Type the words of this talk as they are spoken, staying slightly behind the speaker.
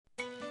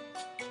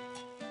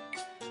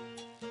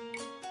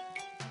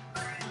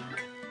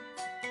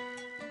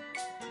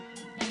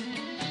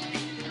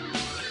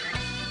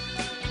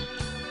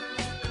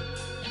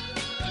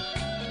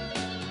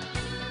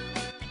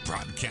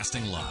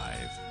Broadcasting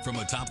live from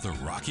atop the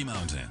Rocky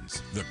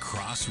Mountains, the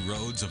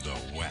crossroads of the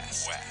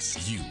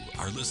West. You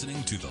are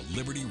listening to the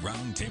Liberty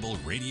Roundtable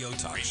Radio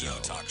Talk Show.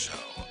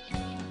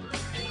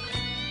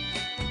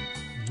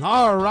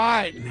 All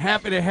right,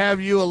 happy to have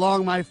you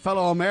along, my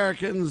fellow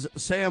Americans.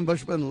 Sam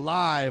Bushman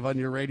live on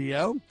your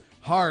radio.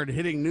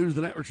 Hard-hitting news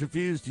the networks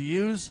refuse to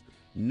use,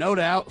 no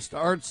doubt,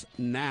 starts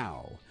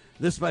now.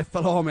 This, my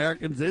fellow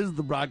Americans, is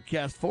the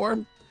broadcast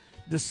for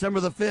December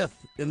the 5th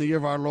in the year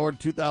of our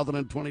Lord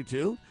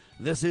 2022.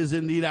 This is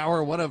indeed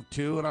our one of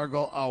two, and our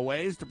goal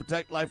always to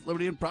protect life,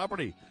 liberty, and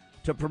property,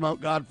 to promote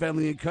God,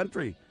 family, and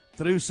country,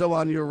 to do so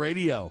on your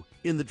radio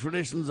in the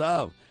traditions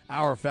of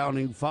our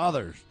founding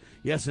fathers.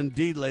 Yes,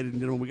 indeed, ladies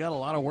and gentlemen, we got a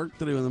lot of work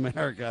to do in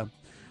America.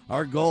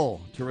 Our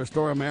goal to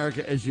restore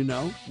America, as you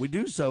know, we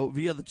do so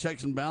via the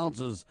checks and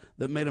balances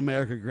that made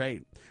America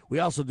great. We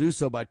also do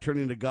so by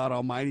turning to God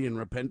Almighty and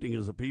repenting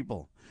as a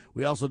people.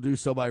 We also do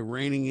so by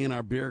reining in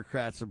our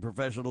bureaucrats and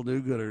professional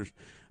do-gooders.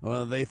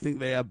 They think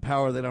they have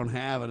power they don't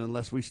have, and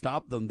unless we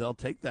stop them, they'll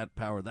take that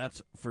power.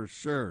 That's for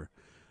sure.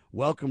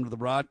 Welcome to the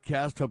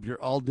broadcast. Hope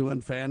you're all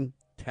doing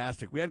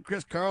fantastic. We had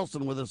Chris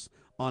Carlson with us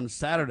on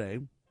Saturday,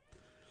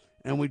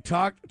 and we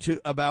talked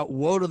about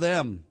woe to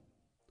them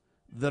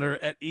that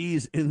are at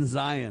ease in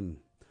Zion.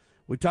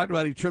 We talked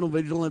about eternal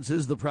vigilance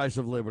is the price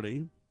of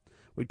liberty.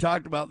 We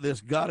talked about this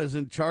God is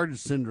in charge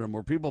syndrome,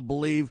 where people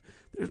believe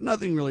there's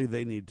nothing really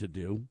they need to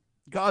do.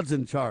 God's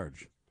in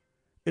charge.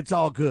 It's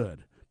all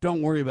good.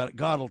 Don't worry about it.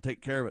 God will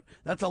take care of it.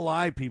 That's a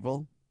lie,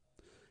 people.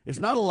 It's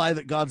not a lie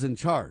that God's in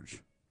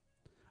charge.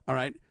 All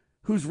right?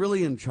 Who's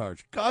really in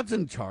charge? God's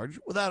in charge,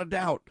 without a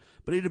doubt.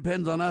 But he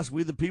depends on us,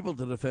 we the people,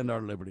 to defend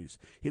our liberties.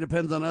 He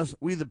depends on us,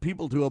 we the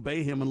people, to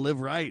obey him and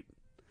live right.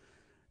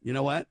 You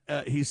know what?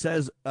 He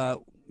says,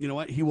 you know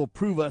what? He will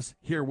prove us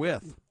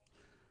herewith.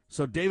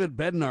 So David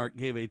Bednar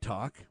gave a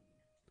talk.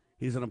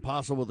 He's an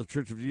apostle with the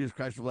Church of Jesus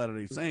Christ of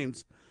Latter-day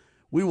Saints.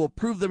 We will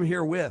prove them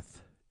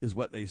herewith, is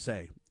what they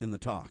say in the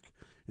talk.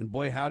 And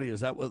boy, howdy, is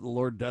that what the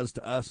Lord does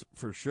to us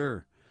for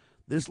sure.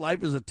 This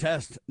life is a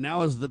test.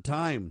 Now is the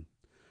time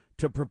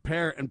to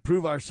prepare and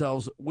prove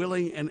ourselves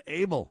willing and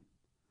able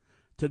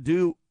to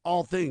do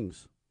all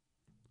things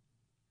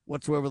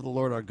whatsoever the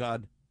Lord our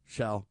God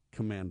shall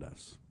command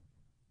us.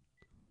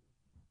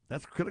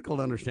 That's critical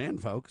to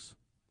understand, folks.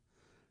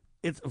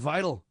 It's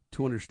vital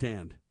to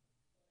understand,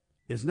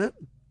 isn't it?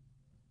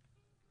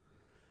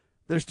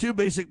 There's two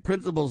basic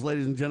principles,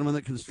 ladies and gentlemen,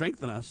 that can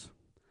strengthen us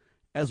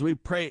as we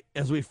pray,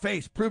 as we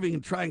face proving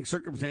and trying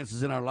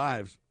circumstances in our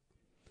lives,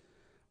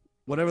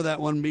 whatever that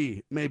one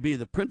may be,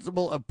 the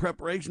principle of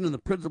preparation and the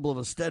principle of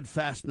a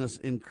steadfastness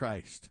in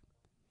Christ.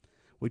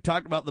 We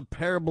talked about the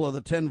parable of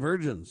the 10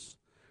 virgins.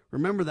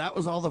 Remember, that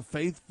was all the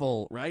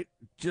faithful, right?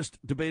 Just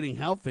debating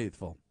how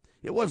faithful.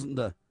 It wasn't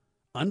the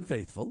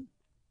unfaithful,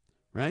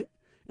 right?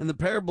 In the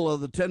parable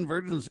of the 10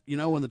 virgins, you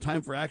know, when the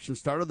time for action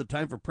started, the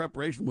time for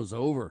preparation was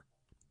over.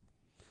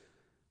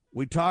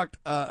 We talked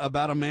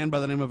about a man by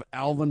the name of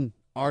Alvin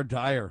R.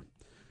 Dyer,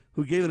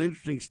 who gave an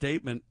interesting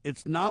statement.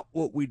 It's not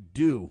what we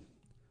do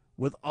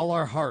with all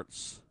our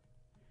hearts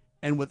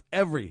and with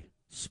every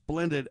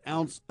splendid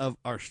ounce of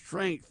our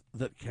strength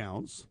that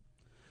counts,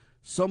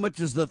 so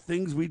much as the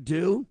things we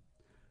do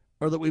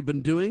or that we've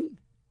been doing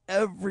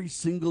every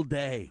single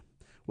day,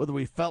 whether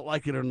we felt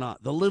like it or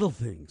not. The little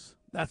things,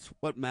 that's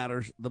what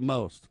matters the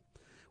most.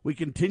 We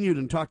continued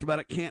and talked about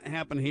it can't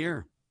happen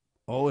here.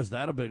 Oh, is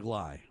that a big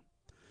lie?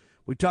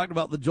 We talked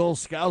about the Joel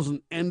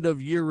Skousen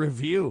end-of-year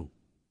review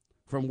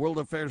from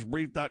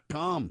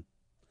worldaffairsbrief.com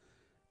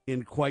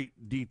in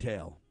quite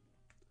detail.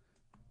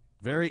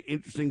 Very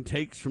interesting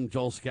takes from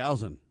Joel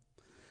Skousen.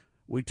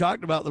 We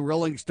talked about the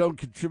Rolling Stone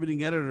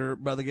contributing editor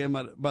by the name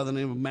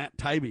of Matt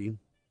Taibbi.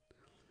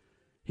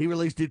 He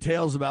released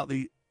details about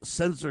the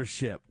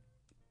censorship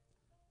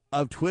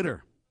of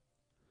Twitter.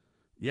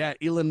 Yeah,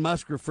 Elon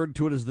Musk referred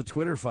to it as the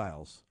Twitter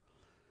files.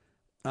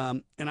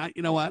 And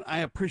you know what? I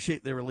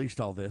appreciate they released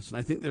all this, and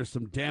I think there's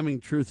some damning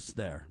truths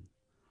there.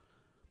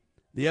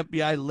 The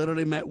FBI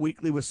literally met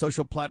weekly with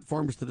social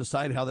platforms to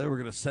decide how they were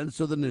going to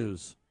censor the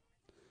news.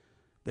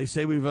 They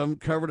say we've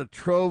uncovered a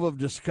trove of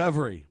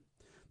discovery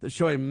that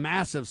show a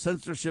massive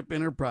censorship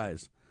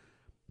enterprise.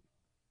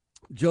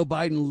 Joe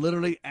Biden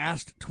literally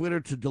asked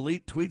Twitter to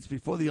delete tweets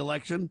before the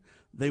election.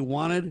 They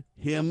wanted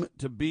him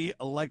to be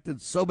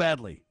elected so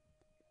badly.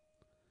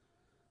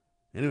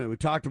 Anyway, we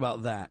talked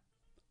about that.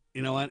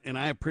 You know what? And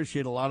I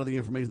appreciate a lot of the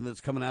information that's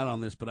coming out on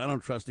this, but I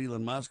don't trust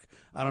Elon Musk.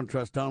 I don't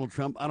trust Donald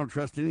Trump. I don't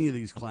trust any of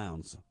these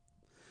clowns.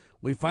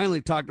 We finally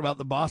talked about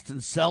the Boston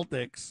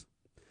Celtics,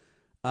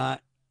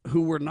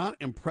 who were not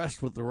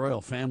impressed with the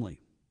royal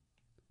family.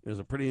 There's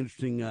a pretty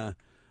interesting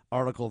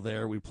article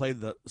there. We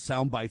played the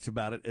sound bites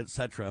about it,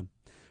 etc.,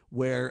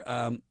 where,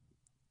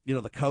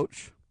 the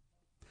coach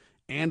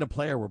and a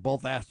player were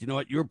both asked, you know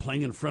what, you were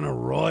playing in front of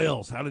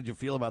royals. How did you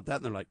feel about that?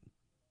 And they're like,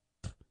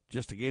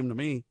 just a game to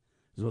me,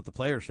 is what the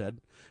player said.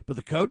 But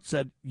the coach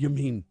said, you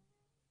mean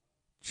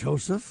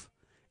Joseph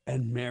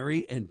and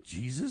Mary and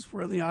Jesus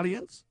were in the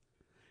audience?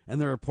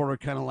 And the reporter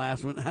kind of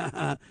laughs and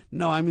went,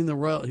 no, I mean the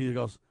royal. He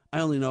goes,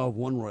 I only know of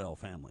one royal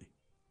family.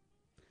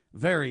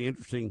 very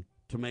interesting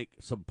to make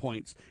some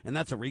points. And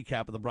that's a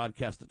recap of the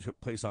broadcast that took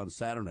place on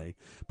Saturday.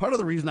 Part of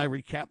the reason I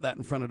recap that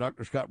in front of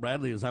Dr. Scott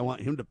Bradley is I want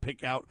him to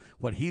pick out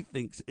what he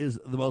thinks is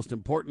the most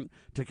important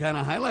to kind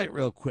of highlight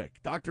real quick.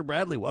 Dr.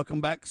 Bradley,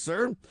 welcome back,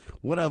 sir.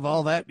 What of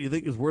all that do you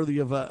think is worthy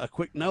of a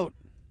quick note?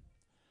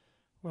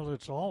 Well,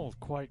 it's all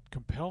quite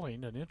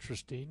compelling and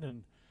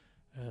interesting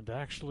and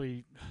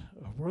actually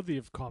worthy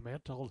of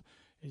comment.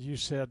 You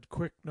said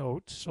quick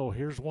note, so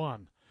here's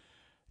one.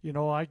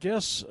 I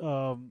guess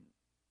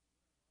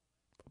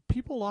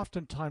people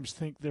oftentimes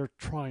think they're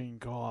trying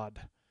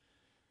God.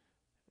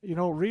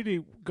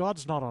 Really,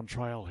 God's not on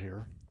trial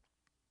here.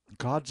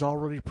 God's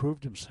already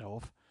proved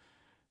himself.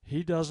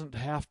 He doesn't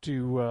have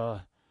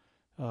to,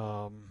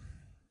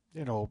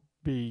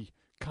 be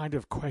kind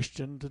of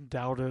questioned and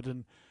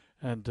doubted,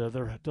 and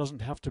there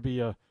doesn't have to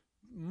be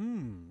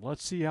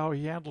let's see how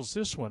he handles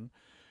this one.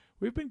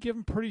 We've been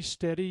given pretty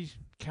steady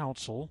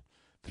counsel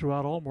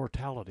throughout all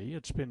mortality.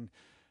 It's been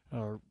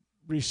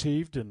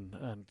received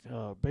and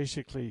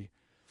basically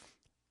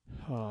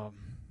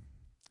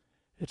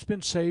it's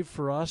been saved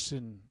for us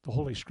in the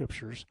Holy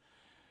Scriptures,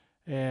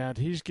 and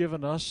he's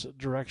given us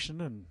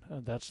direction, and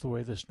that's the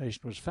way this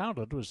nation was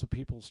founded, was the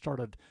people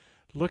started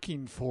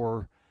looking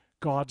for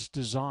God's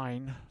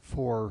design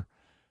for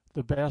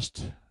the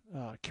best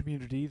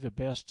community, the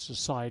best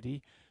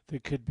society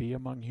that could be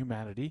among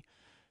humanity,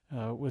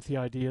 with the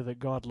idea that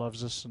God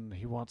loves us and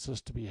he wants us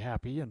to be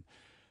happy. And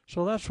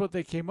so that's what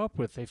they came up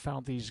with. They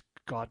found these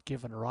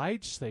God-given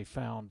rights. They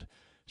found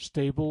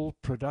stable,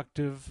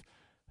 productive,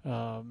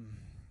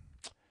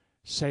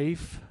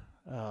 safe,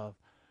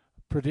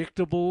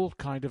 predictable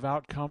kind of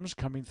outcomes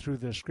coming through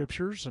the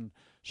Scriptures, and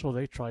so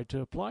they tried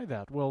to apply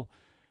that. Well,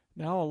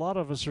 now a lot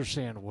of us are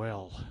saying,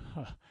 well,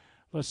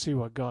 let's see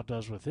what God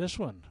does with this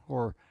one.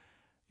 Or,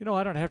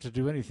 I don't have to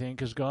do anything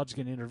because God's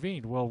going to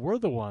intervene. Well, we're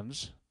the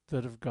ones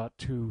that have got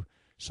to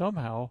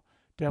somehow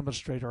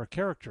demonstrate our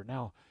character.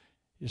 Now,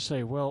 you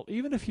say, well,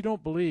 even if you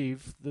don't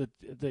believe that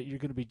you're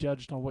going to be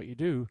judged on what you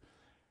do,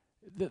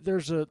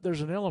 there's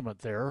an element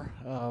there,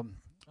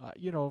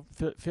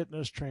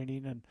 fitness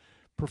training and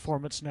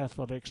performance and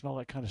athletics and all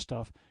that kind of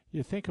stuff.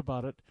 You think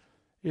about it,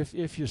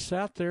 if you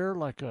sat there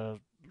like a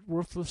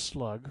worthless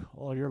slug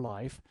all your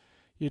life,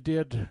 you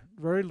did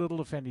very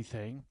little, if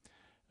anything,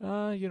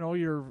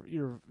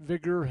 your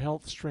vigor,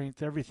 health,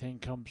 strength, everything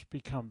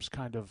becomes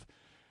kind of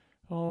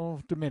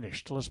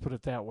diminished. Let's put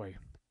it that way.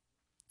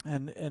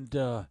 And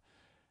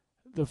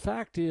the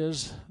fact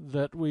is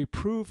that we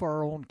prove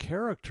our own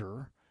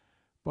character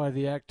by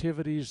the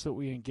activities that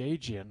we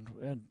engage in,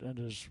 and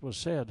as was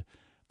said,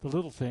 the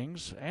little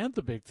things and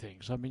the big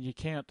things. I mean, you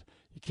can't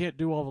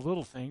do all the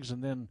little things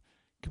and then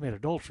commit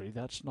adultery.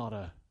 That's not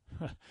a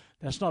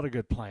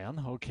good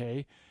plan.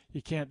 Okay,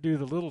 you can't do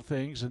the little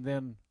things and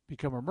then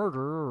become a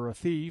murderer or a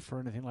thief or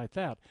anything like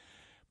that.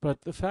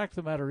 But the fact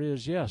of the matter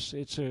is, yes,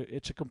 it's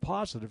a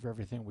composite of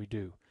everything we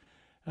do,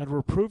 and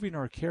we're proving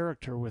our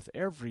character with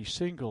every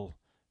single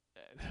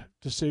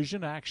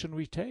decision, action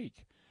we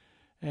take.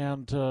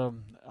 And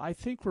I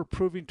think we're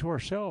proving to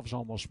ourselves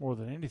almost more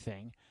than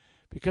anything,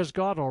 because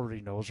God already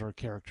knows our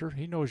character.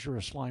 He knows you're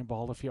a slime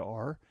ball if you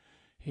are.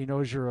 He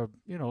knows you're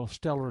a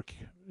stellar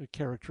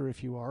character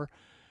if you are.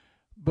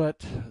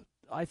 But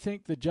I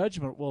think the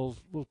judgment will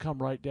come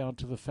right down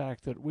to the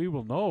fact that we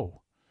will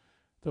know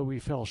that we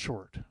fell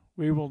short.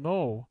 We will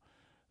know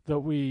that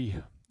we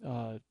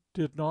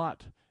did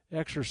not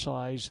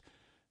exercise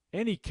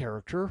any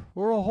character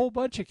or a whole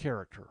bunch of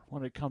character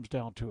when it comes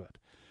down to it.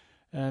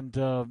 And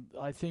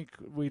I think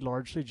we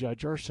largely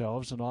judge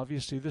ourselves, and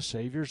obviously the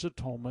Savior's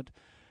atonement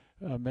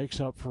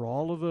makes up for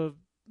all of the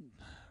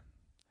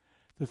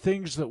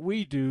things that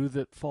we do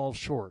that fall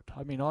short.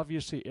 I mean,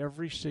 obviously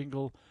every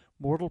single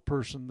mortal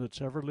person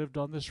that's ever lived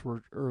on this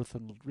earth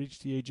and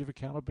reached the age of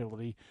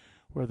accountability,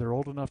 where they're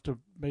old enough to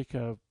make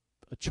a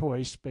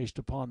choice based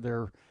upon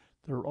their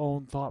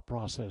own thought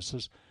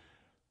processes,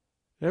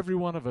 every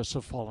one of us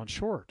have fallen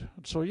short.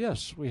 And so,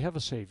 yes, we have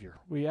a Savior.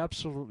 We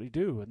absolutely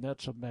do. And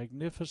that's a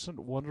magnificent,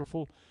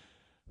 wonderful,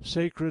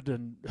 sacred,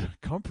 and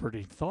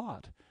comforting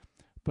thought.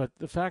 But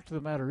the fact of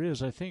the matter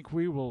is, I think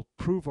we will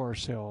prove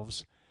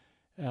ourselves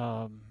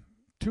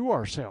to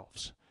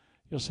ourselves.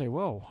 You'll say,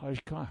 well, I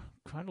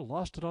kind of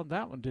lost it on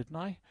that one, didn't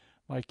I?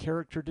 My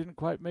character didn't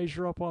quite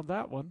measure up on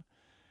that one.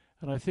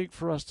 And I think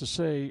for us to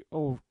say,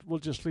 oh, we'll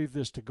just leave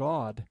this to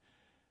God,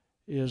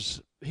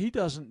 is He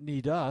doesn't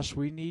need us,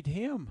 we need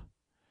Him.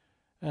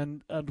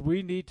 And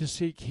we need to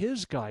seek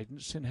His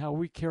guidance in how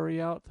we carry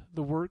out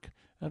the work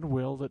and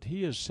will that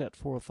He has set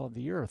forth on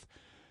the earth.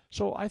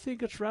 So I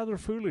think it's rather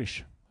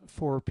foolish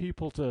for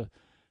people to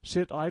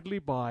sit idly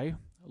by,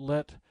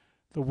 let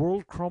the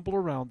world crumble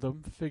around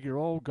them, figure,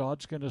 oh,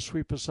 God's going to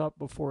sweep us up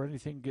before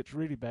anything gets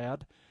really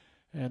bad,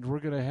 and we're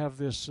going to have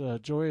this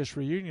joyous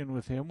reunion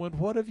with Him, when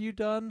what have you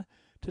done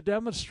to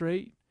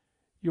demonstrate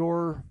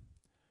your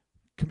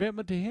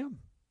commitment to Him,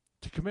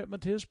 to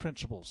commitment to His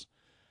principles?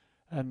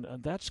 And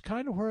that's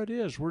kind of where it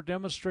is. We're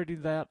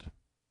demonstrating that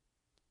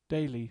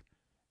daily,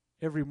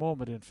 every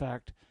moment, in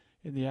fact,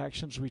 in the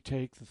actions we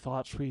take, the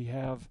thoughts we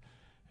have,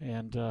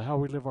 and how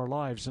we live our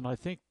lives. And I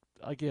think,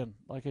 again,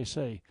 like I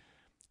say,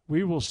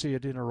 we will see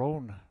it in our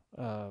own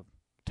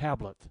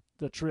tablet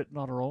that's written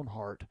on our own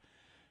heart,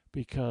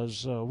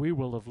 because we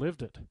will have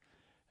lived it.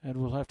 And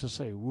we'll have to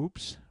say,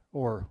 whoops,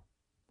 or,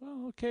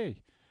 well,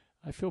 okay,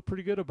 I feel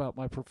pretty good about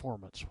my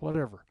performance,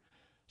 whatever.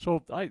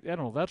 So, I don't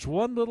know, that's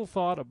one little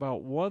thought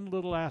about one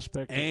little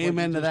aspect of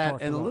Amen to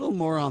that. And about. a little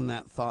more on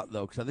that thought,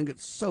 though, because I think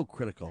it's so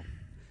critical.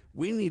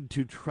 We need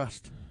to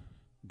trust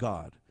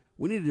God.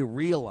 We need to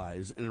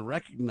realize and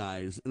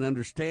recognize and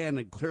understand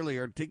and clearly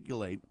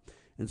articulate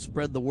and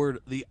spread the word.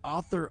 The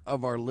author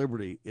of our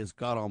liberty is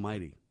God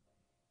Almighty.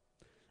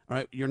 All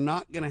right, you're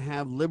not going to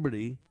have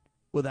liberty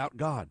without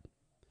God.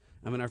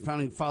 I mean, our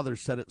founding fathers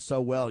said it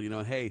so well.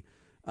 Hey,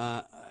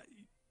 the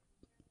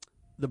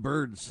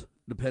birds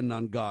depend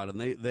on God, and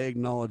they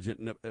acknowledge it.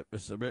 And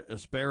a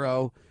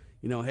sparrow,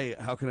 hey,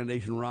 how can a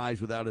nation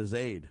rise without his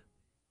aid?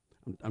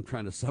 I'm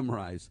trying to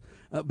summarize.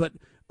 But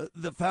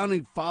the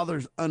founding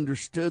fathers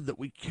understood that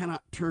we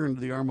cannot turn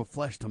to the arm of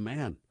flesh to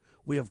man.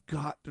 We have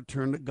got to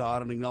turn to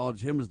God and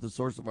acknowledge him as the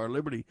source of our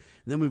liberty.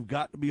 And then we've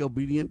got to be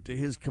obedient to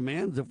his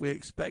commands if we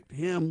expect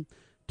him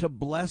to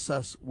bless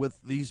us with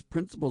these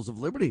principles of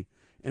liberty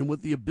and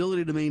with the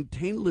ability to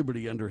maintain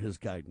liberty under his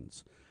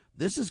guidance.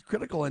 This is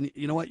critical, and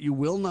you know what? You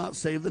will not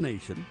save the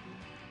nation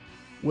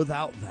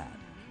without that.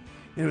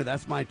 Anyway,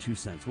 that's my 2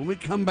 cents. When we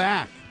come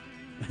back,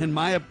 in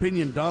my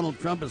opinion, Donald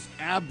Trump has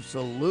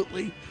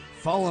absolutely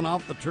fallen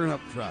off the turnip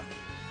truck.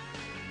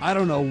 I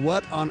don't know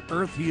what on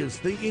earth he is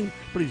thinking,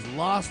 but he's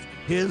lost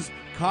his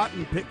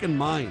cotton-picking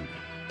mind.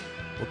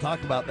 We'll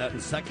talk about that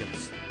in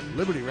seconds.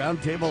 Liberty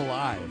Roundtable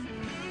Live.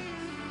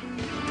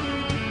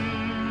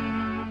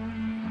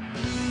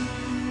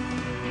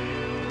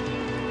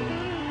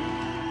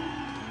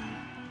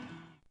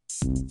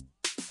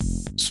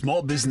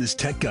 Small Business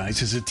Tech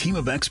Guys is a team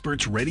of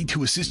experts ready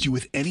to assist you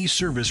with any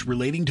service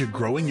relating to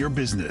growing your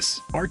business.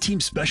 Our team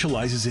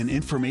specializes in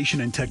information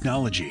and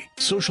technology,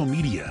 social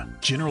media,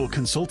 general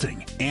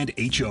consulting, and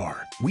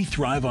HR. We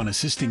thrive on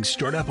assisting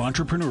startup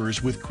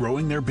entrepreneurs with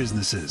growing their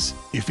businesses.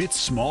 If it's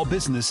small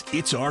business,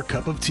 it's our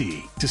cup of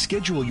tea. To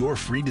schedule your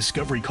free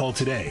discovery call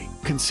today,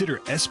 consider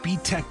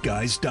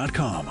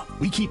sbtechguys.com.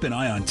 We keep an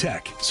eye on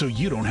tech so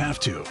you don't have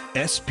to.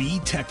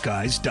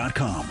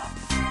 sbtechguys.com.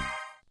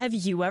 Have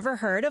you ever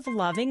heard of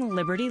Loving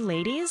Liberty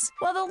Ladies?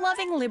 Well, the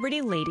Loving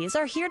Liberty Ladies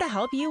are here to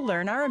help you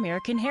learn our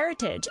American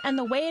heritage and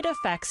the way it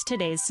affects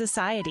today's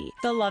society.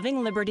 The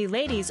Loving Liberty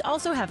Ladies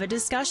also have a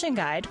discussion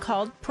guide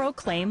called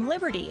Proclaim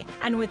Liberty.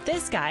 And with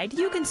this guide,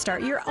 you can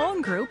start your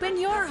own group in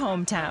your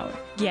hometown.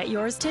 Get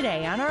yours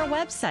today on our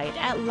website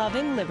at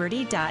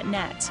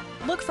lovingliberty.net.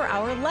 Look for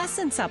our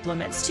lesson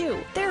supplements,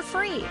 too. They're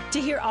free. To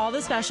hear all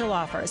the special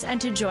offers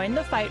and to join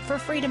the fight for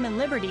freedom and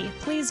liberty,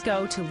 please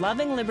go to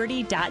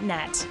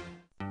lovingliberty.net.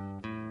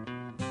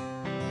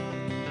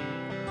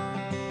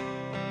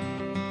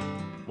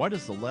 Why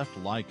does the left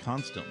lie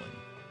constantly?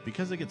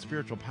 Because they get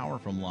spiritual power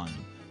from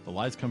lying. The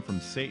lies come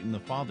from Satan, the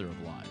father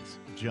of lies.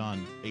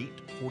 John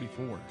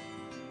 8:44.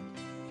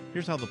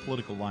 Here's how the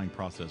political lying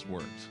process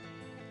works.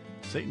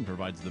 Satan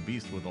provides the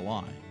beast with a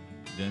lie.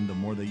 Then the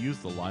more they use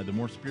the lie, the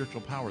more spiritual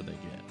power they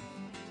get.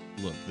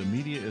 Look, the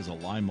media is a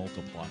lie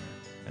multiplier,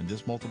 and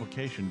this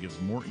multiplication gives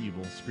more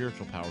evil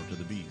spiritual power to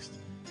the beast,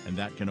 and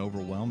that can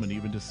overwhelm and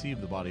even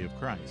deceive the body of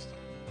Christ,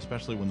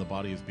 especially when the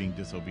body is being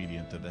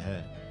disobedient to the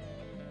head.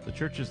 The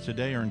churches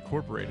today are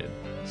incorporated,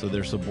 so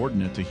they're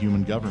subordinate to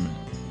human government.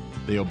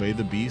 They obey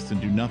the beast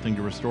and do nothing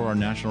to restore our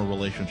national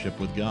relationship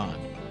with God.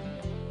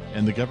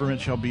 And the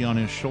government shall be on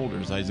his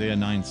shoulders, Isaiah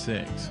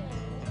 9:6.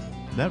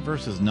 That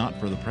verse is not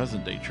for the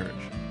present-day church.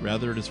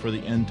 Rather, it is for the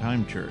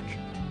end-time church,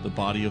 the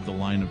body of the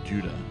line of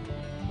Judah.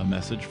 A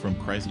message from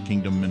Christ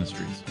Kingdom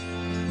Ministries.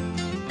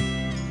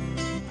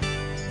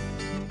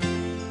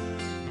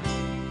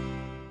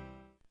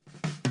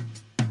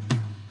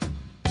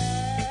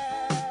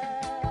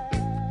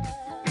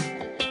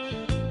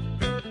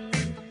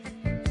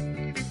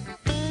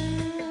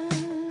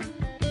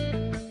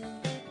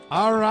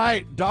 All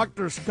right,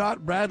 Dr.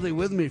 Scott Bradley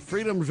with me,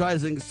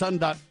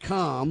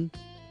 freedomsrisingsun.com.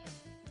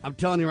 I'm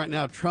telling you right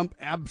now, Trump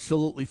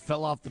absolutely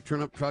fell off the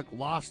turnip truck,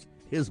 lost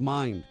his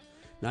mind.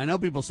 Now, I know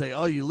people say,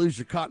 oh, you lose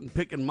your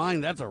cotton-picking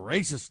mind. That's a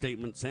racist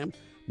statement, Sam.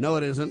 No,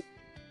 it isn't.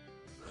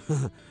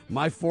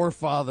 My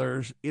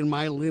forefathers in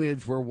my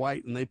lineage were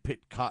white, and they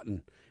picked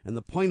cotton. And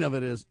the point of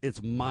it is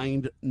it's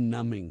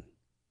mind-numbing,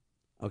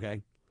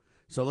 okay?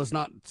 So let's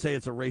not say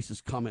it's a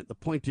racist comment. The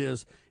point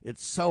is,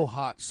 it's so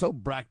hot, so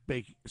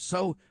back-breaking,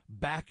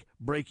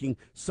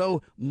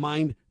 so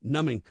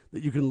mind-numbing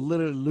that you can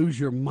literally lose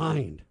your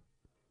mind.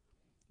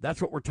 That's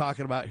what we're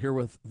talking about here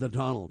with the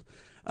Donald.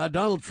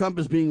 Donald Trump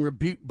is being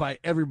rebuked by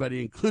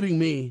everybody, including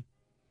me,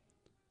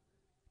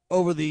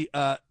 over the,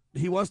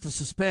 he wants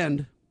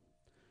to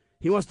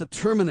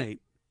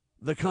terminate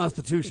the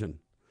Constitution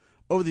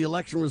over the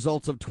election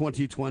results of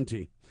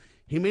 2020.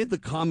 He made the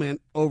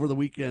comment over the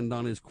weekend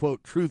on his,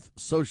 quote, Truth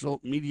social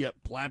media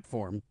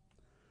platform.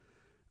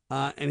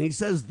 And he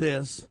says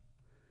this: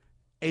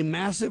 a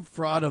massive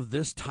fraud of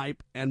this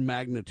type and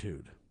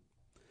magnitude,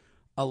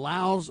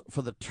 allows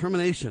for the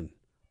termination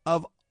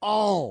of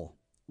all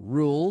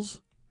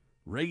rules,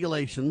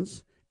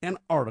 regulations, and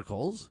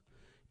articles,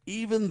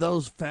 even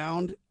those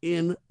found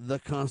in the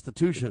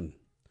Constitution.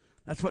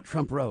 That's what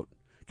Trump wrote.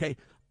 Okay,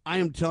 I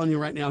am telling you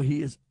right now,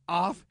 he is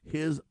off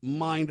his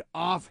mind,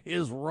 off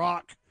his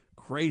rock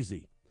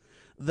crazy.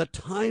 The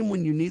time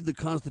when you need the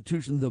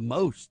Constitution the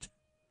most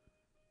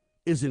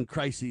is in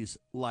crises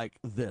like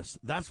this.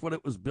 That's what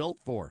it was built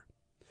for.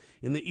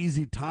 In the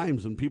easy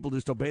times when people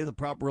just obey the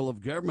proper rule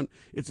of government,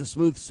 it's a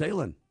smooth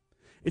sailing.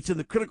 It's in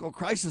the critical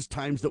crisis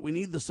times that we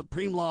need the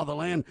supreme law of the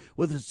land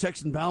with its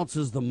checks and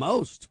balances the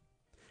most.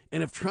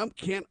 And if Trump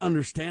can't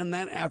understand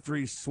that after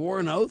he swore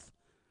an oath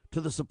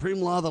to the supreme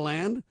law of the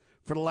land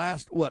for the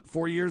last,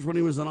 4 years when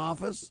he was in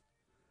office?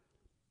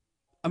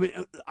 I mean,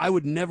 I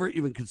would never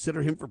even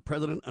consider him for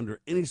president under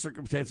any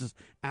circumstances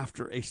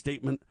after a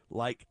statement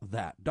like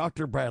that.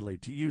 Dr. Bradley,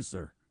 to you,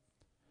 sir.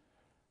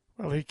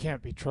 Well, he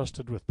can't be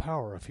trusted with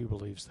power if he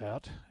believes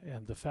that.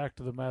 And the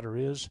fact of the matter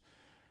is,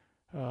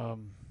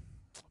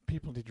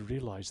 people need to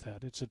realize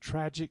that. It's a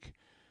tragic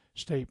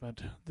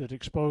statement that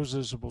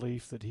exposes a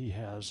belief that he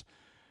has.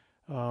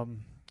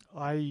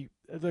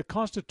 The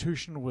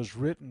Constitution was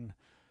written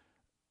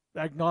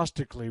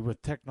agnostically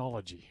with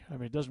technology. I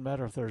mean, it doesn't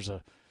matter if there's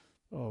a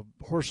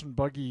horse and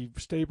buggy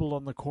stable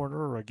on the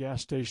corner or a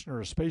gas station or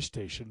a space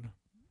station.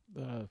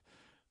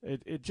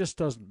 It just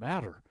doesn't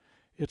matter.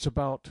 It's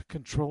about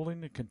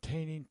controlling and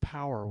containing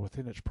power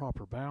within its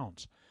proper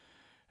bounds.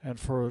 And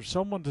for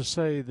someone to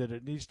say that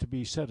it needs to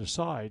be set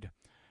aside,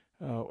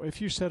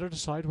 if you set it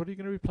aside, what are you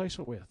going to replace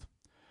it with?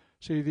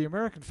 See, the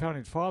American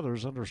founding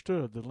fathers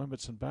understood the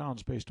limits and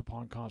bounds based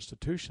upon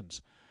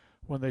constitutions.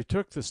 When they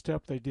took the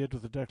step they did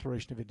with the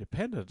Declaration of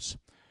Independence,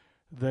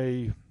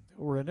 they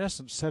were in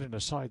essence setting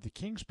aside the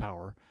king's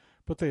power,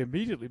 but they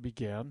immediately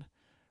began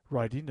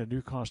writing a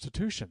new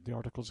constitution, the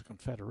Articles of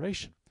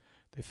Confederation.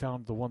 They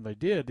found the one they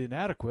did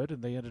inadequate,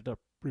 and they ended up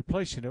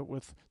replacing it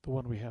with the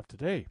one we have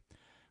today,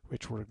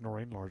 which we're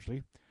ignoring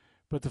largely.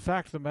 But the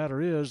fact of the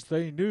matter is,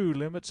 they knew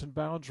limits and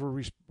bounds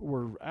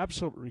were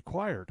absolutely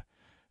required,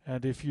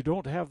 and if you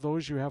don't have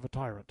those, you have a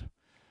tyrant.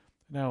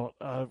 Now,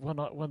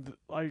 when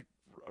I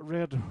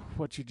read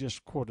what you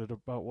just quoted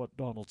about what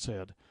Donald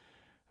said,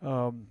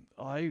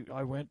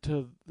 I went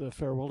to the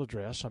farewell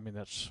address. I mean,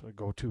 that's a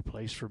go-to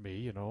place for me,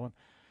 you know,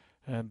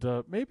 and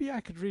maybe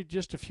I could read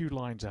just a few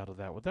lines out of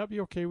that. Would that be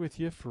okay with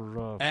you?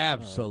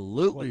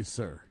 Absolutely,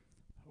 sir.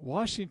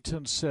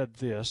 Washington said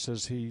this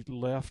as he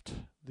left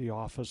the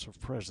office of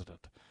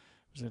president.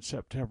 It was in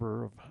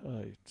September of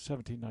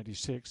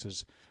 1796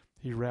 as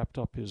he wrapped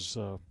up his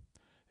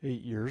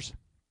 8 years.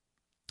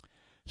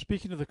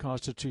 Speaking of the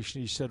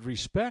Constitution, he said,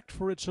 "Respect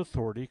for its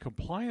authority,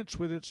 compliance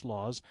with its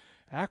laws,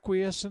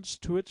 acquiescence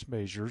to its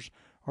measures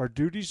are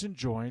duties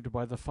enjoined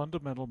by the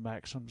fundamental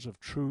maxims of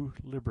true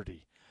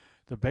liberty.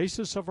 The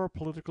basis of our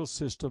political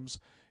systems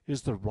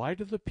is the right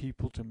of the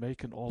people to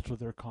make and alter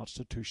their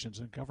constitutions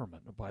and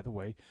government." And by the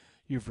way,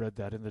 you've read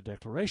that in the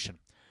Declaration.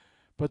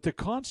 "But the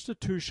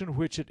Constitution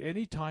which at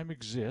any time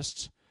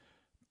exists,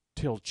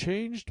 till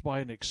changed by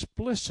an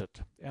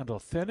explicit and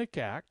authentic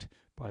act,"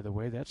 by the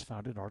way, that's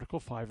found in Article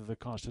 5 of the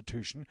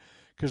Constitution,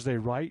 because they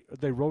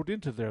wrote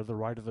into there the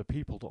right of the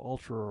people to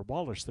alter or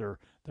abolish their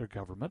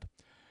government.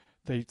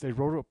 They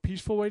wrote a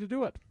peaceful way to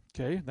do it.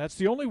 Okay, that's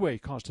the only way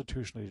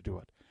constitutionally to do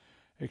it.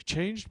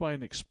 "Changed by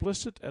an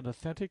explicit and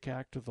authentic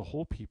act of the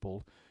whole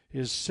people,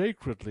 is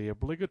sacredly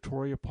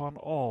obligatory upon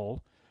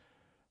all.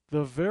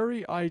 The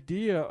very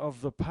idea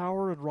of the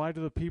power and right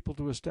of the people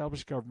to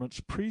establish governments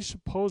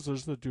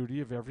presupposes the duty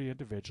of every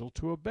individual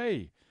to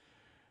obey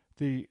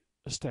the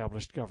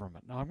established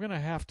government." Now, I'm going to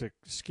have to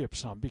skip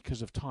some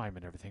because of time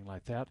and everything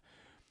like that,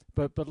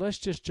 but let's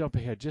just jump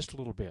ahead just a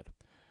little bit.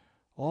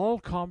 "All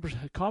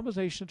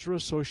combinations or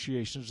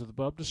associations of the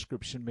above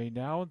description may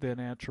now and then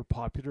answer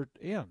popular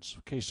ends."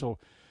 Okay, so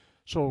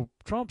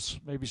Trump's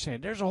maybe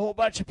saying there's a whole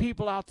bunch of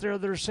people out there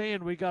that are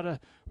saying we gotta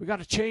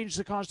change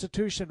the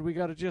Constitution. We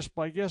gotta just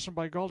by guess and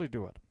by golly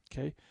do it.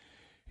 Okay,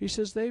 he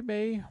says they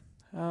may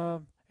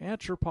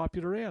answer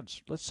popular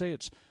ends. Let's say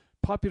it's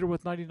popular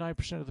with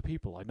 99% of the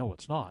people. I know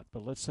it's not,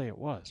 but let's say it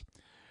was.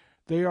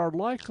 "They are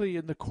likely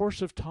in the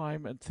course of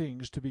time and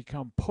things to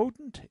become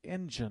potent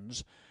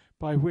engines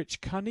by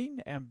which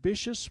cunning,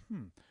 ambitious,"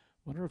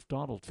 wonder if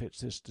Donald fits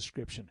this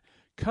description,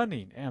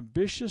 "cunning,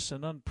 ambitious,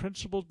 and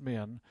unprincipled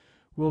men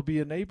will be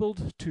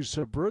enabled to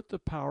subvert the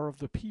power of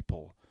the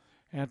people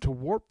and to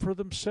warp for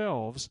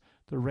themselves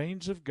the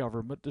reins of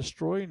government,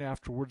 destroying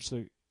afterwards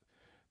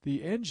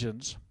the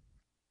engines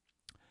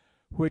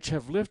which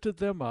have lifted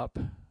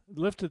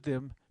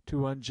them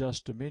to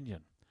unjust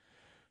dominion.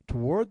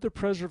 Toward the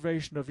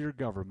preservation of your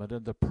government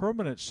and the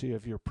permanency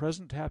of your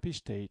present happy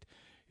state,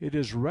 it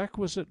is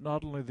requisite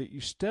not only that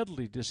you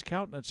steadily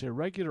discountenance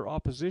irregular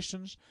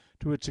oppositions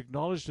to its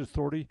acknowledged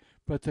authority,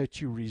 but that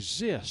you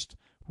resist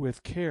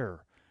with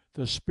care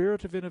the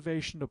spirit of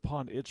innovation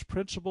upon its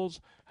principles,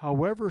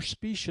 however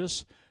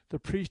specious the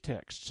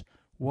pretexts.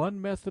 One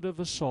method of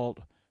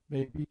assault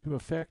may be to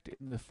effect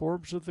in the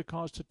forms of the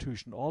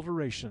Constitution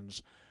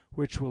alterations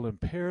which will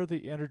impair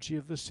the energy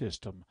of the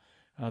system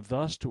and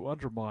thus to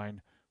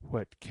undermine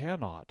what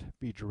cannot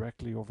be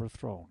directly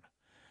overthrown.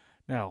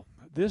 Now,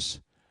 this,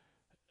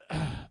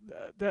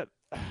 that,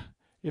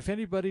 if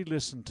anybody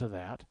listened to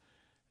that,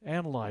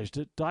 analyzed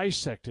it,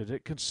 dissected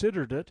it,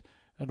 considered it,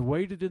 and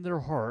weighed it in their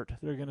heart,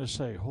 they're going to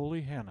say,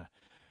 holy Hannah,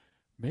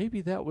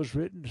 maybe that was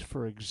written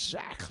for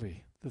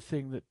exactly the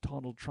thing that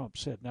Donald Trump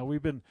said. Now,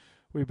 we've been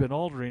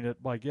altering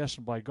it by guess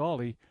and by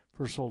golly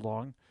for so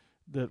long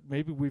that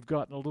maybe we've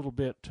gotten a little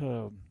bit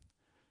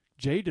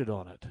jaded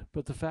on it.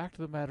 But the fact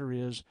of the matter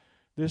is,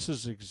 this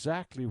is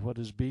exactly what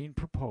is being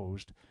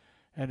proposed,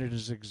 and it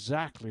is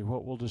exactly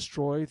what will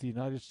destroy the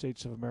United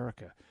States of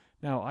America.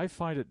 Now, I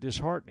find it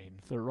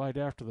disheartening that right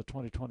after the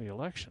 2020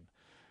 election,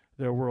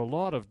 there were a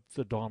lot of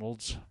the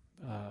Donald's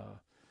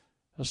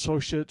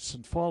associates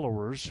and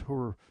followers who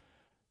were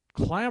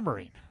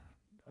clamoring,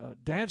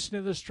 dancing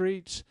in the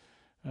streets,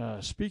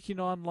 speaking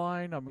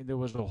online. I mean, there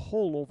was a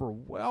whole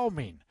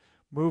overwhelming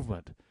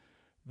movement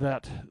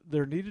that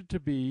there needed to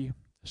be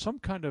some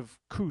kind of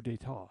coup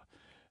d'etat,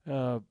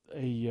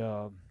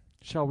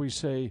 shall we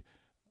say,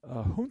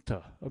 a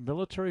junta, a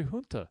military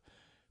junta,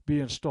 be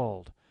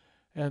installed.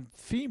 And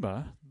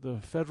FEMA, the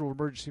Federal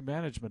Emergency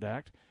Management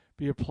Act,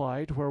 be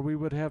applied where we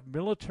would have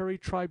military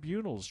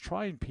tribunals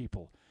trying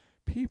people.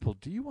 People,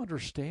 do you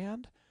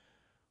understand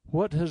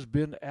what has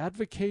been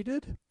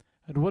advocated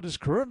and what is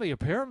currently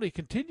apparently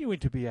continuing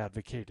to be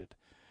advocated?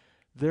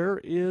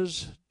 There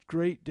is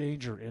great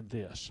danger in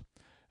this.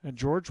 And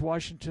George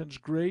Washington's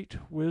great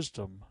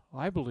wisdom,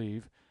 I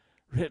believe,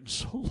 written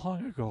so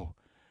long ago,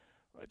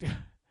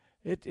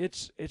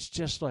 it's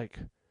just like,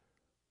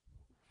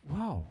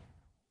 wow.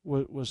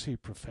 Was he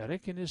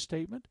prophetic in his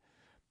statement?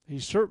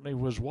 He certainly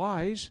was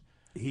wise.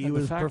 He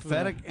was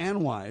prophetic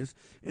and wise.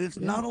 And it's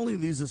not only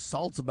these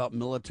assaults about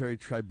military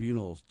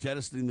tribunals,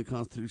 jettisoning the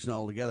Constitution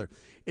altogether.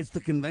 It's the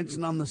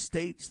Convention on the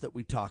States that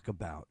we talk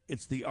about.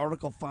 It's the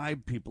Article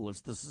 5 people. It's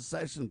the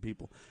secession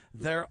people.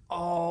 They're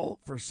all,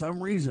 for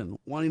some reason,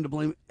 wanting to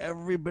blame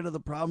every bit of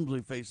the problems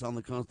we face on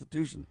the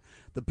Constitution.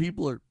 The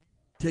people are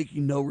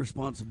taking no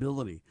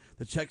responsibility.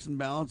 The checks and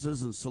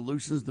balances and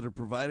solutions that are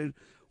provided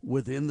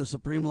within the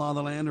supreme law of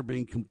the land are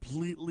being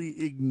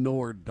completely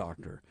ignored,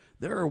 Doctor.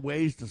 There are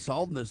ways to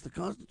solve this. The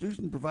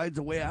Constitution provides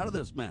a way out of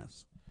this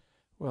mess.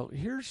 Well,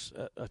 here's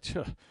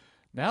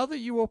now that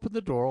you open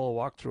the door, I'll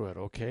walk through it,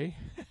 okay?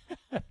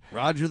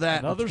 Roger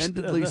that.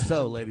 Attentively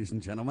so, ladies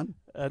and gentlemen.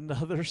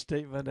 Another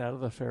statement out of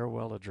the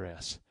farewell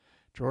address.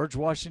 George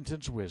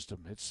Washington's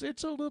wisdom.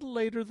 It's a little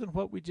later than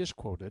what we just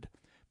quoted,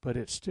 but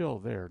it's still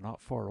there,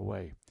 not far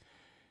away.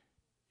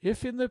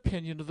 If, in the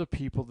opinion of the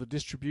people, the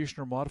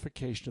distribution or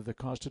modification of the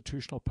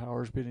constitutional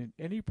power has been in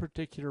any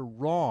particular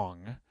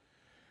wrong,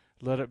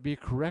 let it be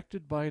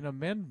corrected by an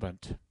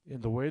amendment in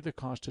the way the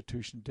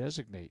Constitution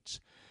designates.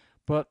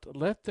 But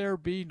let there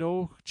be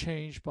no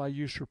change by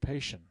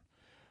usurpation.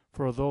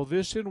 For though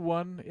this in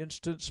one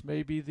instance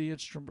may be the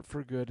instrument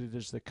for good, it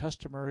is the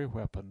customary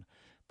weapon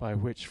by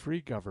which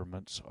free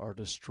governments are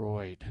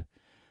destroyed.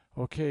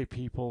 Okay,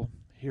 people,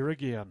 here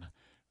again,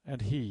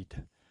 and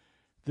heed.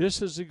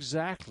 This is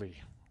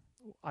exactly...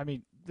 I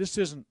mean, this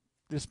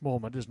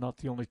moment is not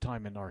the only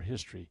time in our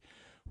history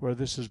where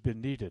this has been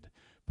needed.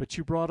 But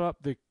you brought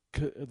up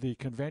the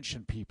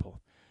convention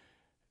people.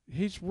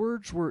 His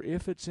words were,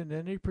 if it's in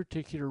any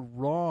particular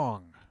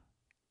wrong,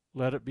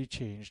 let it be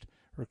changed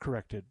or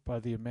corrected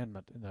by the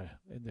amendment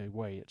in the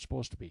way it's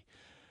supposed to be.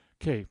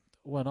 Okay,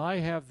 when I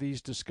have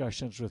these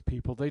discussions with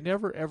people, they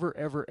never, ever,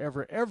 ever,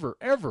 ever, ever,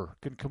 ever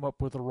can come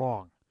up with a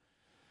wrong.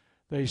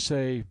 They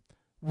say,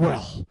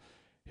 well,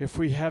 if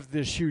we have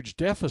this huge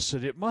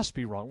deficit, it must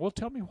be wrong. Well,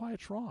 tell me why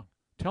it's wrong.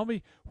 Tell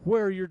me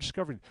where you're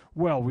discovering,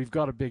 well, we've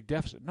got a big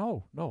deficit.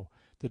 No.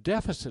 The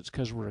deficit's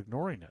because we're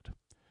ignoring it.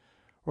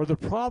 Or the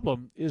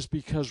problem is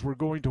because we're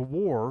going to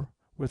war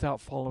without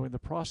following the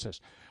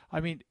process. I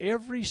mean,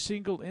 every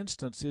single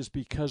instance is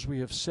because we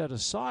have set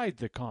aside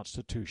the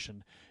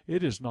Constitution.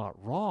 It is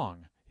not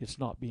wrong. It's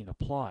not being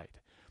applied.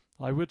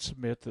 I would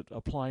submit that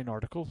applying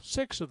Article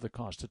 6 of the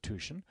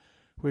Constitution,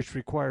 which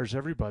requires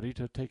everybody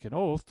to take an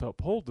oath to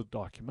uphold the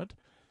document,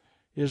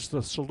 is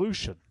the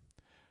solution.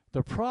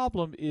 The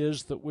problem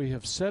is that we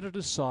have set it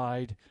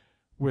aside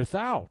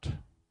without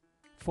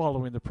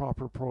following the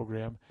proper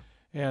program.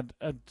 And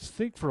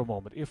think for a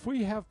moment, if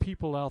we have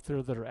people out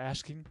there that are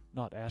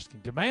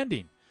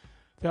demanding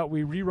that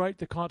we rewrite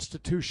the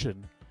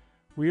Constitution,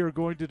 we are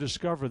going to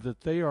discover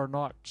that they are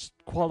not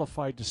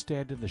qualified to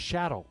stand in the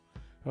shadow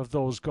of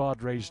those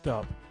God raised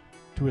up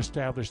to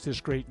establish this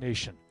great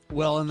nation.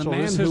 Well, and the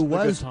man who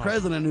was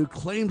president, who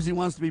claims he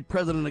wants to be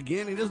president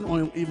again, he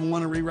doesn't even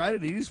want to rewrite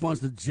it. He just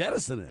wants to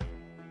jettison it.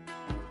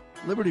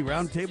 Liberty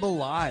Roundtable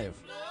Live.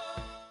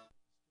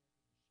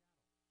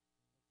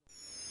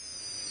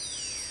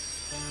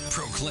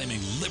 Proclaiming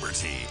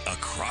liberty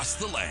across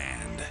the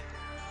land.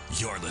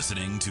 You're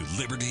listening to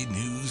Liberty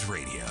News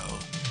Radio.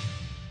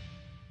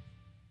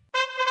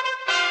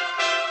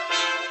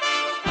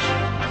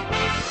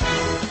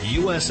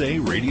 USA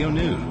Radio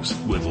News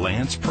with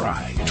Lance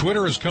Pry.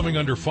 Twitter is coming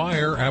under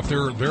fire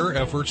after their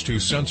efforts to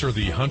censor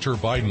the Hunter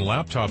Biden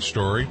laptop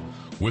story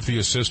with the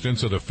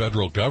assistance of the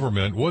federal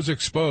government was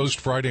exposed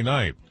Friday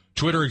night.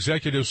 Twitter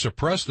executives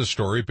suppressed the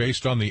story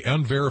based on the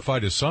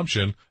unverified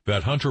assumption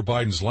that Hunter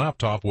Biden's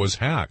laptop was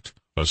hacked,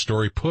 a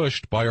story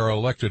pushed by our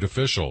elected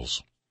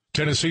officials.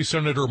 Tennessee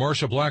Senator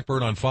Marsha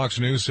Blackburn on Fox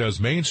News says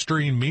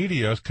mainstream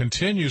media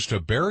continues to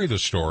bury the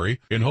story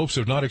in hopes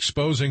of not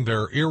exposing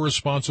their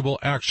irresponsible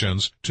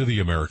actions to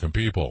the American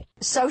people.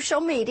 Social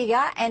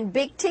media and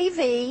big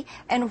TV,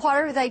 and what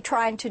are they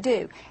trying to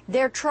do?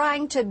 They're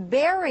trying to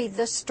bury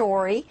the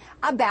story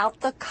about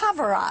the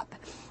cover-up.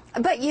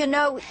 But, you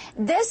know,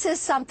 this is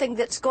something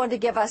that's going to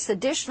give us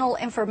additional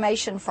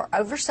information for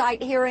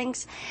oversight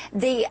hearings,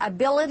 the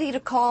ability to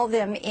call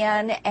them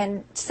in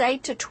and say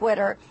to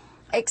Twitter,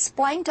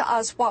 explain to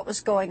us what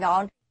was going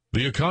on.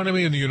 The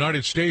economy in the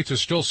United States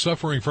is still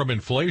suffering from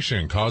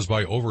inflation caused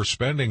by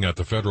overspending at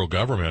the federal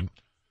government.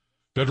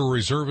 Federal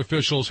Reserve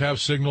officials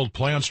have signaled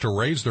plans to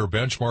raise their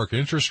benchmark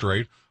interest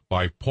rate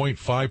by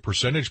 0.5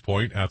 percentage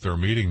point at their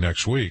meeting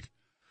next week.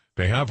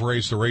 They have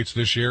raised the rates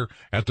this year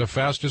at the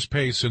fastest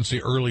pace since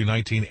the early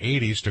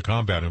 1980s to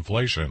combat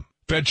inflation.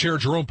 Fed Chair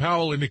Jerome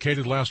Powell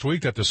indicated last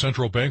week that the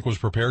central bank was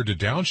prepared to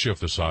downshift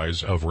the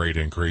size of rate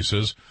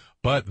increases,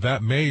 but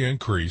that may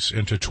increase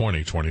into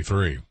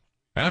 2023.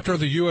 After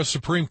the U.S.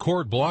 Supreme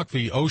Court blocked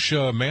the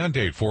OSHA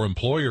mandate for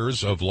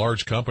employers of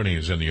large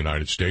companies in the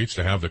United States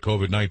to have the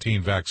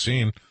COVID-19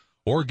 vaccine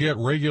or get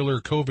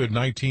regular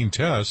COVID-19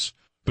 tests,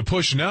 the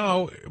push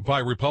now by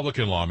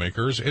Republican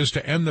lawmakers is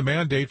to end the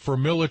mandate for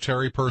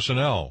military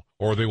personnel,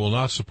 or they will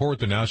not support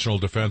the National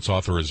Defense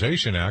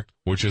Authorization Act,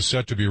 which is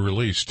set to be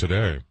released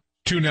today.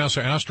 2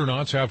 NASA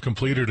astronauts have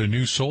completed a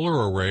new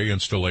solar array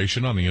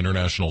installation on the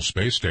International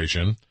Space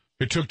Station.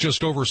 It took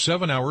just over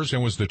 7 hours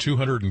and was the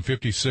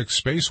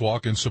 256th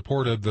spacewalk in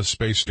support of the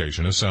space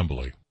station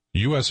assembly.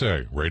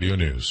 USA Radio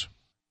News.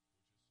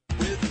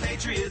 With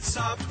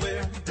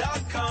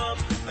PatriotSoftware.com,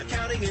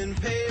 accounting and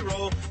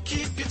payroll,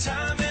 keep your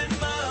time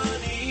and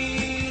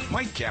money.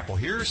 Mike Capel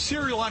here,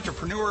 serial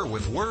entrepreneur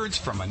with words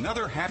from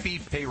another happy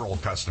payroll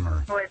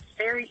customer. Well, it's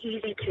very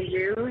easy to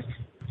use.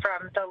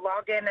 From the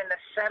login and the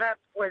setup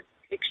was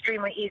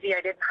extremely easy.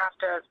 I didn't have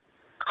to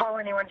call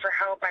anyone for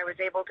help. I was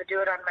able to do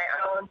it on my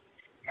own.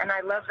 And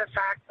I love the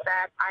fact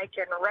that I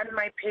can run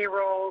my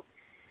payroll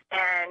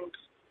and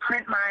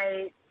print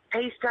my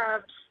pay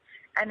stubs,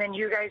 and then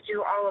you guys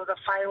do all of the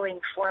filing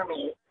for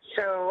me.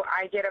 So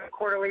I get a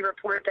quarterly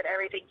report that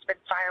everything's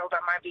been filed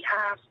on my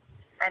behalf,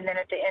 and then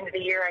at the end of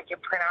the year I can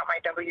print out my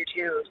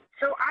W-2s.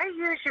 So I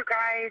use you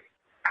guys.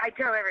 I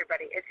tell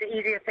everybody, it's the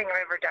easiest thing I've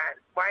ever done.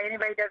 Why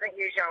anybody doesn't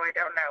use y'all, I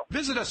don't know.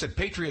 Visit us at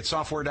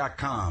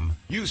PatriotSoftware.com.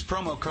 Use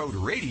promo code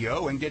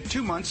RADIO and get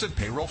 2 months of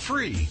payroll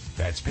free.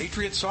 That's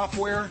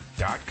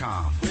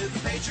PatriotSoftware.com.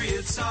 With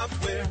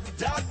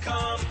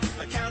PatriotSoftware.com,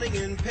 accounting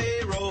and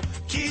payroll,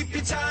 keep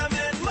your time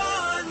and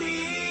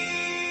money.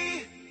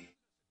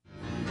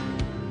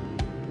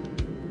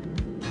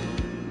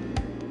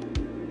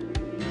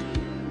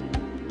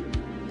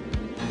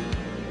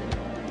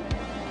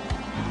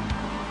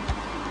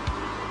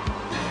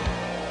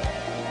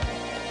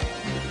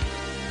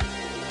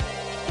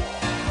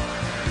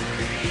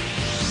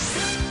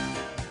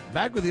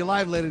 Back with you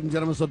live, ladies and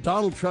gentlemen. So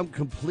Donald Trump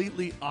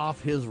completely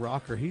off his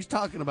rocker. He's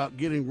talking about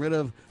getting rid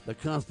of the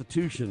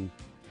Constitution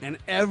and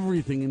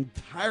everything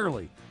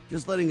entirely.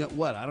 Just letting it,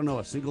 what, I don't know,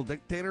 a single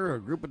dictator or a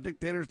group of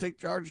dictators take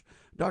charge,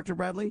 Dr.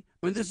 Bradley?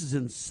 I mean, this is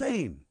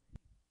insane.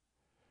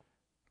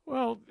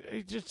 Well,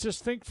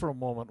 just think for a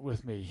moment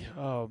with me.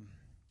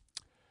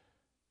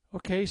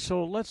 Okay,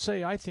 so let's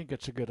say I think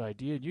it's a good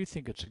idea and you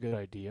think it's a good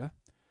idea.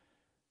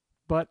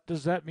 But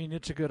does that mean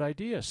it's a good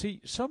idea?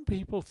 See, some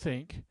people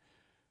think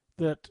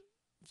that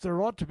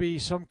there ought to be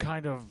some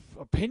kind of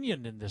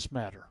opinion in this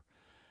matter.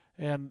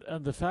 And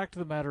the fact of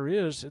the matter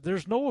is,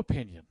 there's no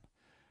opinion.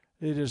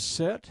 It is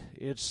set.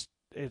 It's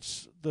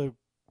the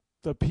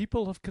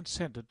people have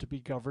consented to be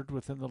governed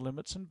within the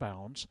limits and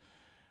bounds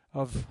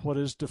of what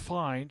is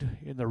defined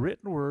in the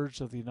written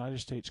words of the United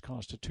States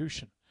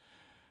Constitution.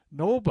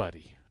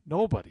 Nobody,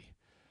 no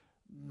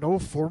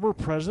former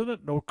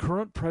president, no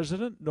current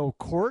president, no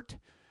court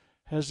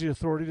has the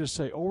authority to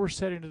say, oh, we're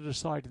setting it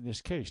aside in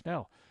this case.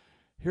 Now,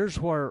 here's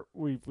where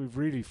we've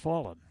really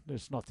fallen.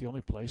 It's not the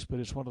only place, but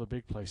it's one of the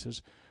big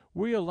places.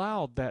 We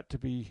allowed that to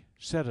be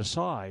set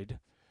aside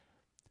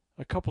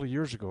a couple of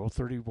years ago,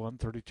 31,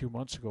 32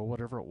 months ago,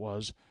 whatever it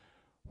was,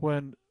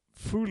 when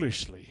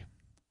foolishly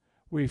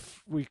we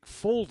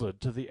folded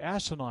to the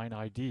asinine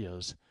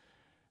ideas.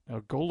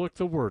 Now, go look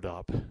the word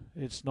up.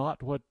 It's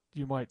not what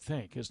you might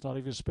think. It's not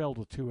even spelled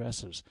with 2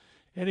 S's.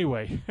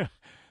 Anyway,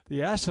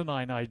 the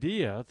asinine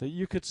idea that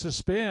you could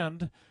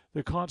suspend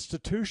the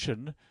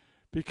Constitution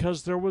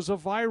because there was a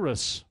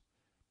virus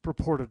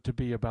purported to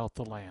be about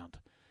the land.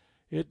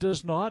 It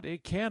does not,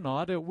 it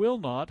cannot, it will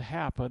not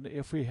happen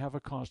if we have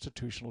a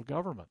constitutional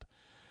government.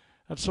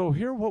 And so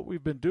here what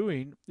we've been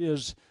doing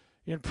is,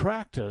 in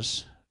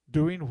practice,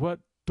 doing what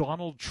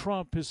Donald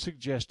Trump is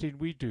suggesting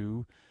we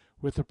do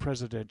with the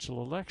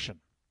presidential election.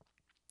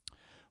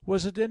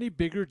 Was it any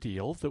bigger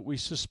deal that we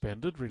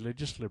suspended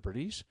religious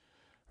liberties,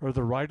 or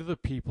the right of the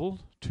people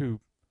to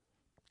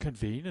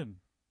convene, and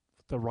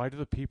the right of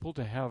the people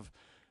to have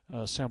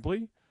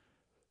assembly,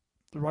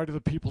 the right of the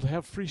people to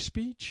have free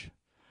speech?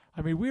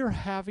 I mean, we are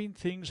having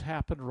things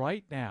happen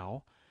right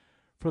now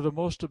for the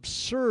most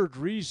absurd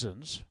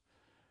reasons,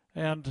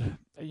 and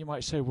you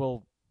might say,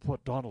 well,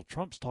 what Donald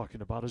Trump's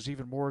talking about is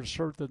even more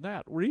absurd than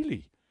that.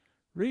 Really?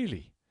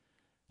 Really?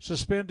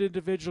 Suspend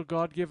individual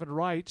God-given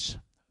rights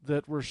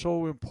that were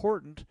so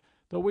important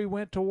that we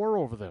went to war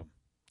over them.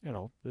 You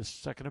know, this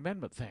Second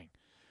Amendment thing.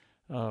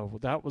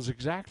 That was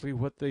exactly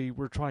what they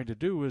were trying to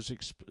do, is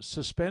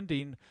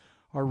suspending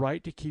our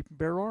right to keep and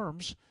bear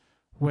arms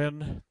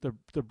when the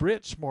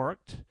Brits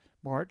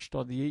marched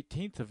on the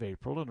 18th of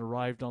April and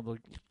arrived on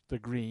the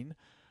Green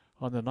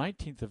on the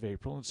 19th of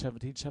April in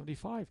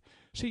 1775.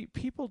 See,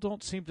 people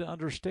don't seem to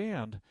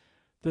understand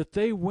that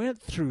they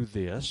went through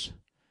this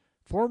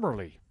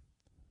formerly,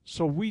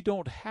 so we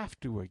don't have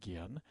to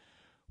again,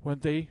 when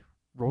they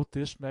wrote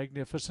this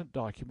magnificent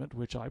document,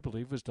 which I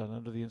believe was done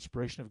under the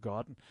inspiration of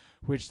God, and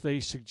which they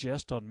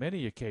suggest on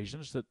many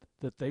occasions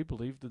that they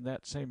believed in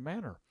that same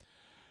manner.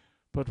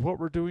 But what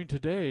we're doing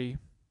today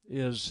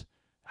is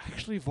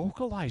actually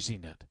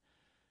vocalizing it,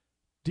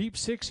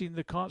 deep-sixing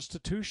the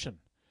Constitution.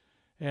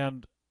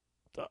 And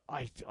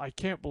I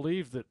can't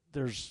believe that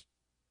there's,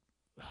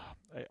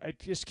 I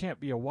just can't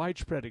be a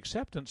widespread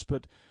acceptance,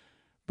 but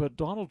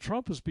Donald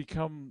Trump has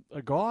become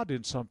a god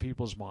in some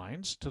people's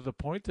minds, to the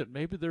point that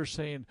maybe they're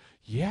saying,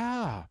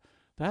 yeah,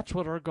 that's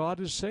what our God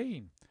is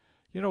saying.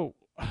 You know,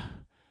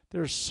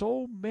 there's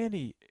so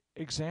many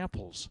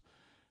examples.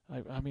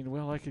 I mean,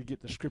 well, I could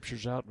get the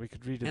scriptures out and we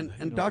could read it.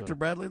 And Dr.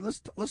 Bradley,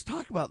 let's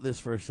talk about this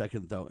for a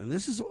second, though. And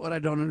this is what I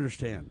don't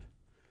understand.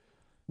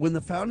 When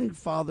the Founding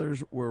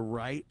Fathers were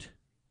right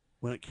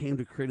when it came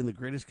to creating the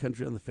greatest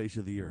country on the face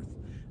of the earth,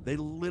 they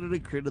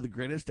literally created the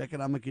greatest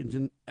economic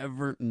engine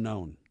ever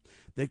known.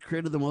 They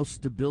created the most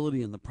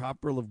stability in the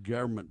proper role of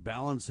government,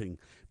 balancing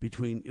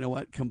between,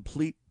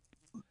 complete,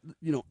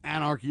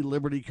 anarchy,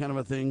 liberty kind of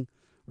a thing,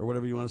 or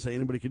whatever you want to say.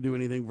 Anybody can do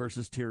anything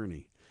versus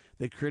tyranny.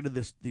 They created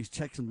these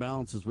checks and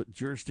balances, which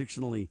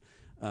jurisdictionally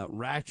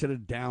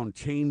ratcheted down,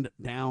 chained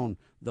down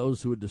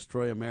those who would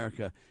destroy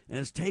America. And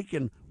it's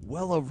taken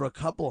well over a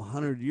couple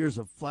hundred years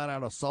of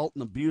flat-out assault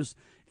and abuse,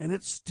 and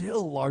it's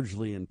still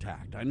largely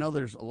intact. I know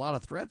there's a lot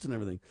of threats and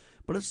everything,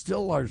 but it's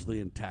still largely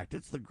intact.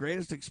 It's the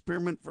greatest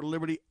experiment for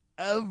liberty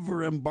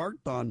ever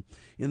embarked on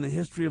in the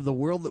history of the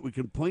world that we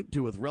can point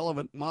to with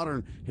relevant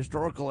modern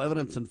historical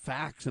evidence and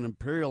facts and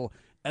empirical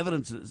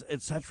evidences,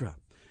 etc.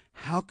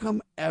 How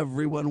come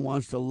everyone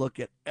wants to look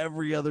at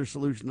every other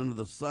solution under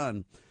the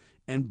sun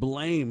and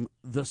blame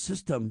the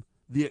system,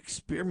 the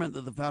experiment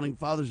that the Founding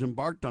Fathers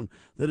embarked on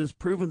that has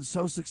proven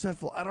so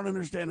successful? I don't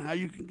understand how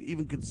you can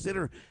even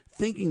consider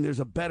thinking there's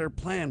a better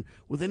plan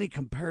with any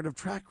comparative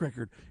track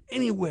record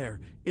anywhere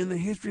in the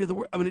history of the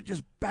world. I mean, it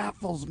just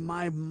baffles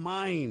my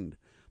mind,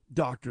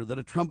 Doctor, that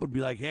a Trump would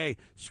be like, hey,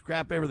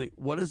 scrap everything.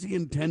 What does he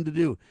intend to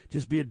do?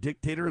 Just be a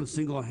dictator and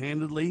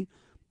single-handedly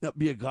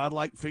be a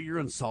godlike figure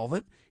and solve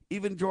it?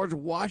 Even George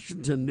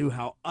Washington knew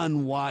how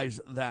unwise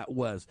that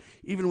was.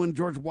 Even when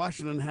George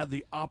Washington had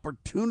the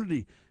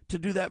opportunity to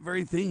do that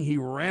very thing, he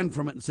ran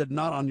from it and said,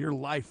 not on your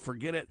life,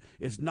 forget it.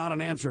 It's not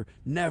an answer,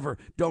 never,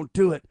 don't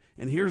do it.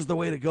 And here's the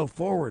way to go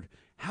forward.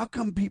 How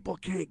come people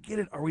can't get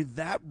it? Are we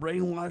that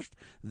brainwashed,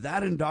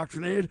 that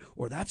indoctrinated,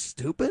 or that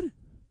stupid?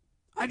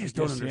 I just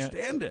don't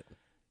understand it.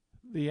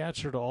 The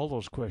answer to all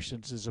those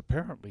questions is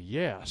apparently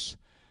yes.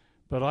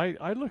 But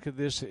I look at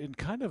this in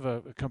kind of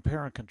a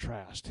compare and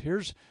contrast.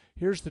 Here's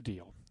the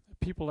deal.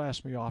 People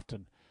ask me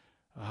often,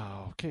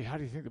 okay, how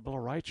do you think the Bill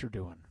of Rights are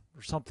doing?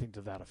 Or something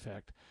to that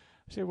effect.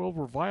 I say, well,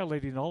 we're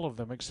violating all of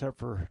them except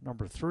for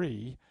number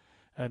 3.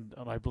 And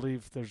I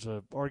believe there's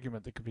an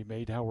argument that could be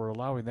made how we're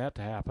allowing that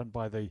to happen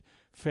by the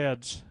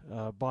feds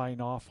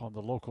buying off on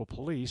the local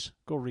police.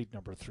 Go read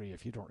number 3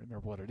 if you don't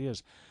remember what it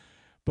is.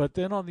 But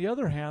then on the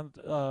other hand,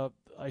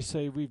 I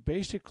say we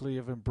basically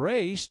have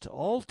embraced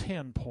all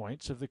 10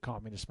 points of the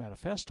Communist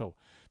Manifesto.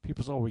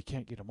 People say, oh, we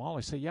can't get them all.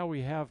 I say, yeah,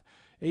 we have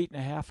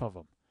 8.5 of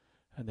them.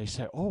 And they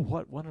say, oh,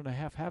 what,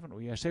 1.5 haven't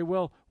we? I say,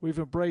 well, we've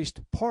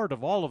embraced part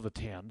of all of the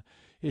 10.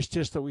 It's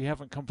just that we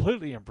haven't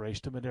completely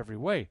embraced them in every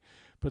way.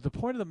 But the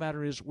point of the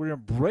matter is we're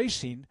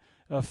embracing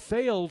a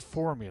failed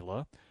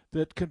formula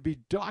that can be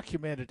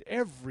documented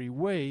every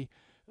way,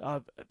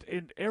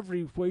 in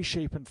every way,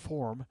 shape, and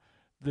form.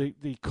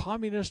 The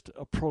communist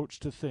approach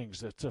to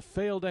things. It's a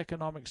failed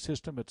economic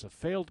system. It's a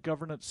failed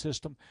governance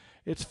system.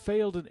 It's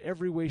failed in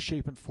every way,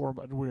 shape, and form,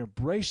 and we're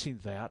embracing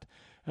that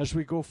as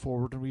we go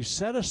forward, and we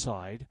set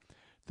aside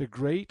the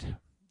great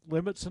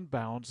limits and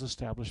bounds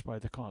established by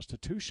the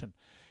Constitution.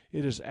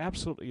 It is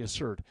absolutely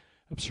absurd.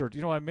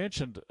 You know, I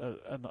mentioned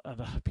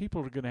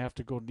people are going to have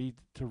to need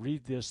to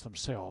read this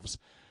themselves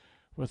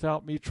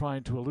without me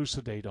trying to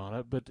elucidate on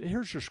it, but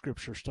here's your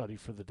scripture study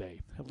for the day,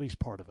 at least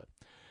part of it.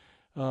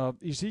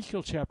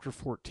 Ezekiel chapter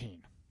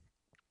 14.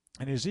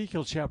 In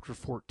Ezekiel chapter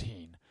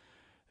 14,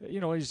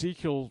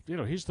 Ezekiel,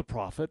 he's the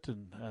prophet,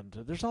 and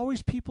there's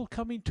always people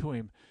coming to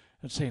him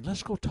and saying,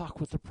 let's go talk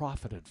with the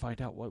prophet and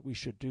find out what we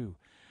should do.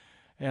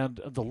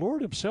 And the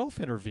Lord himself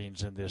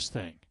intervenes in this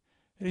thing.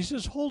 And he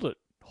says, hold it.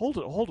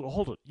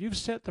 You've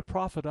set the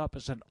prophet up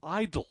as an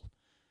idol.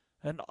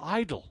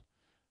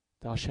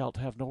 Thou shalt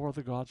have no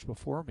other gods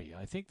before me.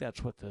 I think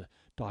that's what the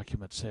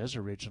document says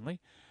originally.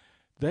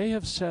 They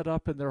have set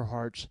up in their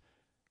hearts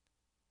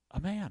a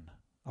man,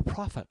 a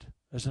prophet,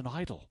 as an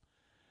idol.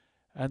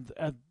 And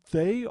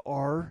they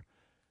are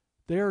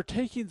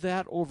taking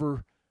that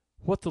over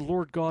what the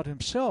Lord God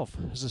himself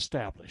has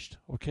established.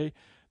 Okay?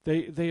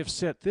 They have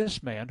set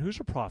this man, who's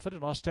a prophet,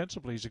 and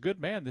ostensibly he's a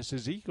good man. This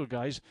Ezekiel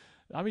guy's,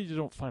 you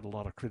don't find a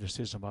lot of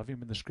criticism of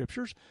him in the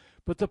scriptures,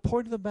 but the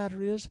point of the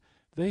matter is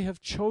they have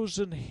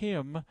chosen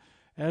him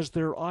as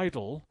their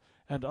idol,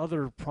 and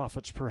other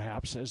prophets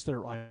perhaps as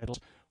their idols,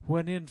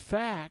 when in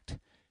fact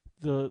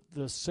the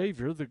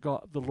Savior, the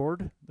God, the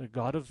Lord, the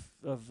God of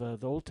the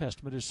Old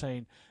Testament is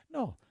saying,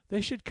 no,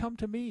 they should come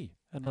to me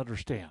and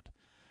understand.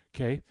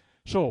 Okay?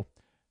 So,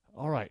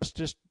 all right, let's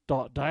just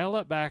dial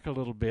that back a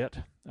little bit.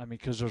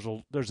 Because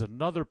there's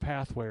another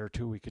pathway or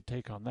two we could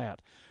take on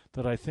that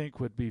I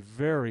think would be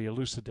very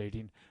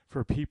elucidating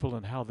for people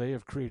and how they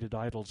have created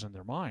idols in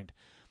their mind.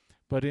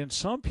 But in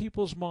some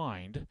people's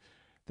mind,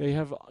 they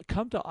have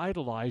come to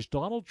idolize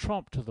Donald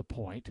Trump to the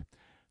point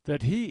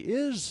that he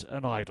is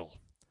an idol.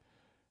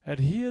 And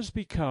he has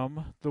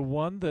become the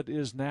one that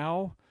is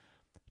now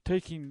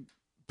taking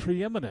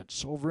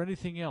preeminence over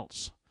anything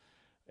else.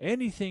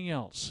 Anything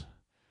else.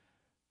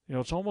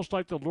 It's almost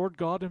like the Lord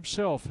God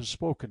himself has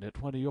spoken it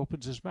when he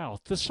opens his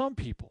mouth to some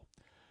people.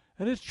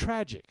 And it's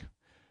tragic.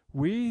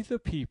 We, the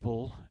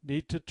people,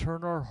 need to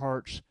turn our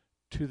hearts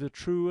to the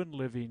true and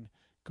living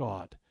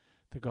God,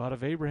 the God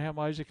of Abraham,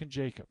 Isaac, and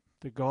Jacob,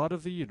 the God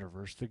of the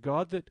universe, the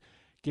God that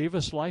gave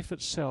us life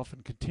itself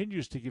and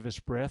continues to give us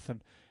breath,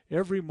 and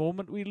every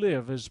moment we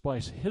live is by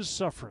his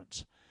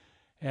sufferance.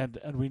 And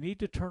we need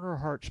to turn our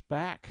hearts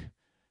back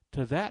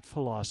to that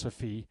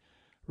philosophy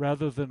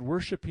rather than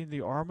worshiping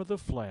the arm of the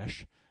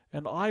flesh,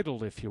 an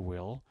idol, if you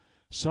will,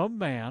 some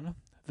man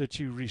that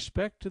you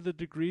respect to the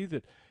degree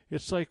that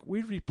it's like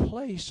we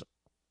replace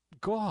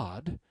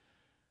God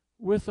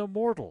with a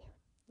mortal.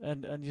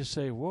 And you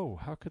say, whoa,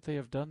 how could they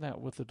have done that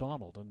with the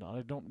Donald? And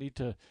I don't need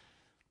to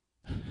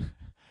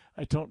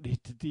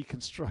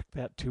deconstruct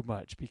that too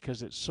much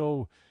because it's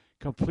so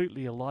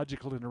completely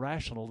illogical and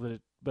irrational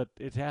but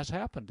it has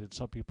happened in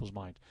some people's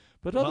minds.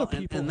 But other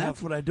people and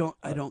that's what I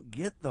don't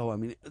get though.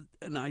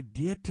 An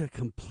idea to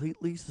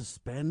completely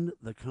suspend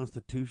the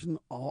Constitution,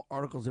 all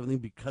articles, everything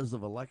because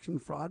of election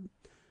fraud.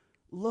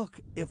 Look,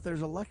 if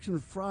there's election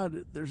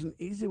fraud, there's an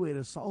easy way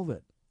to solve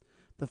it.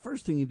 The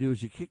first thing you do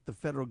is you kick the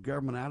federal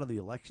government out of the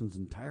elections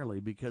entirely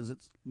because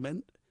it's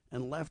meant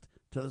and left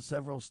to the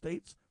several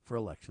states for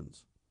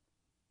elections.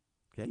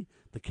 Okay?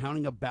 The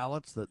counting of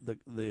ballots,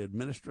 the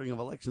administering of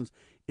elections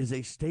is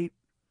a state,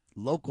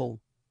 local,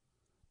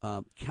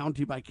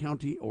 county by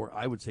county, or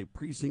I would say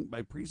precinct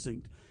by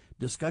precinct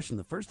discussion.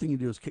 The first thing you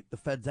do is kick the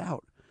feds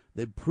out.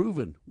 They've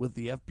proven with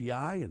the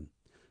FBI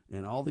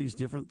and all these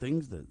different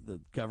things, the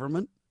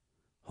government,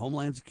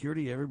 Homeland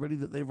Security, everybody,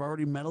 that they've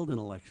already meddled in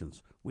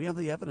elections. We have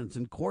the evidence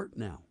in court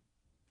now.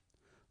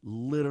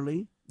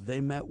 Literally,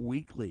 they met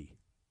weekly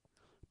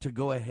to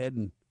go ahead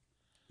and,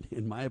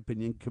 in my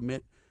opinion,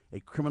 commit a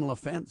criminal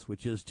offense,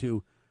 which is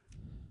to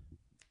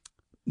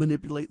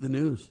manipulate the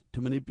news,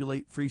 to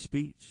manipulate free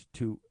speech,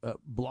 to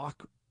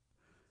block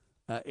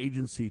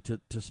agency to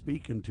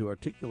speak and to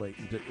articulate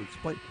and to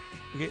explain.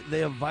 Okay, they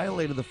have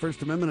violated the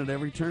First Amendment at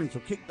every turn, so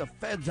kick the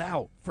feds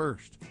out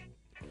first.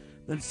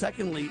 Then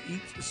secondly,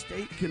 each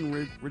state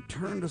can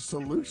return to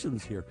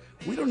solutions here.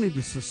 We don't need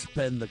to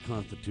suspend the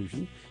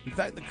Constitution. In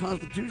fact, the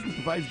Constitution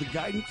provides the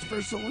guidance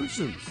for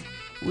solutions.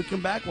 When we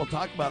come back, we'll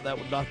talk about that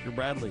with Dr.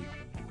 Bradley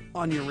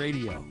on your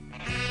radio.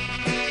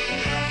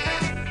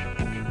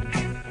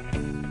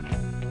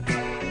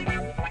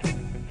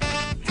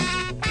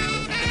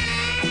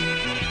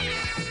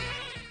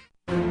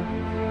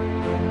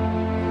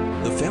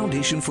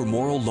 Foundation for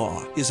Moral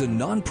Law is a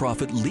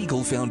nonprofit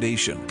legal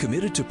foundation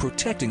committed to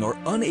protecting our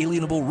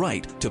unalienable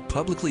right to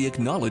publicly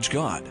acknowledge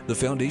God. The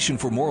Foundation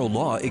for Moral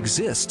Law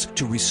exists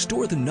to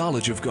restore the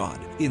knowledge of God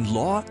in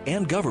law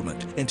and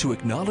government and to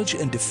acknowledge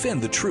and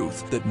defend the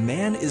truth that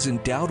man is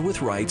endowed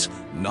with rights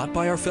not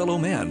by our fellow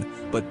man,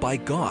 but by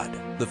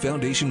God. The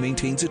foundation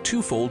maintains a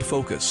twofold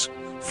focus.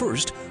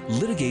 First,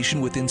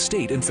 litigation within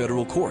state and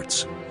federal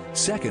courts.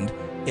 Second,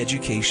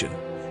 education,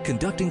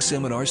 conducting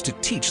seminars to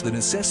teach the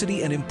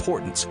necessity and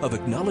importance of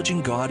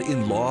acknowledging God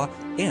in law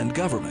and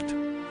government.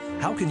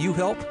 How can you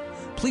help?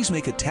 Please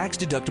make a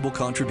tax-deductible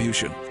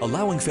contribution,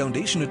 allowing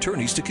foundation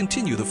attorneys to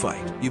continue the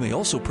fight. You may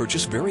also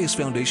purchase various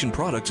foundation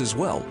products as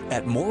well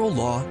at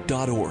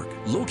morallaw.org.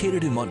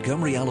 Located in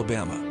Montgomery,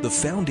 Alabama, the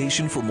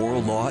Foundation for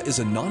Moral Law is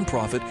a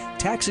nonprofit,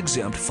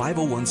 tax-exempt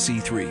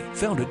 501c3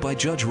 founded by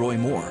Judge Roy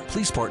Moore.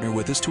 Please partner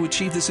with us to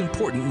achieve this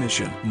important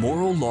mission.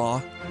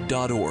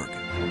 morallaw.org.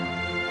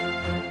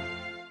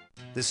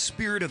 The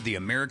spirit of the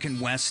American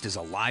West is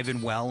alive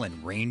and well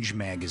in Range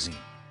Magazine,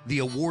 the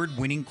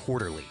award-winning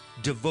quarterly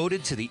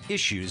devoted to the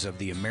issues of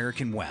the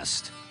American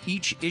West.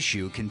 Each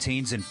issue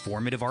contains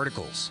informative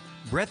articles,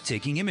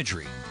 breathtaking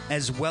imagery,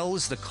 as well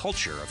as the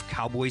culture of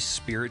cowboy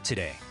spirit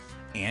today,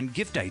 and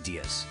gift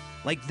ideas,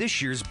 like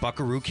this year's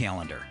Buckaroo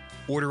calendar.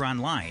 Order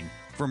online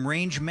from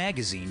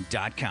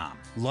rangemagazine.com.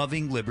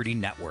 Loving Liberty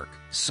Network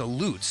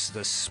salutes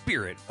the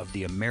spirit of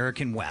the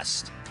American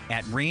West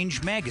at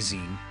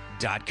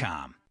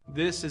rangemagazine.com.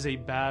 This is a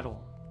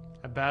battle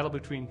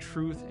between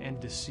truth and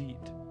deceit,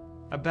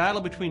 a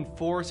battle between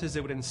forces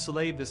that would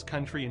enslave this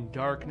country in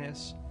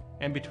darkness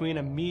and between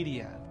a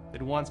media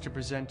that wants to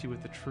present you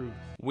with the truth.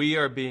 We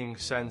are being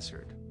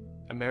censored.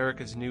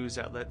 America's news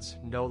outlets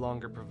no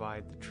longer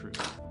provide the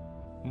truth.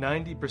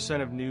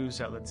 90% of news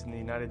outlets in the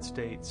United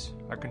States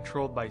are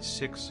controlled by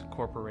 6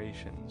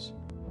 corporations.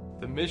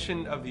 The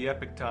mission of the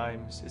Epoch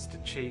Times is to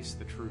chase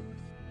the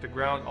truth, to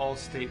ground all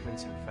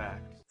statements in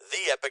fact.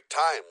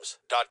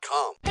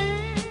 TheEpochTimes.com.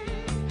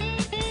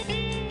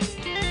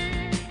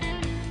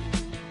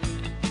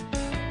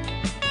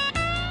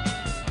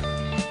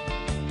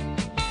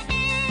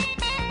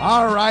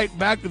 All right,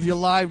 back with you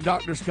live,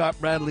 Dr. Scott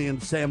Bradley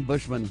and Sam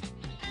Bushman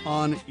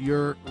on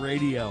your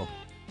radio.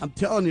 I'm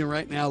telling you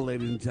right now,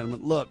 ladies and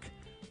gentlemen, look,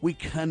 we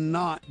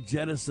cannot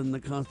jettison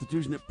the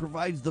Constitution. It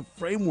provides the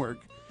framework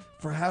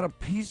for how to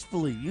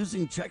peacefully,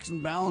 using checks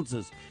and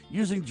balances,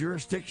 using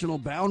jurisdictional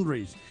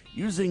boundaries,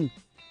 using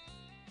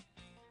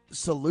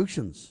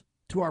solutions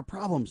to our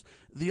problems.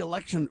 The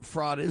election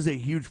fraud is a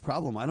huge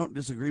problem. I don't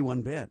disagree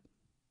one bit.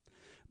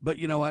 But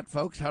you know what,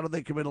 folks? How do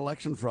they commit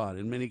election fraud?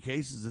 In many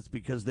cases, it's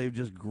because they've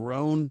just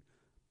grown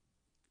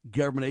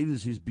government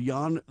agencies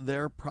beyond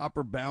their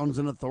proper bounds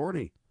and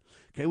authority.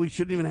 Okay, we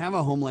shouldn't even have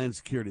a Homeland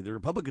Security. The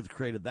Republicans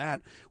created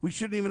that. We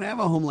shouldn't even have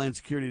a Homeland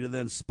Security to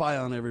then spy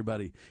on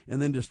everybody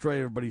and then destroy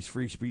everybody's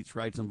free speech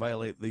rights and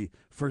violate the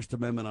First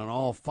Amendment on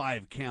all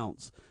 5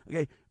 counts.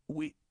 Okay,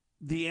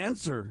 the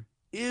answer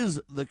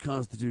is the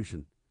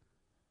Constitution.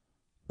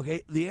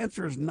 Okay, the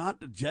answer is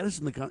not to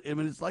jettison the Constitution.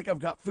 I mean, it's like I've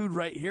got food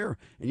right here,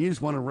 and you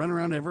just want to run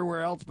around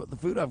everywhere else but the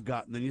food I've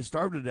got, and then you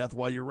starve to death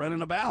while you're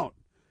running about.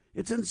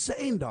 It's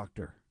insane,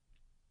 Doctor.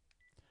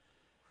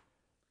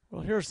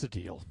 Well, here's the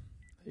deal.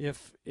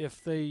 If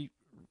they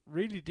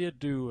really did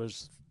do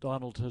as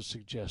Donald has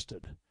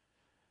suggested,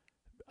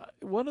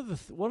 one of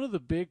the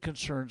big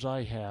concerns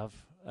I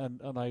have,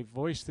 and I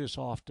voice this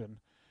often,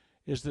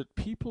 is that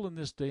people in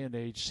this day and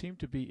age seem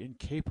to be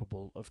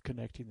incapable of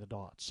connecting the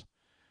dots.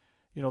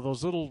 You know,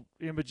 those little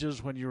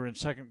images when you're in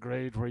 2nd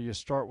grade where you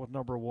start with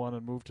number 1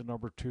 and move to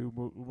number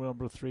 2,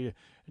 number 3,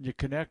 and you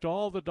connect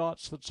all the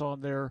dots that's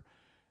on there,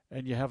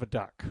 and you have a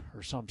duck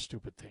or some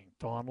stupid thing.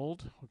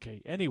 Donald?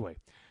 Okay, anyway.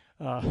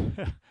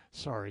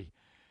 Sorry.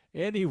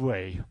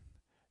 Anyway,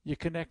 you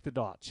connect the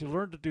dots. You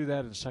learn to do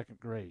that in 2nd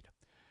grade.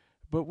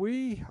 But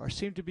we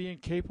seem to be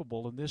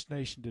incapable in this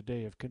nation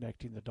today of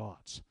connecting the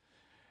dots.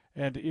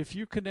 And if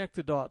you connect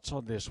the dots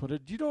on this one,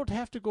 you don't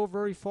have to go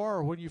very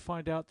far when you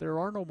find out there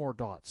are no more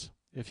dots.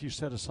 If you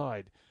set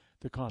aside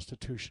the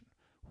Constitution,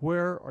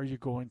 where are you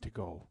going to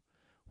go?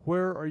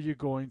 Where are you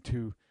going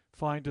to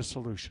find a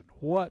solution?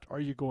 What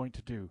are you going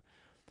to do?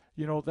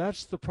 You know,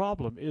 that's the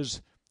problem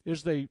is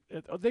they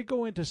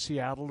go into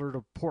Seattle or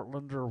to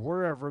Portland or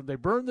wherever, and they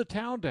burn the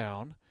town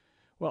down.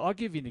 Well, I'll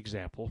give you an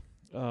example.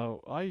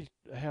 I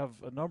have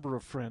a number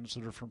of friends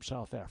that are from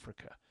South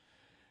Africa,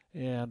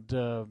 and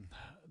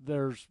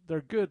they're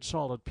good,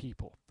 solid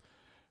people.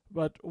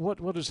 But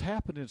what has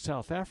happened in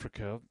South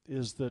Africa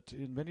is that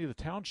in many of the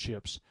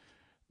townships,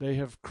 they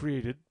have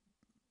created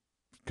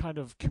kind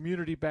of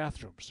community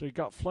bathrooms. So you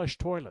got flush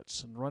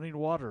toilets and running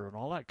water and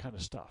all that kind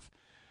of stuff.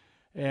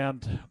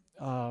 And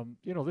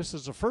you know, this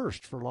is a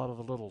first for a lot of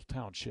the little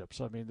townships.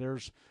 I mean,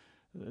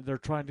 they're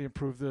trying to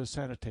improve the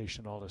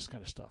sanitation, all this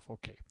kind of stuff.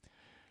 Okay.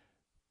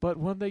 But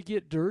when they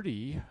get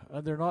dirty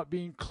and they're not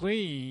being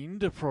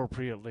cleaned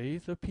appropriately,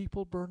 the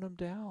people burn them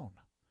down.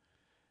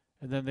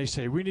 And then they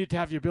say, we need to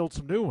have you build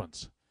some new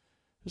ones.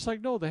 It's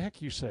like, no, the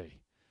heck you say.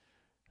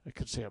 I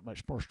could say it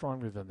much more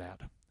strongly than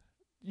that.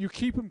 You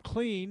keep them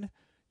clean,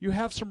 you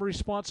have some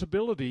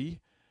responsibility,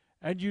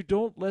 and you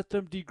don't let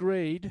them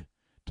degrade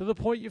to the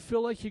point you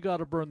feel like you got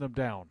to burn them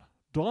down.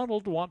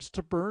 Donald wants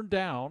to burn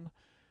down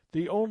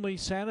the only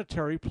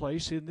sanitary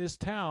place in this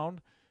town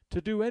to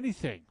do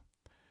anything.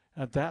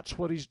 And that's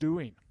what he's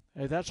doing.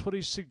 And that's what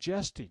he's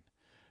suggesting.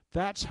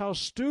 That's how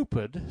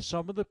stupid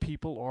some of the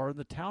people are in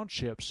the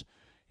townships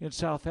in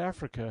South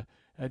Africa,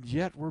 and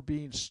yet we're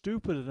being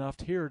stupid enough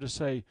here to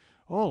say,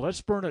 oh,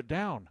 let's burn it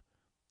down.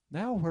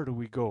 Now where do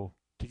we go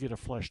to get a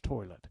flush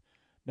toilet?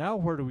 Now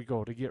where do we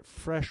go to get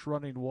fresh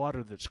running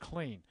water that's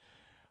clean?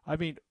 I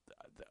mean,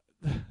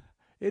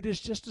 it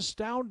is just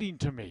astounding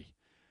to me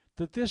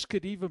that this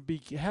could even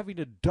be having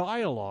a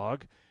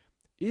dialogue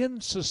in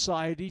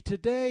society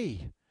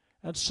today.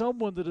 And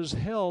someone that has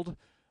held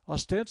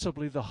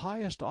ostensibly the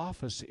highest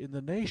office in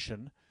the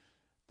nation,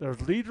 the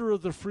leader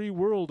of the free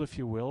world, if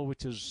you will,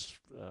 which is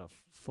a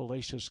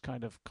fallacious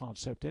kind of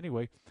concept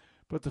anyway.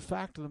 But the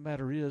fact of the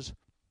matter is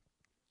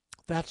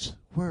That's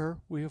where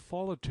we have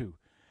fallen to.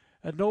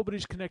 And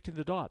nobody's connecting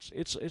the dots.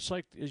 It's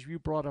like, as you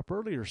brought up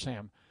earlier,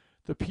 Sam,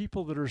 the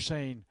people that are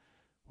saying,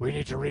 we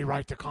need to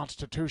rewrite the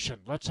Constitution.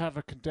 Let's have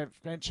a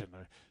convention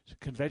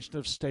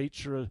of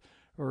states,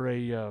 or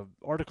a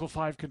Article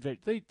 5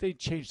 convention. They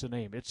changed the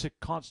name. It's a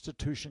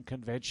Constitution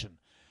Convention.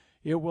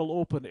 It will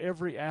open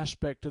every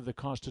aspect of the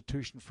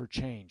Constitution for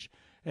change.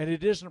 And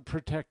it isn't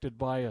protected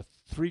by a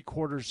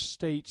 3/4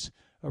 states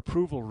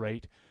approval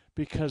rate,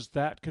 because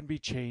that can be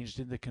changed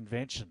in the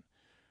convention.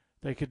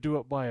 They could do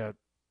it by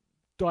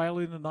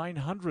dialing a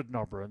 900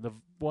 number, and the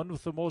one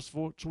with the most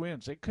votes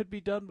wins. It could be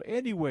done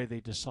any way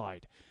they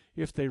decide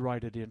if they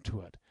write it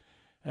into it.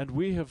 And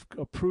we have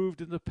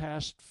approved in the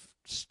past,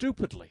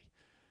 stupidly,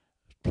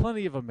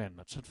 plenty of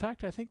amendments. In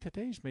fact, I think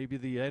today's maybe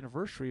the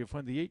anniversary of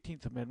when the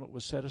 18th Amendment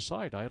was set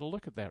aside. I had to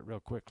look at that real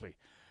quickly.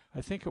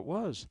 I think it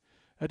was.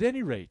 At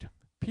any rate,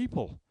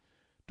 people,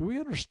 do we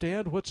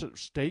understand what's at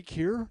stake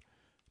here?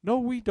 No,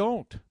 we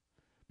don't.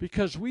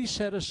 Because we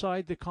set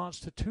aside the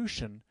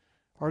Constitution,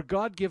 our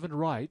God-given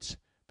rights,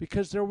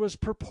 because there was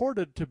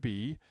purported to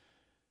be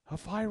a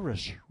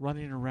virus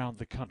running around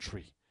the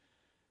country.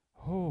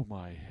 Oh,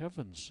 my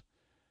heavens.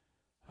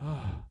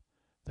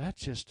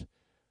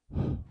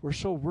 We're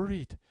so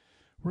worried.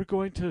 We're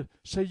going to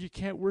say you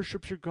can't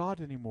worship your God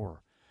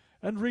anymore.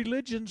 And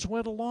religions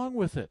went along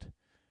with it.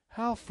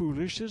 How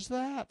foolish is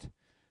that?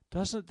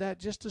 Doesn't that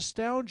just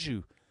astound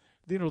you?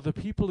 You know, the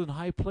people in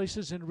high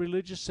places in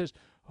religious says,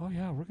 oh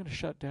yeah, we're going to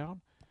shut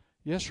down.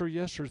 Yes,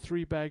 or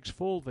 3 bags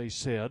full, they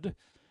said.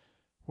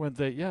 When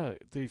the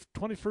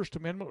 21st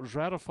Amendment was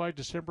ratified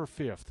December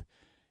 5th.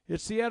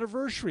 It's the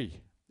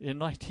anniversary in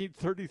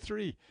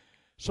 1933.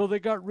 So they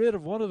got rid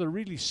of one of the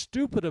really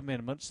stupid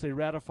amendments they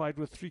ratified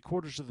with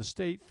 3/4 of the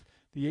state,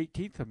 the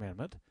 18th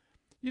Amendment.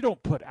 You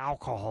don't put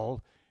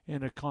alcohol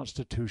in a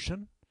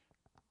constitution.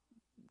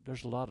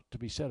 There's a lot to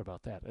be said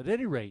about that. At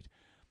any rate,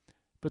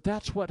 but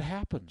that's what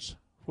happens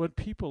when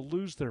people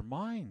lose their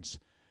minds.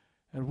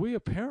 And we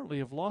apparently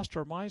have lost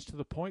our minds to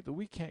the point that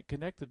we can't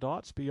connect the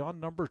dots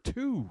beyond number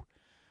 2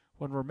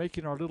 when we're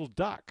making our little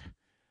duck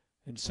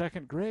in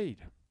 2nd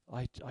grade.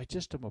 I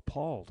just am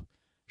appalled,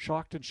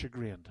 shocked and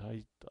chagrined.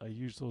 I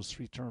use those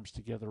 3 terms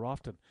together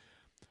often.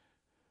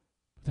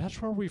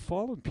 That's where we've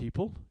fallen,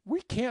 people.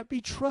 We can't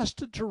be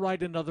trusted to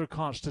write another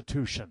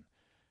constitution.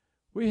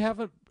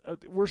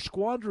 We're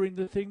squandering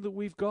the thing that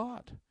we've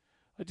got.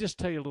 I'll just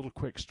tell you a little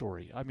quick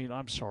story. I mean,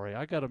 I'm sorry,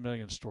 I got a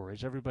million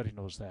stories. Everybody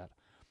knows that.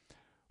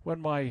 When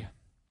my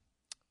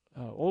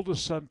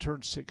oldest son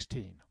turned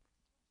 16,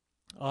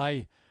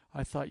 I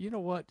thought, you know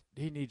what?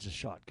 He needs a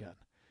shotgun.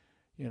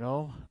 You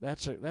know,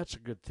 that's a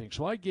good thing.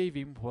 So I gave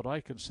him what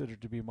I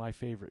considered to be my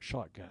favorite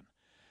shotgun.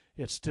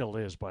 It still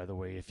is, by the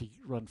way, if you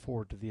run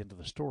forward to the end of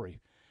the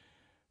story.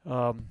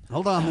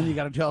 Hold on, then you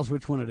got to tell us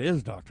which one it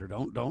is, Doctor.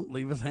 Don't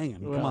leave us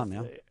hanging. Come on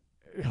now.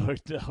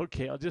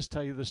 Okay, I'll just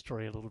tell you the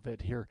story a little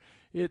bit here.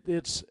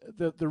 It's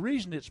the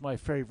reason it's my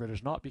favorite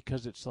is not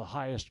because it's the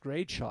highest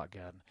grade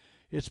shotgun.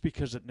 It's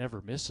because it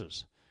never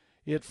misses.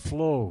 It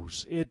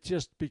flows. It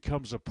just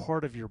becomes a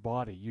part of your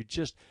body.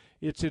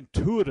 It's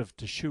intuitive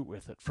to shoot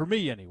with it. For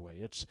me, anyway.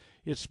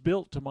 It's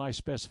built to my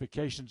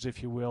specifications,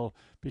 if you will,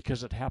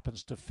 because it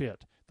happens to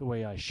fit the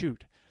way I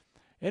shoot.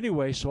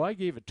 Anyway, so I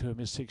gave it to him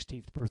his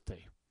 16th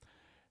birthday.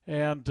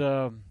 And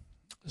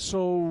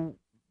so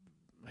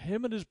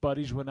him and his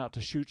buddies went out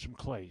to shoot some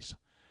clays.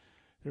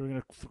 They were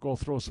going to go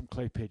throw some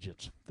clay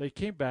pigeons. They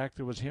came back.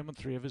 There was him and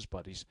 3 of his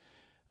buddies.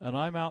 And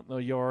I'm out in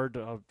the yard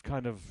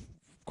kind of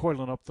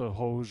coiling up the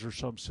hose or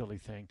some silly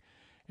thing.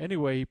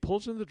 Anyway, he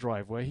pulls in the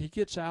driveway. He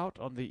gets out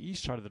on the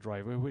east side of the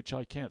driveway, which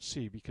I can't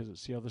see because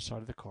it's the other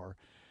side of the car.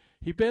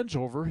 He bends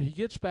over. He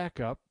gets back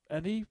up,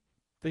 and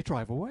they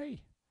drive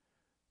away.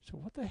 So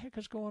what the heck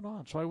is going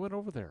on? So I went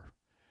over there.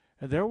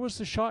 And there was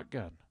the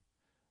shotgun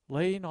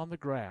laying on the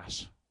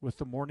grass with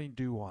the morning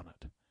dew on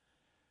it.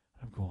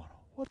 I'm going,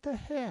 what the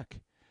heck?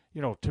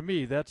 You know, to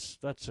me, that's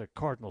a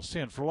cardinal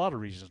sin for a lot of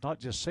reasons, not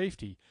just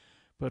safety,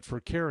 but for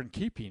care and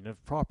keeping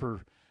of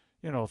proper,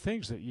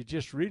 things that you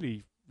just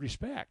really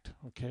respect,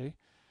 okay?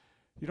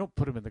 You don't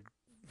put them in the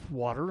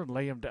water and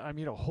lay them down. I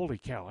mean, holy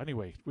cow.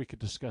 Anyway, we could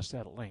discuss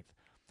that at length.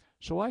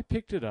 So I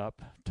picked it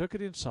up, took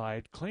it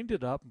inside, cleaned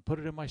it up, and put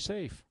it in my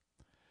safe.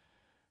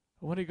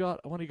 When he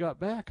got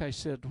back, I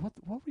said, what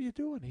were you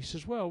doing? He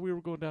says, well, we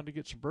were going down to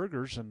get some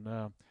burgers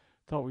and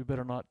thought we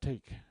better not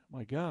take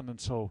my gun. And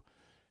so,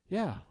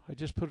 yeah, I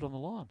just put it on the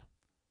lawn.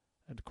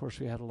 And, of course,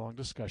 we had a long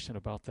discussion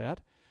about that.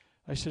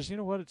 I says, you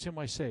know what? It's in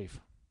my safe.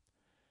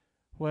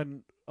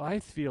 When I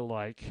feel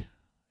like,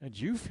 and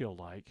you feel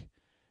like,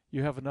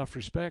 you have enough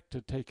respect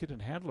to take it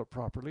and handle it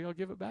properly, I'll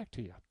give it back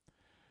to you.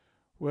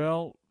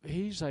 Well,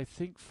 he's, I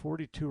think,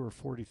 42 or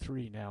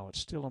 43 now. It's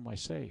still in my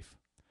safe.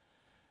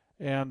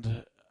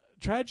 And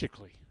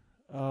tragically,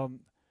 I'd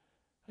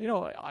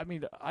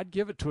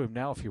give it to him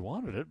now if he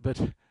wanted it,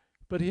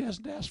 but he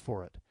hasn't asked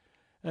for it.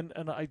 And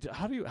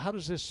how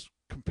does this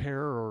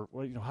compare, or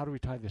how do we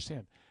tie this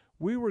in?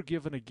 We were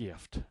given a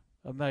gift,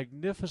 a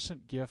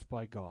magnificent gift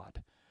by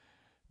God.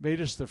 made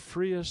us the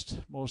freest,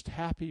 most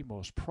happy,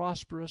 most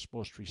prosperous,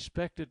 most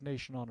respected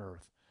nation on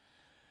earth.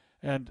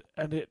 And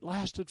it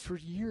lasted for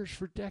years,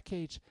 for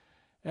decades.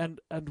 And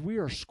we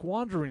are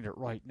squandering it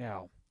right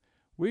now.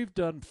 We've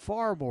done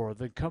far more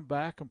than come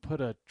back and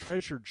put a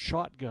treasured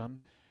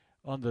shotgun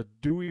on the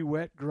dewy,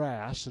 wet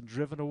grass and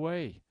driven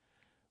away.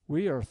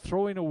 We are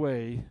throwing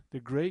away the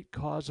great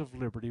cause of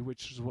liberty,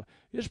 which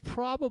is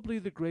probably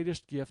the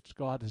greatest gift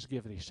God has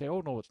given. You say,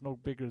 oh, no, it's no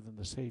bigger than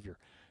the Savior.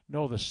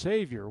 No, the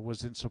Savior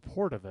was in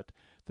support of it.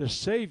 The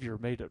Savior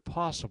made it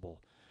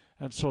possible.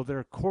 And so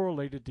they're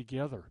correlated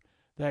together.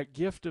 That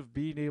gift of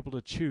being able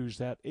to choose,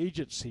 that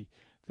agency,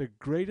 the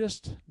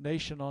greatest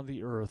nation on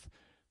the earth,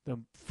 the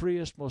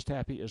freest, most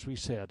happy, as we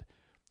said,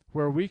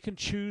 where we can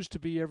choose to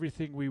be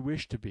everything we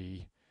wish to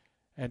be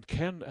and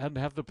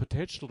have the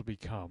potential to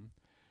become,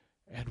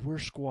 and we're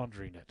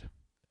squandering it.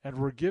 And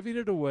we're giving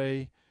it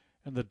away,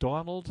 and the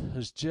Donald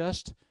has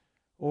just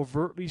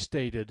overtly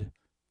stated,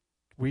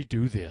 we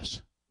do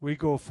this. We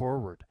go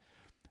forward.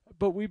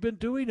 But we've been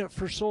doing it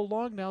for so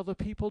long now the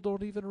people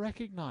don't even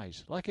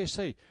recognize. Like I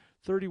say,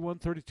 31,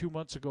 32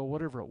 months ago,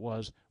 whatever it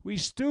was, we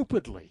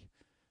stupidly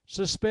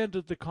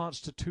suspended the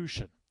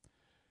Constitution.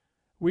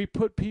 We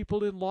put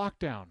people in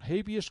lockdown.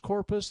 Habeas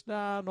corpus,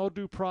 no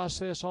due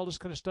process, all this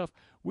kind of stuff.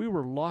 We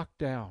were locked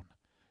down.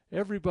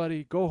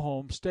 Everybody go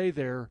home, stay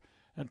there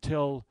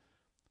until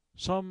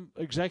some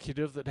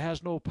executive that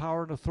has no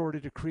power and authority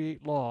to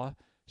create law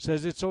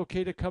says it's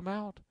okay to come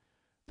out.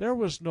 There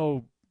was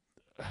nothing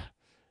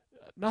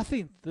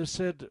that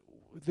said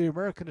the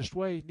Americanist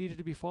way needed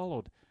to be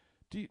followed.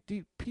 Do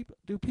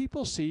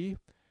people see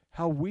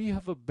how we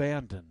have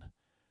abandoned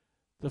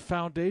the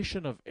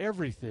foundation of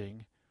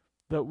everything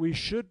that we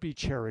should be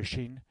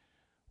cherishing?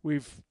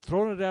 We've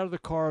thrown it out of the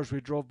car as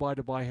we drove by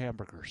to buy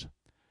hamburgers.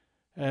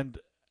 And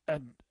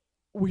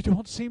we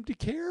don't seem to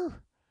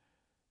care.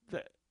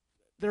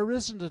 There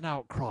isn't an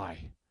outcry.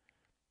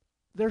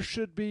 There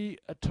should be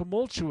a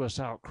tumultuous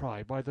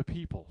outcry by the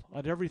people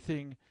on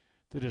everything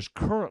that is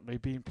currently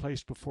being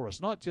placed before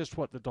us. Not just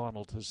what the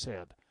Donald has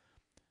said,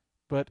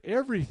 but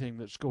everything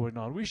that's going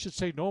on. We should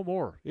say no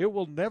more. It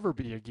will never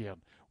be again.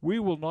 We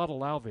will not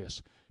allow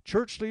this.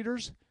 Church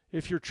leaders,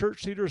 if your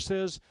church leader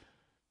says,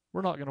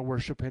 we're not going to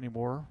worship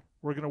anymore,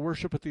 we're going to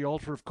worship at the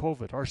altar of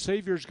COVID. Our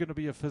Savior is going to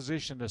be a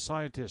physician, a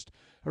scientist,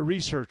 a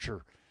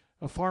researcher,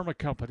 a pharma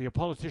company, a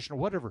politician, or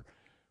whatever.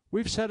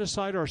 We've set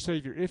aside our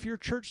Savior. If your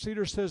church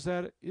leader says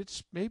that,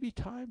 it's maybe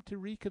time to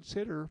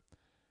reconsider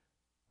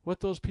what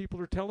those people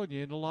are telling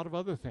you and a lot of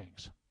other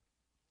things.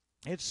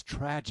 It's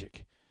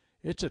tragic.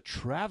 It's a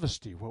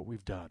travesty what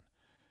we've done.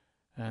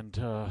 And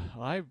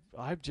I'm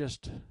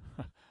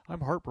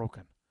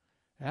heartbroken,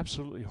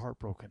 absolutely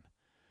heartbroken.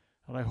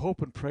 And I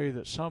hope and pray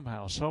that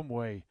somehow, some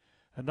way,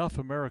 enough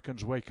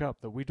Americans wake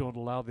up that we don't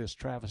allow this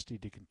travesty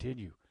to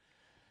continue.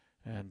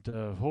 And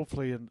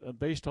hopefully, and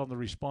based on the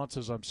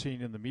responses I'm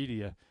seeing in the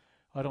media,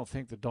 I don't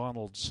think the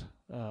Donald's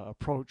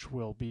approach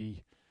will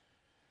be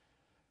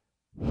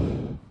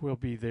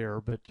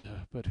there.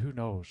 But who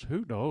knows?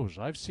 Who knows?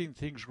 I've seen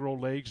things grow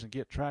legs and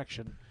get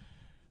traction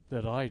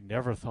that I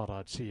never thought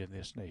I'd see in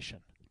this nation.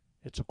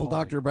 It's appalling.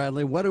 Well, Dr.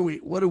 Bradley, what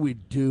do we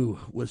do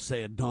with,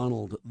 say, a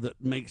Donald that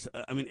makes,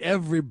 I mean,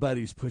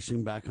 everybody's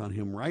pushing back on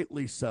him,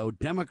 rightly so.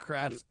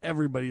 Democrats,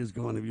 everybody is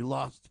going, have you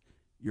lost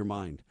your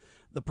mind?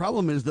 The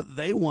problem is that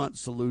they want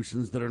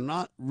solutions that are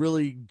not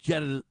really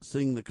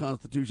jettisoning the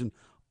Constitution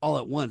all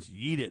at once,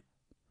 yeet it,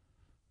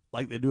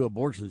 like they do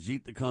abortions,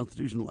 yeet the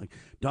Constitution like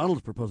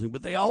Donald's proposing,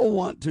 but they all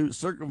want to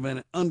circumvent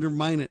it,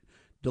 undermine it,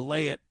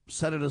 delay it,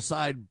 set it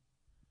aside,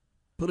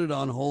 put it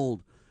on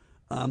hold.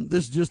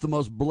 This is just the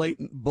most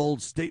blatant,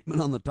 bold statement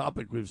on the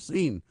topic we've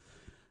seen.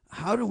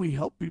 How do we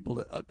help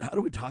people? How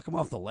do we talk them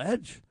off the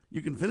ledge?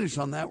 You can finish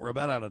on that. We're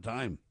about out of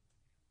time.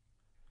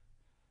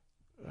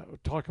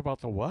 Talk about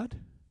the what?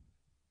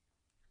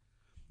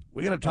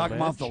 We got to talk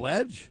them off the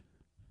ledge?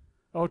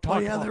 Oh,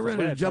 yeah, they're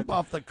ready to jump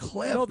off the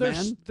cliff, no,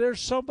 man. There's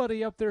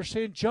somebody up there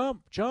saying,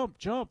 jump, jump,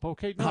 jump.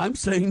 Okay, no. I'm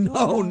saying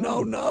no.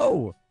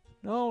 No.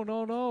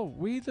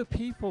 We, the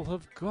people,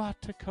 have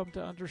got to come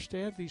to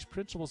understand these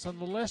principles.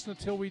 And unless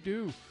until we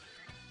do,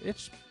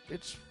 it's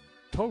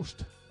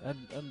toast.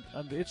 And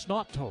it's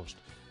not toast.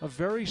 A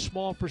very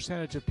small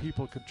percentage of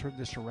people can turn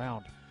this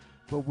around.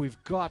 But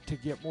we've got to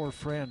get more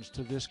friends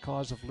to this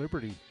cause of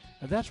liberty.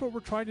 And that's what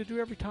we're trying to do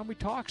every time we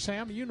talk,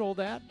 Sam. You know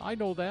that. I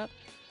know that.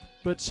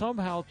 But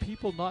somehow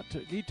people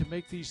need to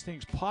make these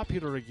things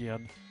popular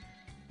again,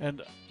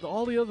 and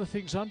all the other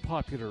things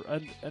unpopular.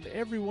 And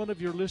every one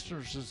of your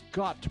listeners has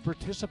got to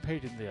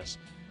participate in this.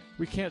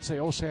 We can't say,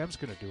 oh, Sam's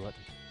going to do it.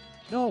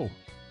 No,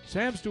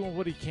 Sam's doing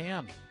what he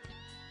can.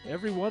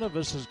 Every one of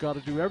us has got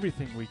to do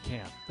everything we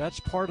can. That's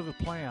part of the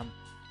plan.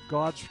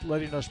 God's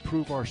letting us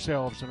prove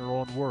ourselves and our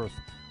own worth.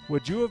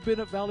 Would you have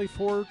been at Valley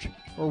Forge,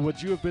 or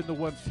would you have been the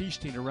one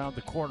feasting around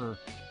the corner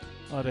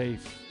at a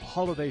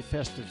holiday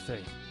festive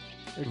thing?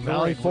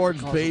 Valley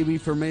Forge, baby,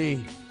 for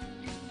me.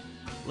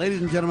 Ladies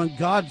and gentlemen,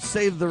 God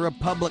save the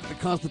Republic. The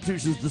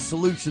Constitution's the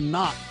solution,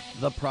 not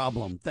the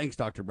problem. Thanks,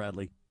 Dr.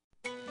 Bradley.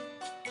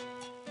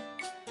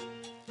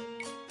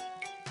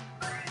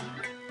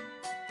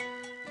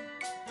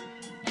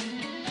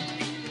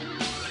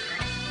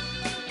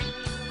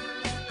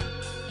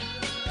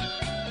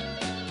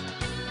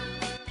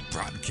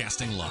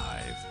 Broadcasting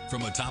live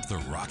from atop the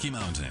Rocky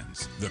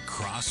Mountains, the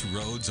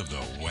crossroads of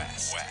the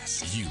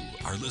West. You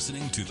are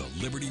listening to the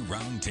Liberty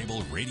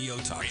Roundtable Radio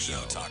Talk Show.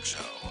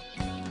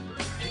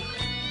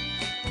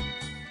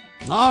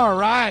 All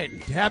right.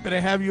 Happy to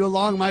have you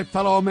along, my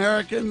fellow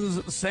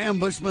Americans. Sam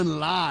Bushman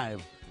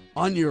live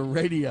on your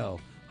radio.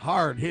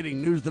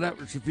 Hard-hitting news the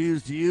networks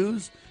refuse to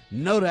use.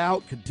 No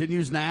doubt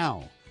continues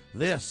now.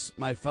 This,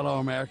 my fellow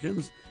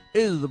Americans,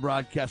 is the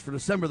broadcast for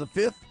December the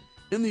 5th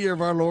in the year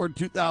of our Lord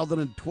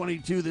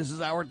 2022. This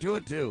is Hour 2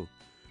 at 2.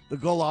 The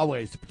goal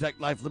always to protect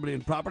life, liberty,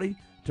 and property,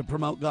 to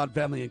promote God,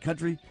 family, and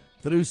country,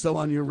 to do so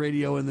on your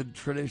radio in the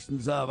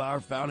traditions of our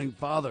founding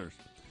fathers.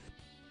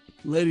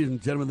 Ladies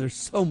and gentlemen, there's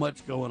so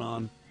much going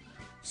on,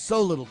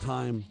 so little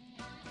time.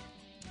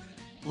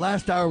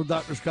 Last hour with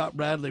Dr. Scott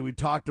Bradley, we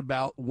talked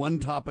about one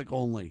topic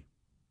only.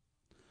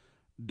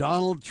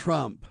 Donald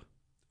Trump.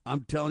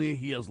 I'm telling you,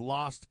 he has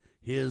lost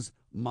his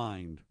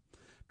mind.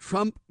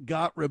 Trump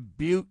got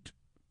rebuked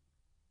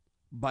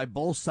by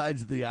both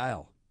sides of the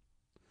aisle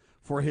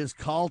for his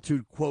call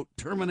to, quote,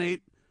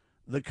 terminate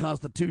the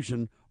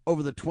Constitution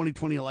over the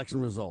 2020 election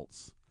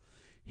results.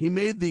 He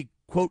made the,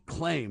 quote,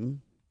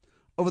 claim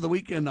over the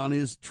weekend on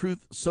his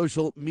Truth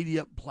social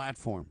media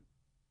platform.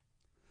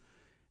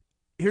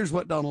 Here's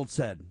what Donald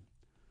said.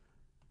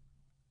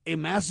 A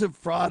massive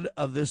fraud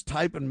of this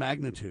type and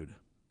magnitude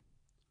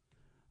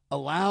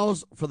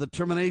allows for the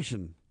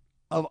termination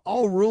of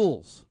all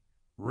rules,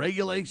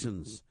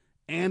 regulations,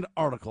 and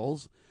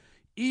articles,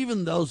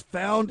 even those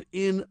found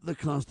in the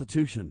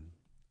Constitution,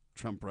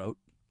 Trump wrote.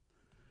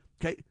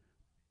 Okay,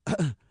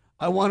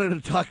 I wanted to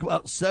talk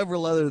about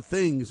several other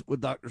things with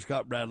Dr.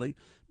 Scott Bradley,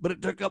 but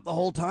it took up the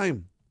whole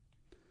time.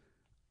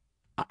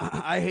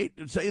 I hate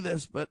to say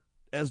this, but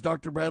as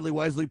Dr. Bradley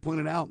wisely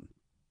pointed out,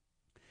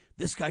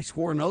 this guy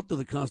swore an oath to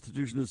the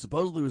Constitution and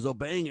supposedly was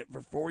obeying it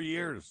for 4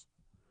 years.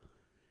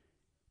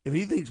 If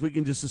he thinks we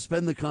can just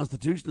suspend the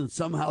Constitution and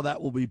somehow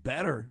that will be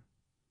better,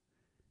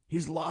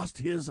 he's lost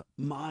his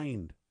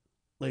mind,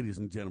 ladies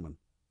and gentlemen.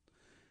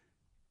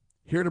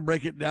 Here to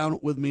break it down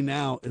with me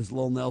now is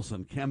Lowell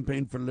Nelson,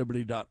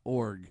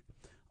 campaignforliberty.org.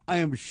 I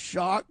am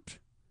shocked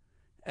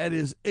at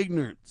his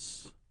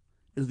ignorance,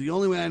 is the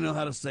only way I know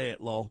how to say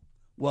it, Lowell.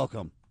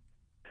 Welcome.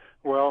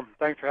 Well,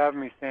 thanks for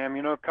having me, Sam.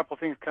 You know, a couple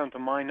things come to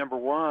mind. Number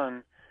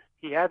one,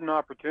 he had an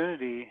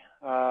opportunity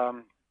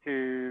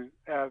to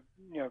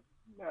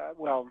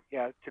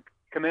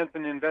commence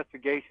an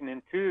investigation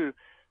into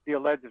the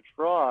alleged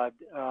fraud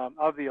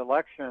of the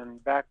election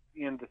back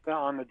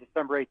on the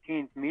December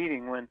 18th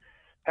meeting when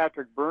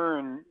Patrick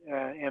Byrne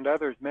and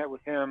others met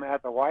with him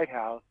at the White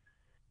House.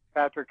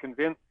 Patrick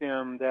convinced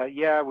him that,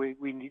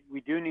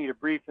 we do need a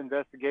brief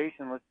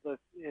investigation.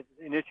 Let's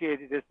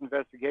initiate this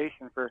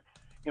investigation for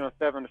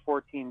 7 to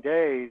 14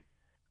 days.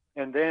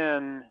 And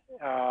then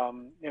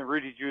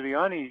Rudy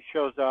Giuliani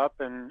shows up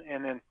and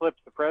then flips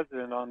the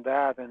president on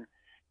that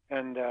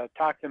and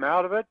talks him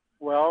out of it.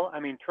 Well, I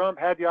mean, Trump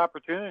had the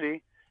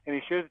opportunity, and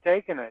he should have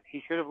taken it.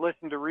 He should have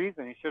listened to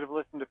reason. He should have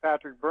listened to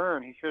Patrick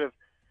Byrne. He should have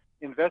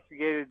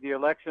investigated the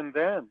election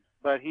then,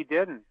 but he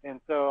didn't.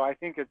 And so I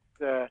think it's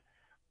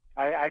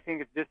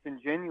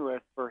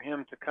disingenuous for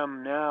him to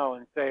come now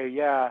and say,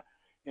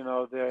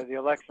 the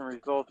election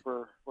results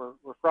were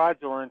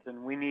fraudulent,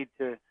 and we need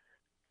to,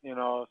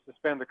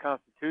 suspend the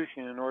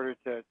Constitution in order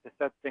to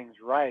set things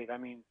right. I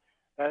mean,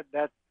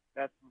 that's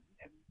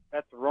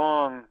the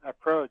wrong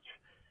approach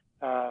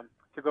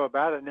to go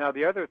about it. Now,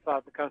 the other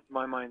thought that comes to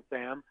my mind,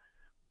 Sam,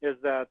 is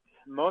that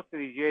most of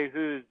these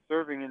yahoos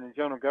serving in the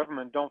general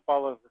government don't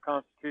follow the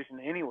Constitution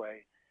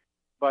anyway.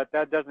 But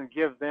that doesn't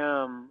give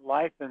them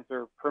license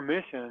or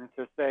permission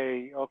to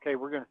say, okay,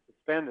 we're going to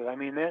suspend it. I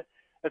mean,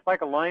 it's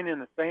like a line in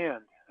the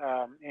sand,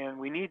 and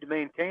we need to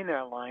maintain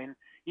that line,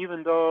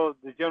 even though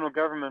the general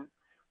government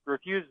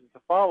refuses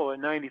to follow it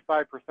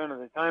 95% of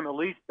the time. At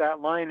least that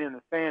line in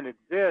the sand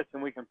exists,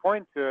 and we can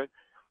point to it,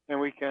 and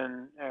we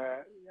can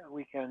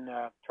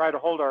try to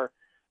hold our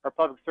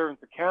public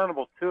servants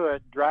accountable to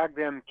it, drag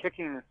them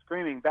kicking and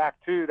screaming back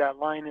to that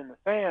line in the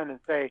sand, and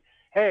say,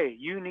 hey,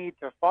 you need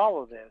to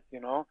follow this,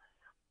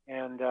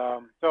 And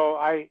so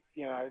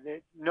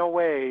no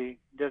way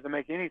does it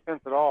make any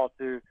sense at all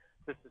to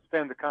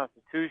suspend the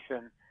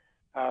Constitution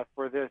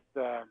for this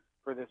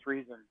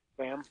reason.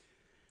 Sam?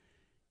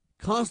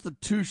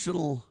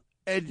 Constitutional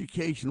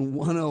Education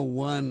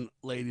 101,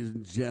 ladies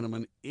and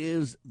gentlemen,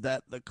 is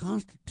that the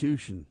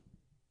Constitution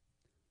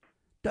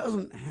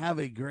doesn't have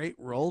a great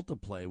role to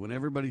play when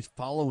everybody's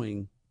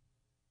following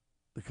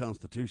the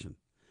Constitution.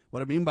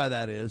 What I mean by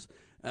that is,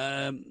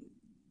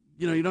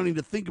 you don't need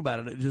to think about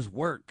it. It just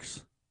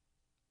works.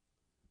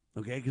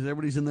 Okay, because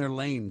everybody's in their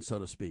lane, so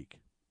to speak.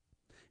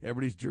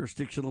 Everybody's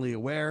jurisdictionally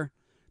aware.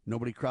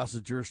 Nobody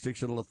crosses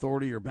jurisdictional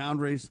authority or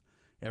boundaries.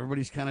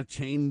 Everybody's kind of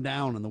chained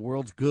down, and the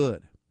world's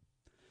good.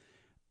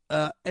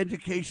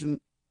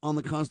 Education on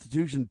the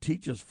Constitution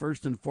teaches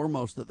first and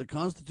foremost that the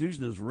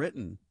Constitution is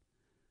written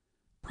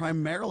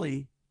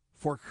primarily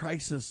for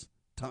crisis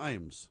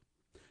times.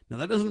 Now,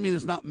 that doesn't mean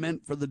it's not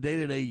meant for the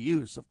day-to-day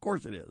use. Of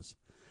course it is.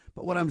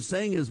 But what I'm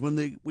saying is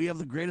when we have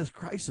the greatest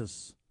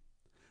crisis,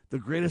 the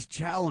greatest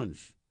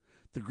challenge,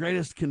 the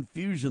greatest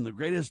confusion, the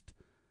greatest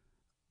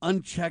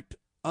unchecked,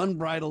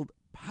 unbridled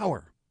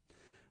power.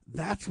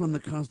 That's when the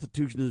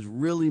Constitution is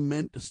really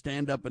meant to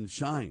stand up and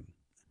shine.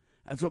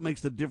 That's what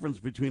makes the difference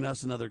between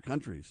us and other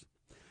countries,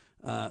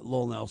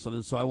 Lowell Nelson.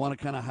 And so I want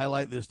to kind of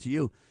highlight this to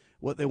you.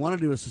 What they want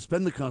to do is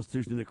suspend the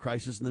Constitution in a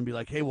crisis and then be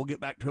like, hey, we'll get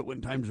back to it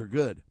when times are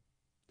good.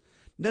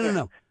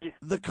 No.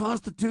 The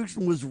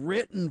Constitution was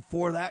written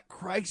for that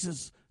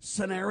crisis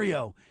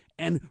scenario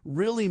and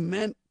really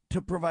meant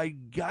to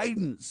provide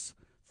guidance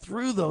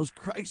through those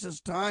crisis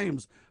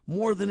times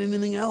more than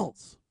anything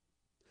else.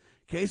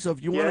 Okay, so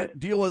if you want to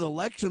deal with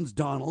elections,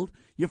 Donald,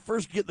 you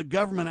first get the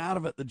government out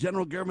of it. The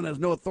general government has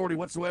no authority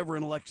whatsoever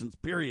in elections,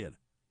 period.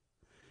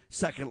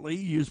 Secondly,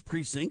 use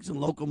precincts and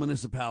local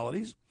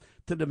municipalities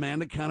to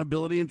demand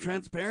accountability and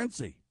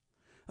transparency.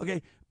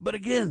 Okay, but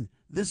again,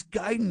 this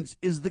guidance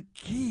is the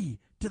key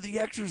to the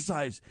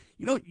exercise.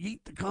 You don't yeet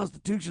the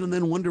Constitution and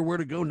then wonder where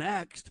to go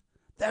next.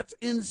 That's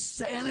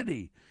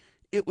insanity.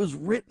 It was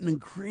written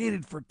and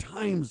created for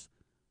times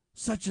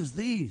such as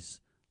these,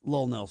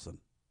 Lowell Nelson.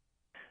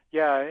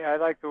 Yeah, I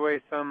like the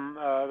way some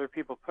other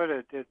people put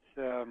it. It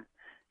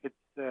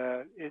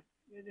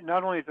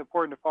not only is it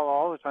important to follow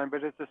all the time,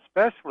 but it's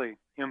especially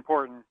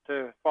important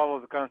to follow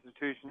the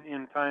Constitution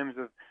in times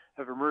of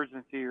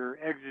emergency or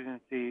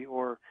exigency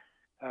or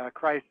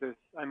crisis.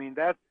 I mean,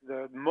 that's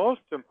the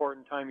most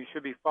important time you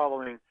should be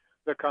following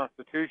the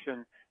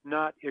Constitution,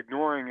 not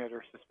ignoring it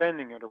or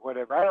suspending it or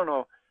whatever. I don't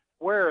know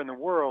where in the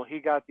world he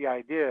got the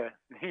idea,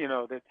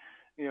 that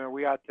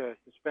we ought to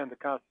suspend the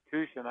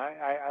Constitution.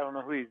 I don't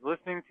know who he's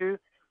listening to.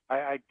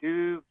 I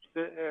do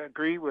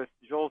agree with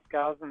Joel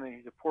Skousen that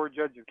he's a poor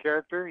judge of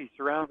character. He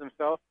surrounds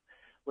himself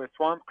with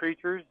swamp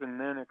creatures and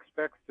then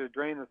expects to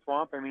drain the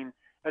swamp. I mean,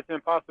 that's an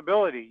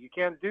impossibility. You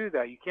can't do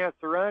that. You can't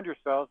surround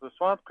yourselves with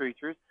swamp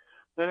creatures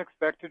then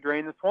expect to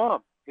drain the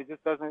swamp. It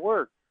just doesn't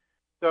work.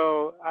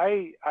 So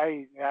I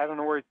don't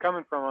know where he's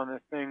coming from on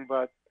this thing,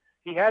 but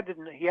he had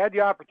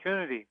the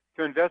opportunity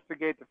to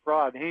investigate the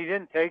fraud, and he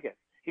didn't take it.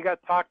 He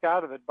got talked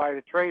out of it by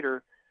the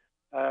traitor,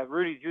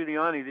 Rudy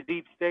Giuliani, the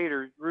deep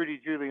stater,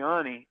 Rudy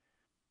Giuliani,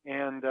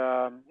 and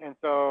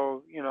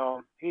so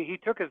he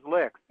took his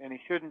licks, and he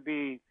shouldn't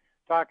be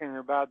talking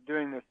about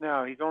doing this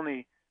now. He's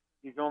only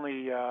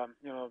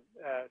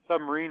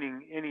submarining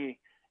any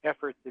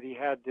efforts that he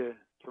had to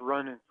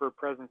run for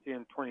presidency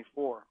in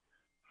 24.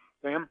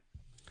 Sam?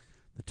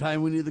 The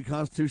time we need the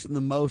Constitution the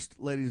most,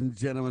 ladies and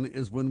gentlemen,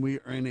 is when we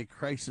are in a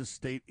crisis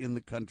state in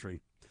the country.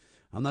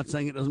 I'm not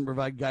saying it doesn't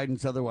provide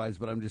guidance otherwise,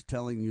 but I'm just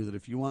telling you that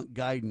if you want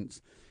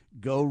guidance,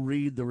 go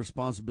read the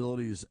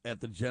responsibilities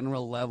at the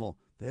general level.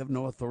 They have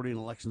no authority in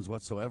elections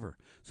whatsoever.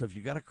 So if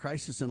you got a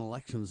crisis in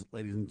elections,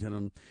 ladies and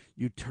gentlemen,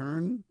 you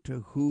turn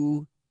to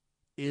who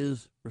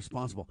is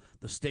responsible.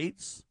 The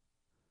states,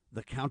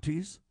 the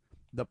counties,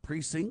 the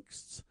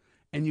precincts,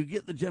 and you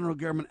get the general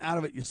government out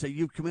of it. You say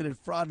you've committed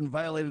fraud and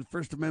violated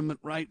First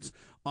Amendment rights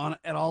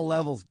at all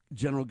levels,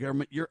 general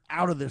government. You're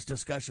out of this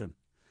discussion.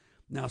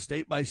 Now,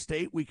 state by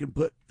state, we can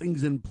put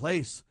things in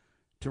place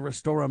to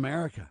restore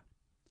America,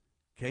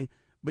 okay?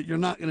 But you're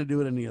not going to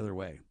do it any other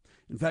way.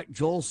 In fact,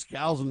 Joel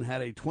Skousen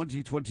had a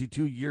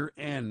 2022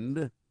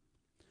 year-end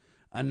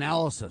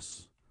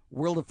analysis.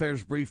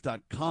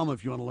 WorldAffairsBrief.com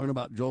if you want to learn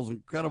about Joel's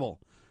incredible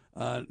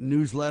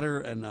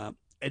newsletter and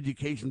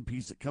education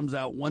piece that comes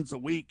out once a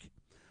week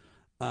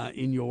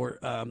in your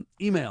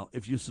email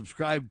if you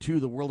subscribe to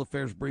the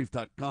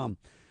WorldAffairsBrief.com.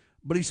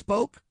 But he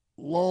spoke.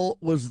 Lowell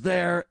was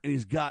there, and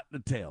he's got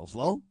details.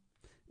 Lowell?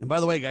 And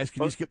by the way, guys,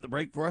 can you skip the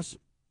break for us?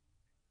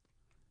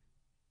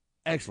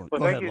 Excellent.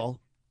 Go ahead, Lowell.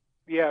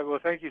 Yeah, well,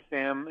 thank you,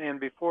 Sam. And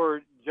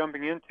before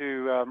jumping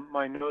into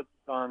my notes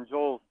on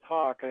Joel's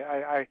talk,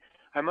 I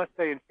must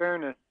say in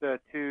fairness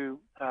to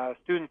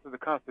students of the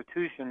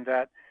Constitution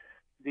that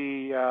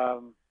the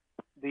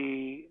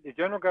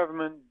general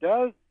government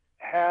does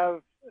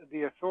have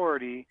the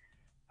authority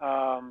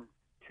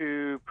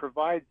to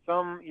provide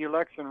some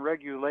election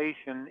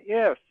regulation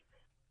if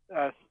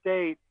a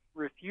state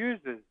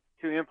refuses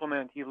to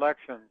implement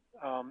elections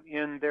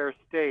in their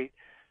state,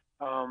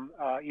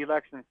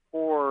 elections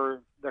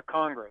for the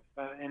Congress,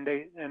 and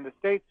the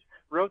states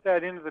wrote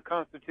that into the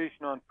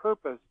Constitution on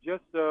purpose,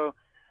 just so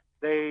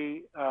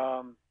they,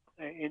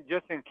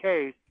 just in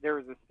case there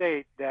was a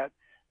state that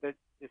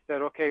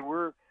said, okay,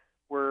 we're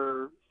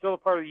still a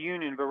part of the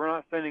Union, but we're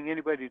not sending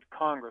anybody to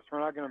Congress.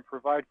 We're not going to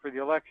provide for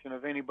the election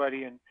of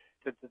anybody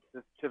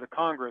to the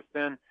Congress.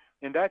 Then,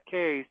 in that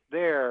case,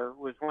 there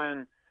was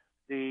when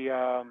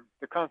the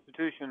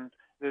Constitution,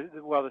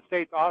 the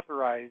states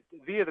authorized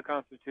via the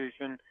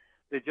Constitution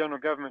the general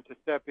government to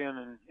step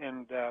in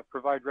and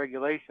provide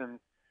regulations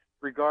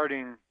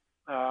regarding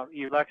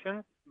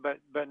elections,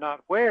 but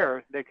not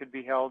where they could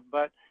be held,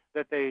 but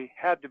that they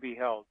had to be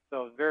held.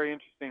 So it's very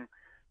interesting,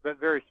 but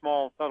very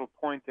small, subtle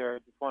point there. I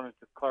just wanted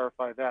to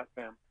clarify that,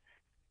 Sam.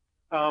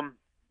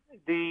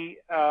 The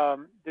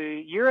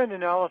year-end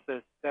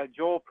analysis that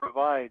Joel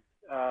provides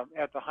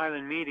at the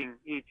Highland meeting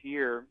each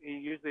year,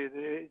 usually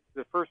it's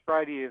the first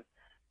Friday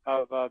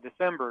of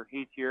December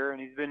each year,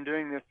 and he's been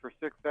doing this for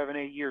 6, 7,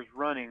 8 years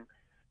running.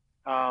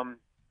 Now,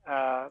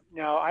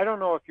 I don't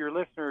know if your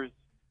listeners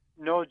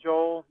know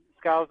Joel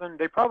Skousen.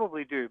 They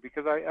probably do,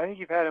 because I think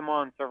you've had him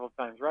on several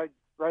times, right?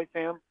 Right,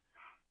 Sam?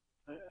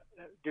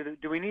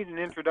 Do we need an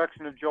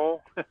introduction of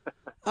Joel?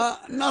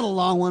 Not a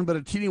long one, but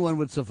a teeny one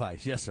would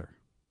suffice. Yes, sir.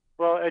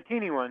 Well, a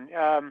teeny one.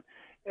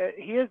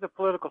 He is a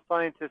political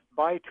scientist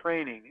by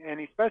training, and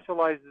he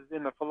specializes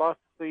in the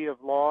philosophy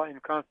of law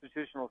and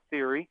constitutional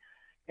theory.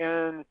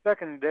 And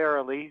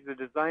secondarily, he's a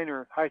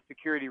designer of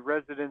high-security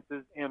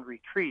residences and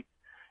retreats.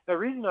 The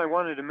reason I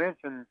wanted to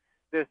mention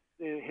this,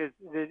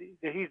 that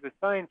he's a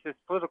scientist,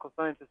 political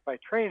scientist by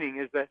training,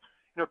 is that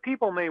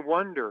people may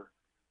wonder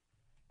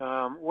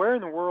where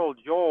in the world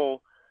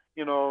Joel,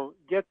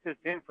 gets this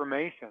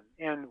information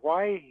and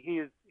why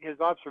his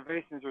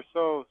observations are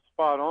so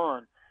spot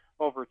on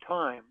over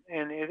time.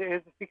 And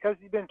it's because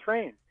he's been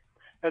trained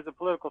as a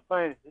political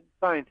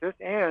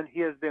scientist, and he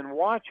has been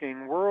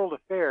watching world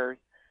affairs,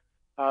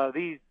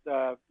 these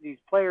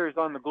players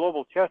on the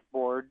global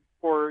chessboard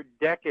for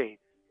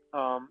decades.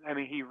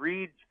 He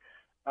reads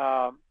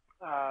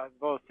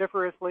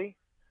vociferously.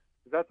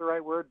 Is that the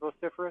right word,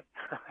 vociferous?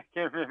 I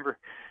can't remember.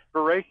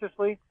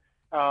 Voraciously.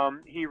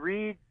 He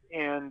reads,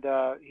 and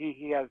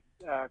he has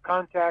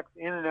contacts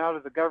in and out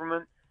of the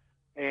government,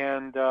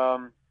 and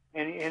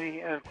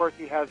of course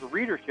he has a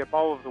readership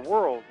all over the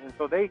world, and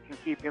so they can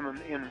keep him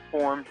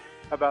informed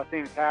about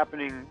things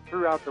happening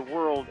throughout the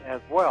world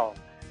as well.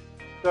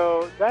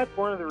 So that's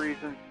one of the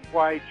reasons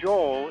why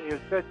Joel is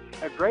such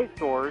a great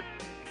source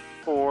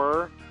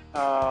for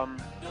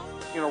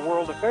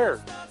world affairs,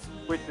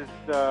 which is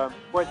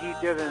what he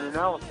did an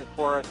analysis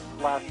for us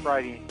last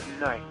Friday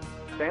night.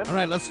 Sam? All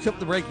right, let's tip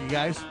the break, you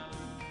guys.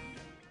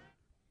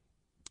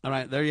 All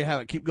right, there you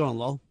have it. Keep going,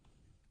 Lowell.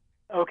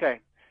 Okay.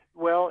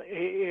 Well,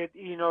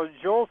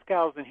 Joel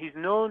Skousen, he's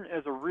known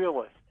as a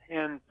realist,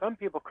 and some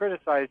people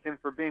criticize him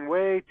for being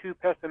way too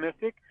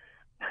pessimistic,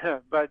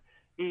 but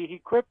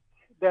he quipped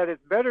that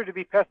it's better to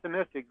be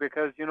pessimistic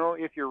because,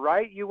 if you're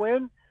right, you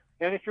win,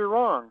 and if you're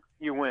wrong,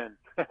 you win.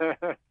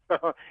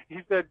 So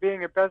he said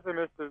being a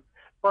pessimist is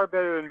far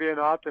better than being an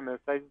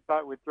optimist. I just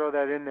thought we'd throw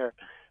that in there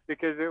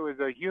because it was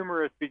a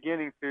humorous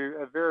beginning to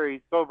a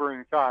very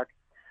sobering talk.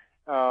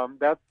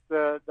 That's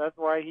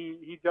why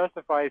he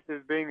justifies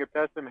his being a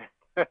pessimist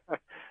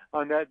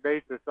on that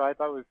basis. So I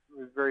thought it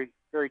was very,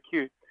 very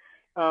cute.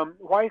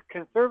 Why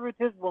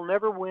conservatives will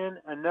never win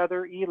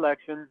another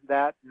election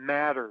that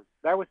matters.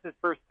 That was his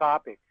first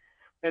topic.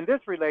 And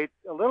this relates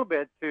a little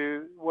bit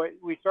to what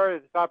we started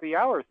at the top of the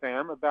hour,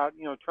 Sam, about,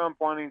 Trump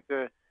wanting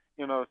to,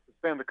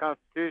 suspend the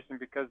Constitution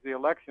because the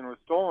election was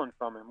stolen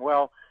from him.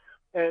 Well,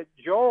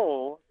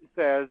 Joel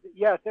says,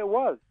 yes, it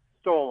was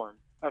stolen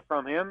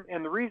from him.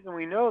 And the reason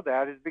we know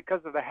that is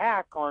because of the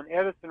hack on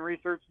Edison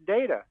Research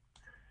data.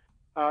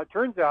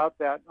 Turns out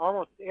that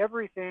almost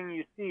everything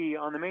you see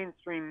on the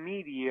mainstream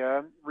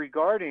media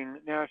regarding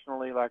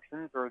national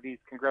elections or these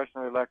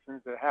congressional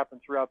elections that happen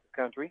throughout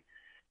the country,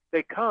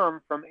 they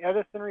come from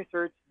Edison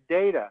Research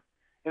data.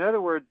 In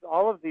other words,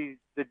 all of these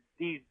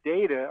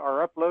data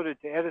are uploaded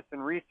to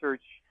Edison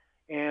Research,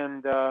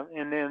 and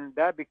then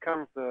that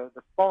becomes the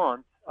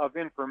font of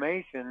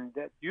information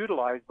that's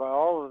utilized by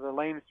all of the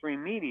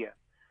mainstream media.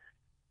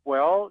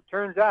 Well, it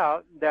turns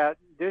out that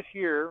this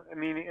year,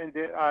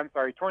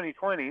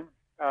 2020,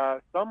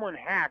 someone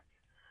hacked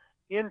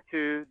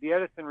into the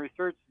Edison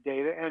Research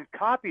data and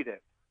copied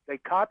it. They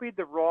copied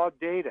the raw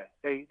data.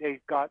 They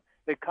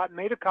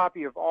made a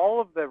copy of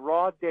all of the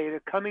raw data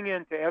coming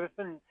into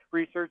Edison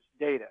Research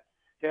data,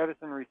 to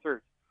Edison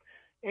Research.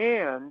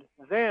 And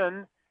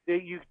then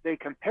they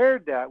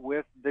compared that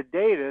with the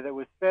data that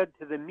was fed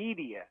to the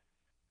media.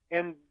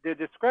 And the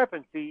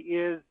discrepancy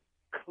is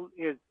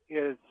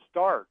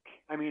stark.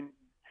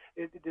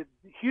 It's a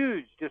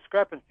huge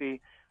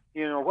discrepancy.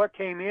 What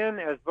came in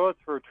as votes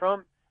for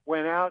Trump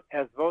went out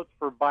as votes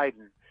for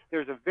Biden.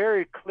 There's a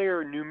very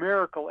clear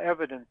numerical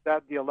evidence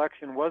that the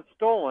election was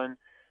stolen,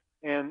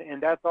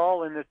 and that's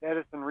all in this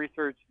Edison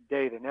Research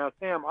data. Now,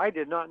 Sam, I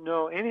did not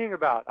know anything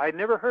about. I'd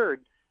never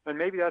heard, and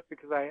maybe that's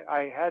because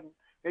I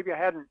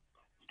hadn't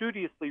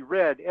studiously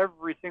read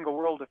every single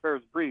World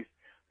Affairs brief,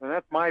 and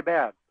that's my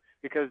bad,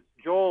 because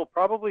Joel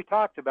probably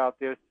talked about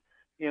this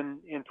in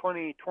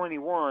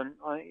 2021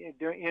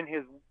 in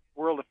his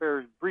World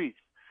Affairs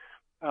briefs.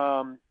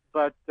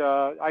 But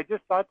I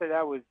just thought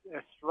that was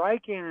a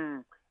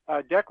striking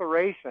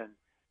declaration.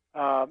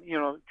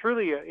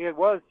 Truly it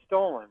was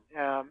stolen.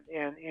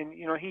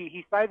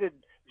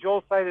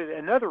 Joel cited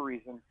another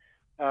reason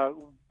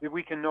that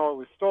we can know it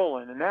was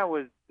stolen, and that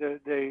was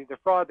the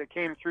fraud that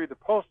came through the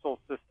postal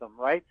system,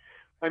 right?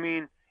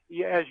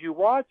 As you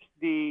watch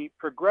the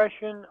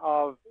progression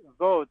of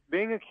votes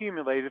being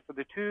accumulated for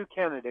the two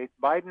candidates,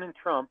 Biden and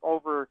Trump,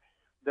 over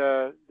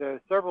the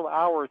several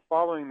hours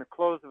following the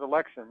close of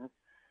elections,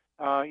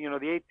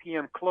 the 8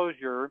 p.m.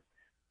 closure,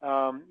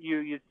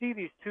 you'd see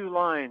these two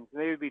lines.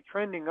 They would be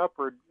trending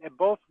upward at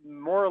both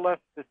more or less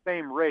the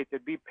same rate.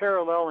 They'd be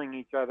paralleling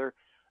each other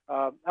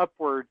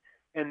upward.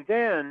 And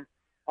then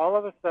all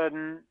of a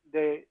sudden,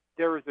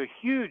 there was a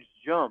huge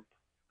jump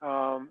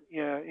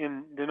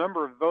in the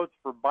number of votes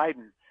for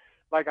Biden.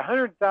 Like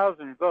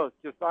 100,000 votes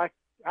just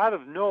out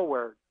of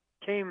nowhere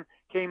came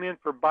in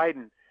for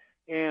Biden,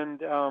 and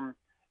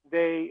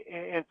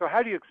so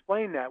how do you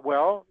explain that?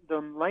 Well,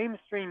 the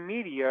mainstream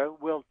media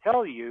will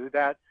tell you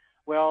that,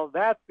 well,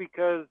 that's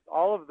because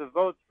all of the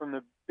votes from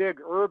the big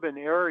urban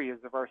areas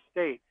of our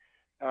state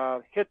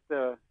hit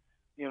the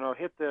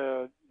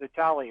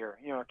tallier,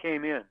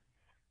 came in.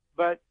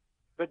 But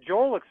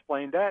Joel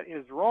explained that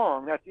is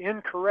wrong. That's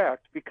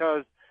incorrect,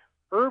 because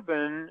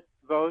urban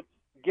votes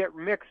get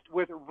mixed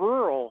with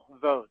rural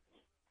votes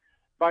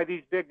by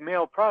these big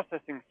mail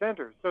processing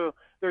centers. So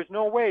there's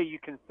no way you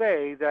can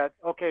say that,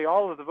 okay,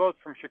 all of the votes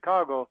from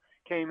Chicago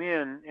came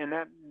in, and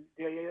that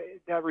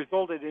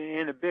resulted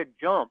in a big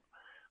jump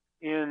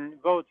in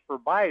votes for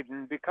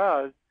Biden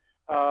because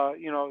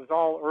it was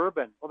all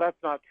urban. Well,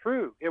 that's not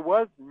true. It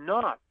was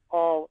not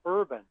all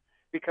urban,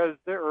 because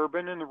the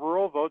urban and the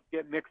rural votes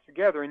get mixed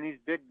together in these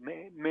big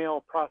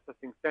mail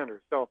processing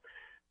centers. So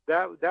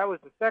that was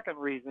the second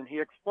reason he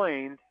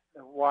explained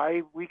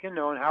why we can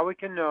know and how we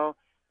can know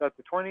that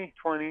the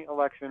 2020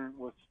 election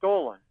was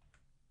stolen.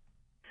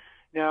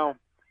 Now,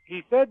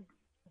 he said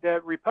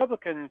that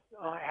Republicans,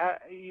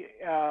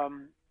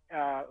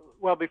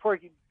 before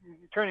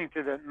turning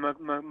to the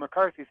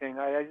McCarthy thing,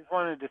 I just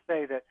wanted to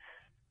say that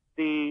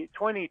the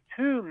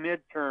 22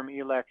 midterm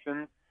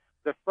elections,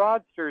 the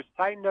fraudsters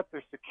tightened up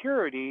their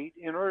security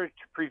in order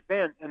to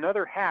prevent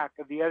another hack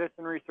of the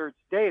Edison Research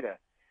data,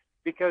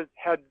 because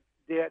had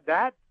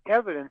that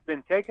evidence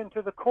been taken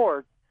to the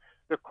courts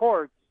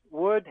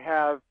would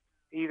have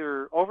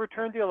either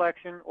overturned the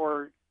election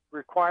or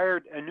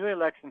required a new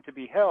election to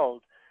be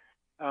held.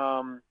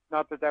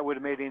 Not that that would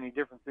have made any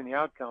difference in the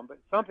outcome, but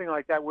something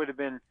like that would have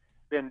been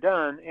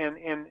done.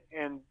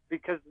 And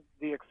because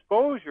the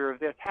exposure of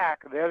this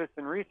hack of the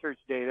Edison Research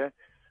data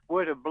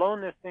would have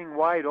blown this thing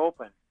wide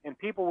open, and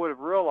people would have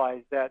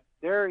realized that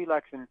their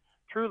election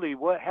truly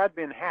had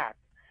been hacked.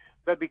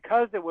 But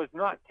because it was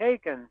not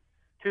taken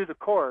to the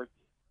courts,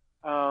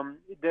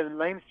 the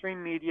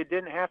mainstream media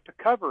didn't have to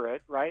cover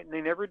it, right? And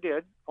they never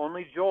did.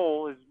 Only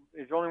Joel is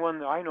the only one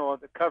that I know of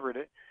that covered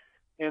it.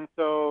 And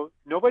so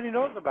nobody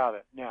knows about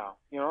it now.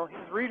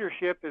 His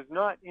readership is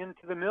not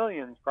into the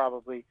millions,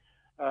 probably,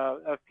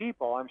 of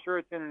people. I'm sure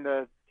it's in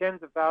the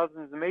tens of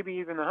thousands and maybe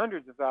even the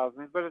hundreds of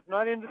thousands, but it's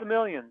not into the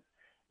millions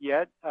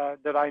yet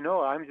that I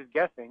know. I'm just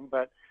guessing.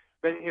 But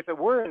if it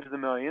were into the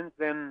millions,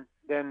 then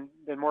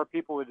more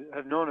people would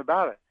have known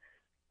about it.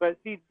 But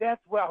see,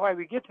 that's why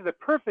we get to the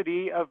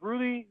perfidy of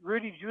Rudy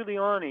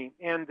Giuliani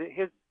and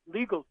his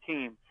legal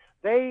team.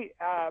 They,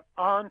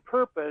 on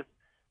purpose,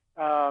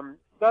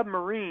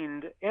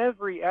 submarined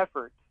every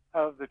effort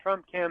of the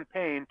Trump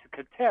campaign to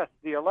contest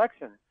the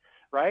election,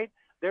 right?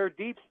 They're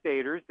deep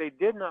staters. They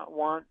did not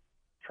want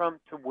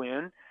Trump to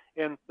win.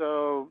 And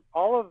so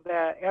all of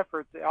that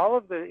effort, all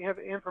of the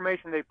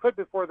information they put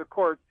before the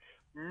courts,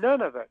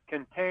 none of it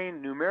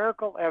contained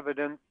numerical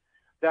evidence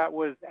that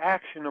was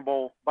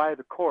actionable by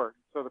the court.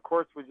 So the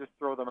courts would just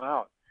throw them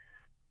out.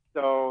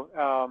 So,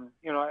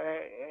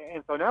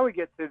 and so now we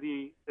get to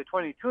the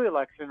 22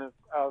 election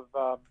of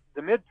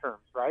the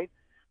midterms, right?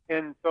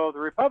 And so the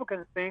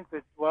Republicans think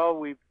that, well,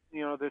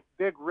 this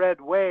big red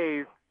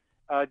wave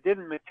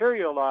didn't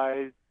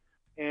materialize,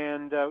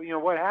 and,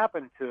 what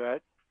happened to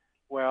it?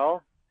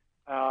 Well,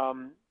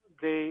 Joel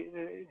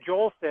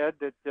said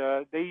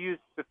that they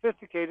used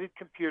sophisticated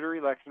computer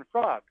election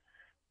fraud.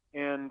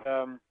 And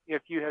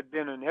if you had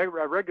been a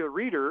regular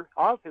reader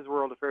of his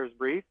World Affairs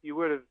Brief, you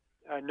would have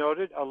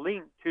noted a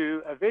link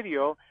to a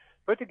video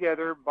put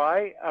together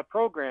by a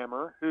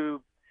programmer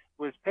who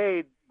was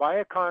paid by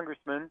a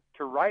congressman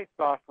to write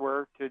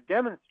software to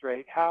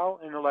demonstrate how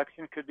an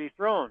election could be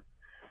thrown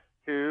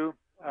to,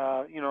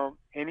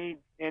 any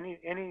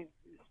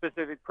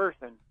specific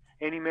person,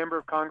 any member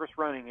of Congress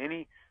running,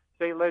 any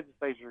state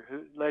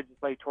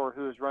legislator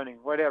who is running,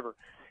 whatever.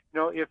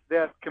 If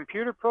that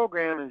computer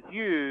program is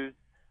used,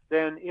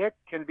 then it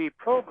can be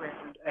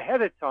programmed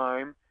ahead of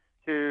time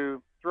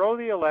to throw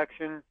the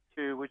election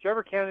to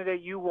whichever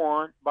candidate you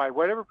want by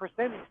whatever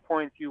percentage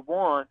points you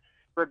want,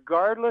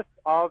 regardless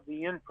of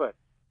the input,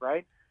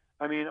 right?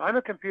 I mean, I'm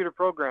a computer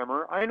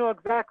programmer. I know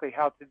exactly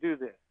how to do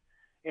this.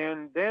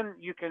 And then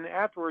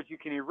afterwards you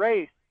can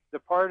erase the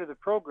part of the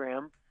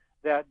program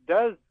that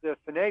does the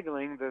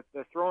finagling,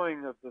 the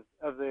throwing of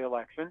the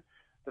election,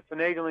 the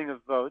finagling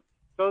of votes,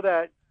 so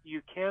that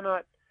you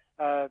cannot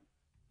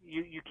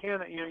you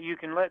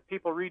can let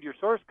people read your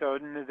source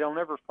code, and they'll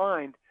never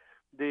find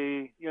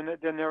they'll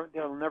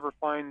never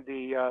find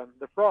the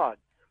fraud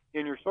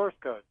in your source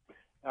code.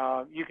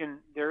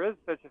 There is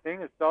such a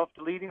thing as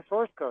self-deleting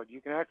source code.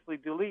 You can actually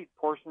delete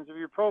portions of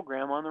your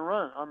program on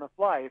the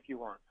fly if you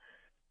want.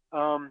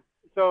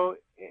 So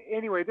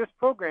anyway, this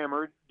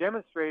programmer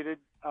demonstrated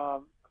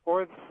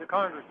for the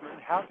congressman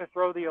how to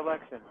throw the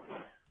election,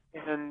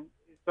 and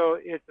so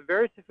it's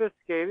very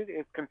sophisticated.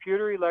 It's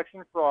computer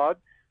election fraud.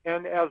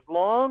 And as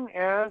long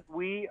as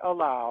we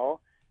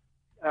allow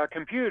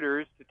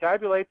computers to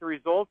tabulate the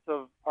results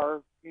of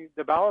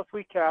the ballots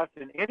we cast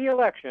in any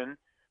election,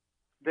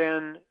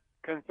 then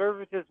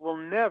conservatives will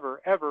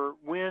never, ever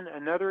win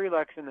another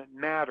election that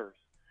matters.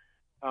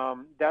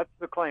 That's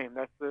the claim.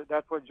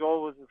 That's what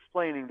Joel was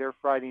explaining there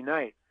Friday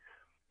night.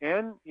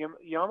 And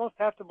you almost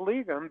have to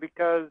believe him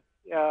because,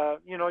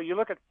 you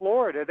look at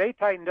Florida, they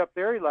tightened up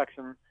their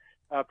election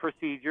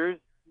procedures.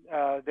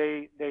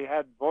 They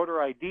had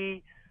voter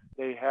ID.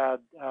 They had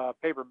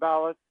paper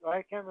ballots.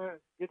 I can't remember.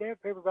 Did they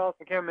have paper ballots?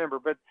 I can't remember.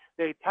 But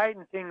they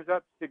tightened things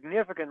up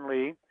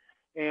significantly,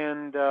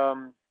 and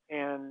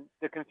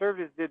the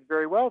conservatives did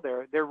very well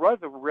there. There was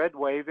a red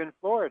wave in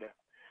Florida,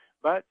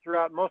 but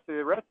throughout most of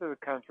the rest of the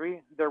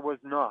country, there was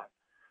not.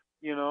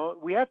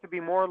 We have to be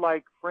more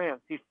like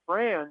France. See,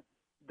 France,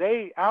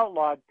 they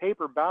outlawed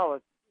paper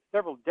ballots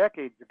several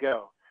decades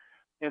ago,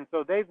 and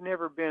so they've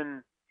never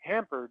been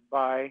hampered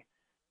by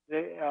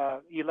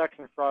the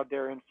election fraud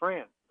there in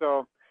France.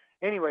 So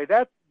anyway,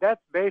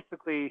 that's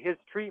basically his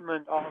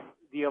treatment of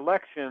the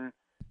election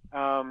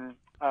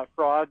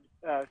fraud.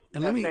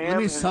 And let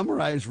me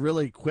summarize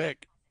really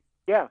quick.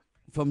 Yeah.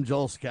 From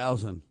Joel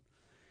Skousen.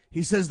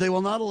 He says they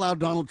will not allow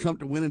Donald Trump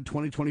to win in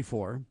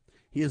 2024.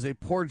 He is a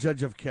poor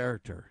judge of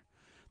character.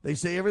 They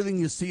say everything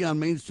you see on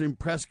mainstream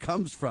press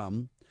comes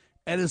from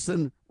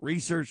Edison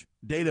research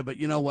data. But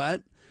you know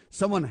what?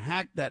 Someone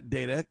hacked that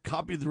data,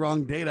 copied the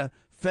wrong data,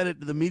 fed it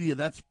to the media.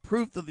 That's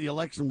proof that the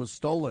election was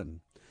stolen.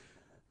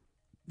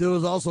 There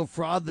was also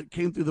fraud that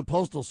came through the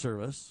Postal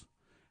Service.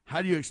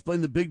 How do you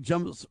explain the big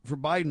jumps for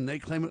Biden? They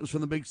claim it was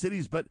from the big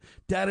cities, but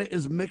data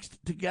is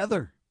mixed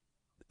together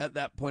at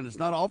that point. It's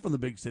not all from the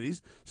big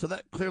cities, so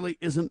that clearly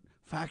isn't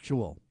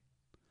factual.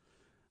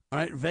 All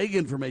right, vague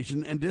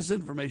information and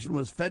disinformation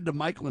was fed to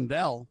Mike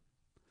Lindell.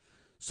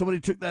 So when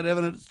he took that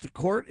evidence to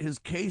court, his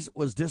case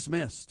was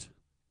dismissed.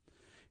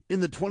 In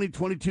the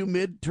 2022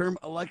 midterm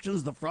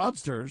elections, the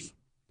fraudsters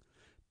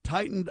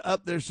tightened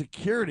up their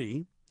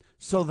security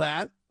so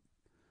that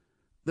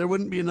there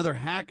wouldn't be another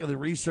hack of the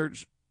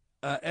research,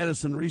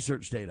 Edison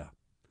research data.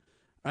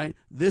 Right?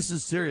 This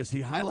is serious.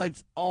 He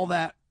highlights all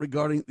that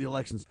regarding the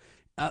elections.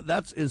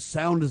 That's as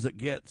sound as it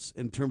gets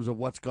in terms of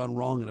what's gone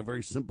wrong in a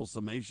very simple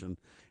summation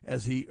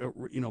as he,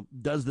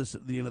 does this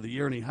at the end of the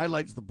year. And he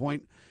highlights the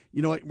point,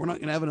 we're not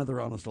going to have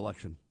another honest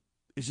election.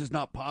 It's just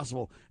not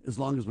possible as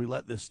long as we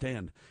let this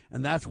stand.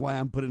 And that's why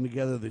I'm putting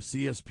together the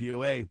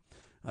CSPOA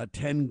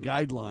 10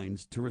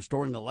 guidelines to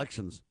restoring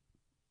elections.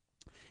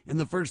 And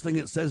the first thing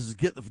it says is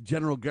get the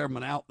general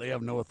government out. They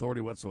have no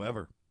authority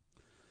whatsoever.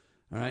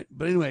 All right.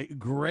 But anyway,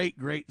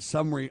 great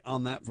summary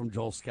on that from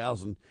Joel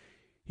Skousen.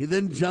 He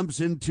then jumps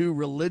into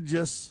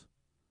religious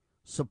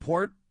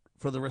support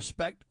for the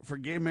Respect for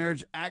Gay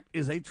Marriage Act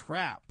is a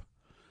trap.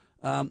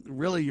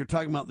 Really, you're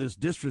talking about this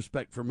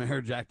Disrespect for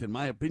Marriage Act, in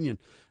my opinion.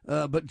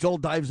 But Joel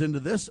dives into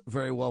this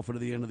very well for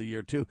the end of the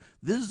year, too.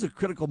 This is a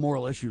critical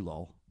moral issue,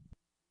 Lowell.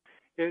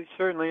 It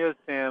certainly is,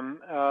 Sam.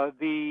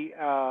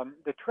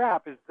 The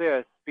trap is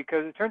this,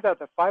 because it turns out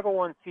that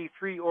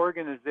 501c3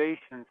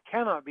 organizations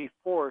cannot be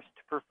forced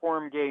to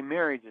perform gay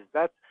marriages.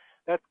 That's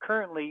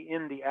currently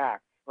in the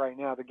Act right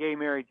now, the Gay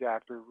Marriage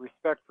Act, or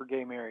Respect for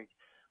Gay Marriage,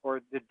 or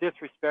the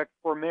Disrespect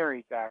for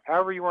Marriage Act,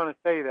 however you want to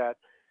say that.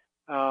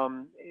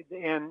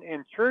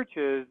 And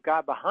churches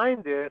got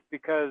behind this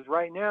because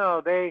right now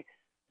they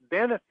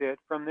benefit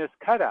from this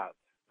cutout,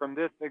 from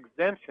this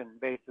exemption,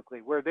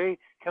 basically, where they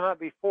cannot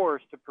be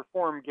forced to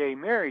perform gay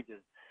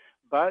marriages.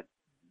 But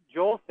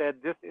Joel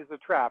said this is a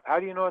trap. How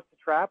do you know it's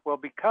a trap? Well,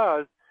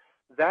 because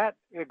that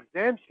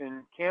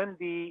exemption can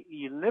be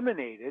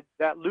eliminated,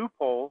 that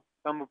loophole,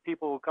 some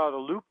people will call it a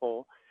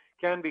loophole,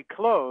 can be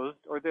closed,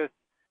 or this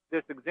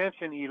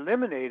exemption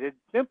eliminated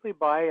simply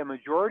by a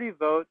majority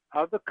vote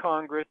of the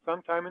Congress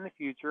sometime in the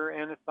future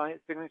and a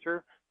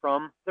signature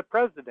from the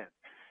president.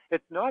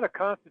 It's not a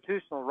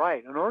constitutional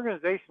right. An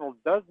organizational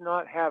does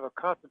not have a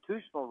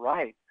constitutional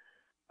right,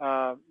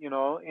 and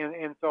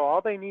so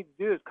all they need to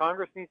do is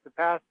Congress needs to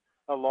pass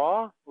a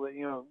law, with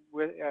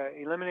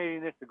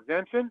eliminating this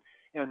exemption,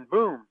 and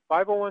boom,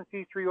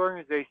 501c3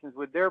 organizations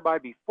would thereby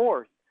be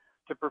forced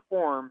to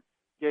perform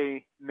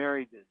gay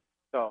marriages.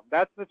 So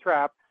that's the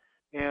trap,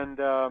 and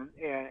that's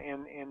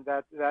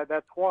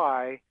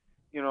why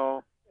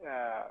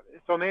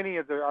so many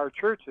of our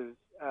churches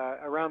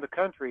around the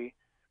country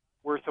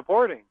were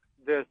supporting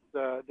this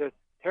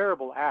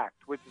terrible act,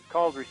 which is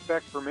called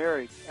Respect for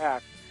Marriage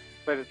Act,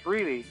 but it's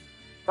really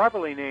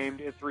properly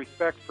named, it's the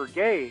Respect for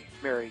Gay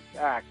Marriage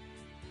Act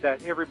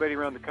that everybody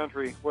around the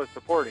country was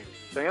supporting.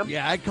 Sam?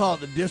 Yeah, I call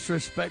it the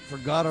Disrespect for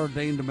God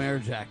Ordained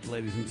Marriage Act,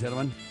 ladies and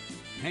gentlemen.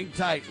 Hang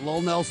tight.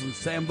 Lowell Nelson,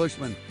 Sam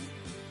Bushman,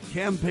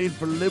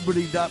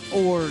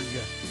 campaignforliberty.org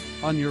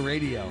on your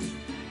radio.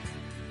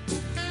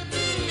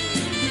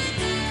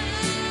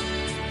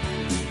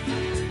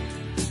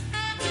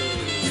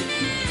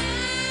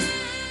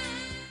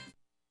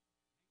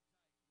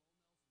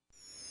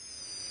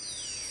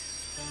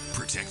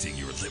 Protecting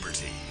your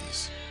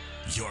liberties.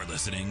 You're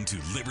listening to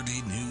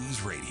Liberty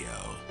News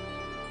Radio.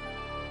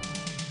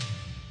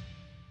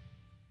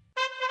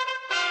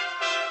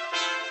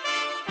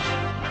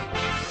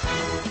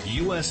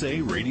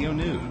 USA Radio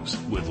News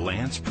with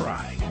Lance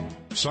Pry.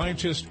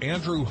 Scientist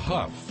Andrew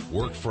Huff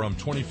worked from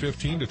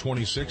 2015 to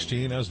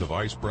 2016 as the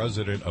vice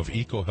president of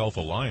EcoHealth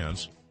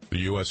Alliance, the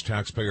U.S.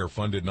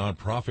 taxpayer-funded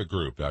nonprofit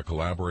group that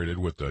collaborated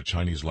with the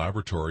Chinese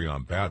laboratory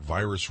on bat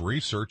virus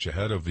research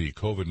ahead of the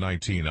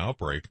COVID-19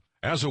 outbreak.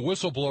 As a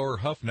whistleblower,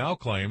 Huff now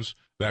claims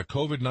that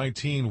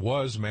COVID-19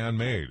 was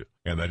man-made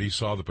and that he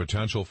saw the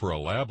potential for a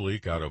lab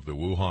leak out of the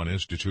Wuhan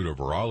Institute of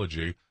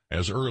Virology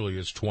as early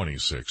as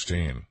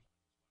 2016.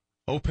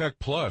 OPEC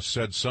Plus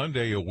said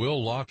Sunday it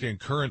will lock in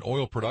current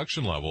oil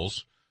production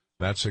levels.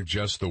 That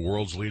suggests the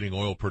world's leading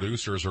oil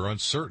producers are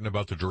uncertain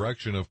about the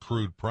direction of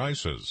crude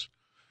prices.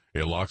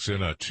 It locks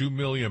in a 2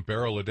 million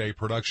barrel a day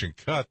production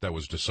cut that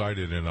was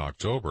decided in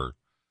October.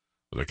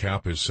 The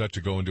cap is set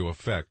to go into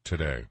effect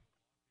today.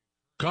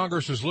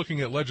 Congress is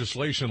looking at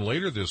legislation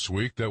later this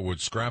week that would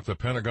scrap the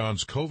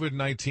Pentagon's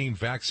COVID-19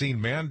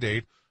 vaccine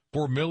mandate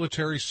for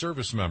military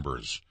service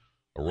members.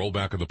 A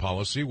rollback of the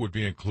policy would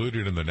be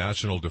included in the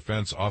National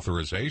Defense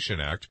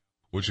Authorization Act,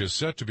 which is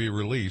set to be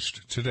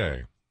released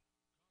today.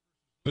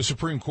 The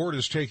Supreme Court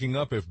is taking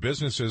up if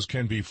businesses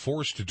can be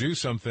forced to do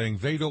something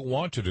they don't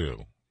want to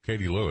do.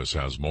 Katie Lewis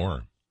has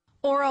more.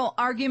 Oral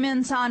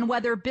arguments on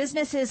whether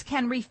businesses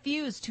can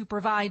refuse to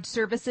provide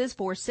services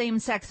for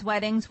same-sex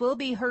weddings will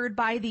be heard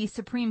by the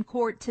Supreme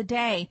Court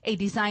today. A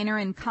designer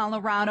in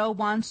Colorado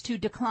wants to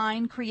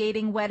decline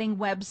creating wedding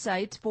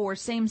websites for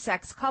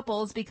same-sex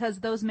couples because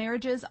those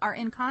marriages are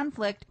in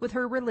conflict with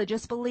her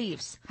religious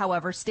beliefs.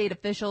 However, state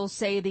officials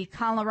say the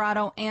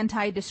Colorado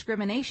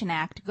Anti-Discrimination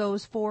Act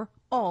goes for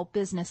all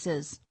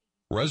businesses.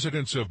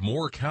 Residents of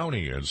Moore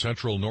County in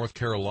central North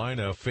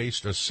Carolina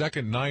faced a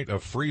second night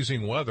of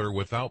freezing weather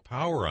without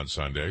power on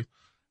Sunday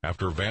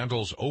after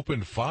vandals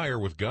opened fire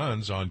with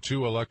guns on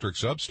 2 electric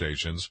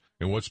substations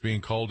in what's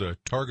being called a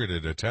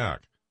targeted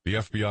attack. The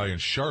FBI in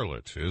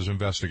Charlotte is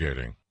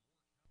investigating.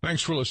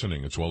 Thanks for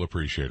listening. It's well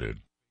appreciated.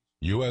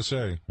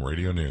 USA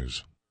Radio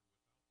News.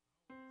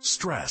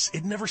 Stress.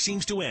 It never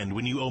seems to end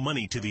when you owe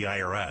money to the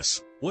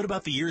IRS. What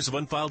about the years of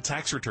unfiled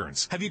tax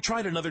returns? Have you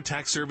tried another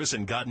tax service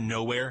and gotten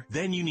nowhere?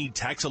 Then you need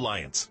Tax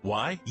Alliance.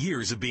 Why?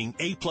 Years of being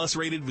A+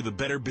 rated with the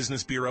Better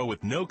Business Bureau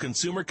with no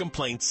consumer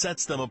complaints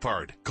sets them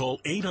apart. Call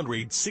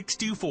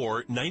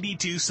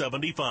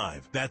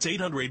 800-624-9275. That's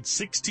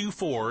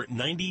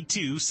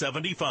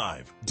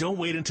 800-624-9275. Don't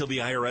wait until the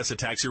IRS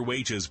attacks your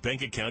wages,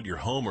 bank account, your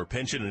home or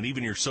pension, and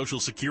even your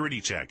Social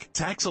Security check.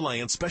 Tax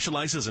Alliance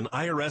specializes in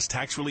IRS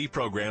tax relief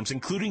programs,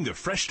 including the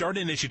Fresh Start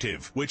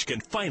Initiative, which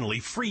can finally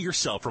free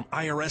yourself from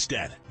IRS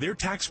debt. Their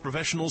tax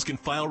professionals can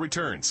file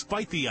returns,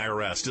 fight the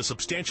IRS to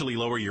substantially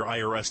lower your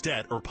IRS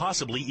debt, or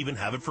possibly even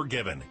have it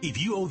forgiven. If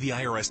you owe the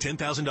IRS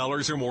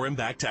 $10,000 or more in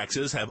back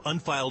taxes, have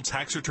unfiled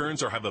tax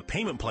returns, or have a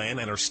payment plan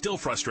and are still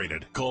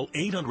frustrated, call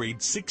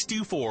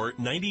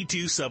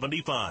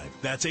 800-624-9275.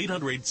 That's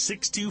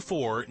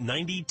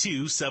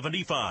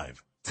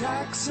 800-624-9275.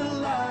 Tax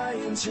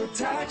Alliance, your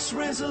tax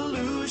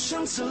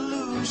resolution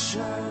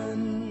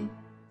solution.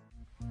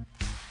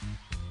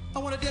 I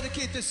want to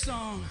dedicate this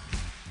song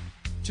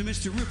to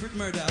Mr. Rupert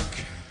Murdoch.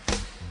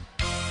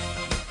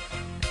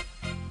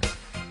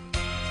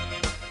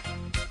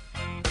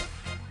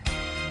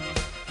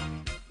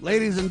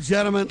 Ladies and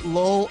gentlemen,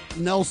 Lowell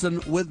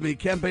Nelson with me,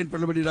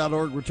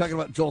 campaignforliberty.org. We're talking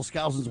about Joel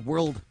Skousen's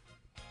World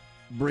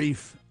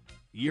Brief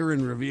Year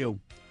in Review,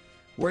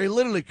 where he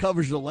literally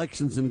covers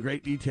elections in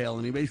great detail,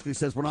 and he basically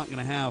says we're not going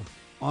to have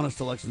honest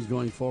elections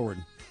going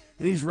forward.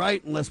 And he's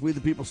right, unless we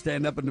the people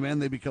stand up and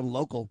demand they become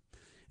local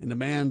and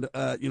demand,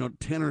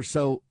 10 or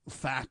so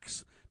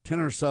facts, 10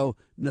 or so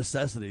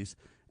necessities.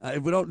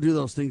 If we don't do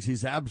those things,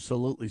 he's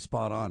absolutely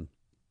spot on.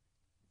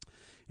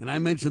 And I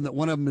mentioned that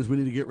one of them is we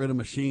need to get rid of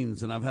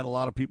machines. And I've had a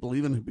lot of people,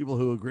 even people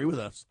who agree with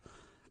us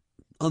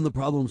on the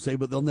problem, say,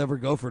 but they'll never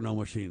go for no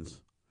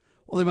machines.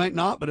 Well, they might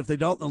not, but if they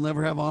don't, they'll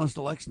never have honest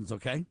elections,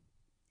 okay?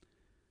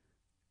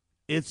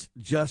 It's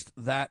just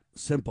that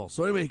simple.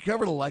 So anyway, he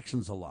covered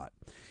elections a lot.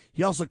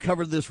 He also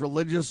covered this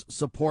religious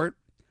support,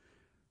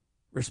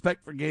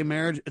 respect for gay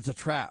marriage. It's a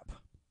trap.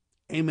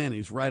 Amen.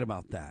 He's right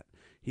about that.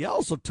 He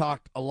also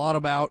talked a lot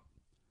about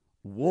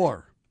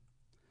war.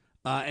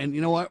 And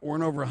you know what? We're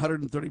in over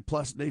 130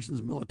 plus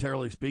nations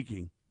militarily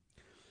speaking.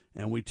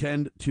 And we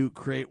tend to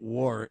create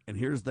war. And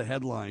here's the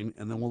headline,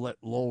 and then we'll let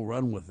Lowell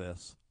run with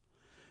this.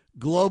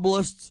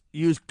 Globalists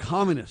use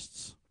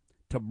communists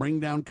to bring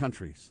down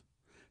countries.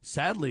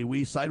 Sadly,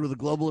 we side with the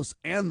globalists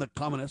and the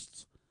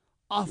communists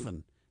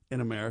often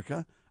in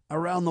America,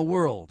 around the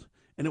world.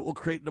 And it will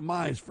create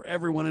demise for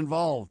everyone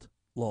involved,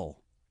 Lowell.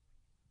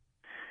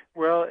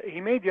 Well,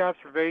 he made the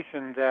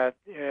observation that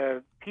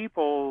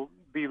people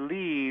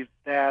believe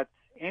that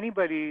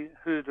anybody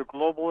who the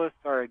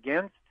globalists are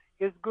against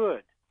is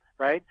good,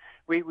 right?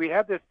 We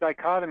have this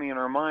dichotomy in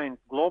our minds.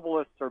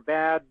 Globalists are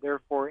bad,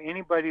 therefore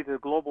anybody the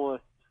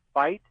globalists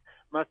fight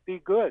must be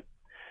good.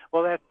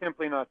 Well, that's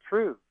simply not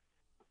true,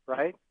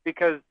 right?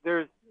 Because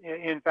there's,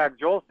 in fact,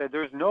 Joel said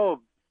there's no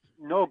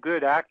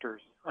good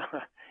actors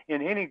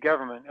in any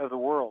government of the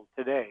world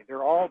today.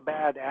 They're all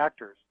bad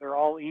actors. They're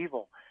all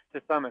evil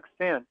to some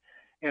extent.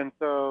 And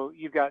so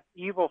you've got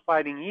evil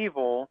fighting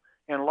evil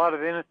and a lot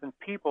of innocent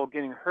people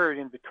getting hurt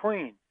in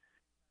between.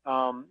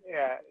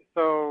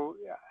 So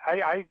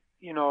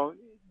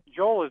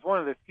Joel is one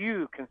of the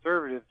few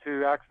conservatives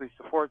who actually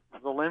supports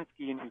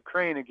Zelensky in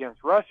Ukraine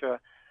against Russia,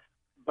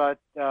 but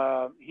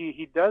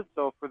he does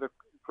so for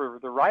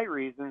the right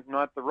reasons,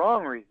 not the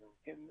wrong reasons.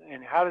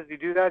 And how does he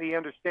do that? He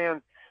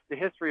understands the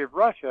history of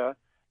Russia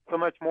so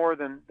much more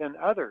than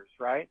others,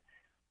 right?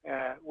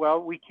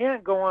 Well, we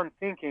can't go on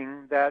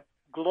thinking that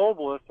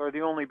globalists are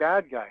the only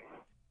bad guys,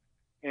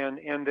 and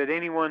that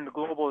anyone the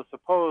globalists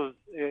oppose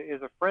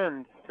is a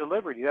friend to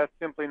liberty. That's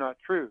simply not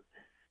true.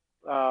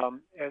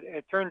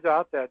 It turns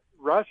out that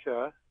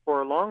Russia,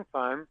 for a long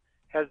time,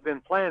 has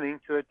been planning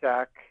to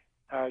attack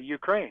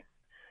Ukraine.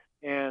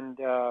 And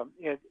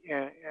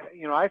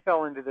I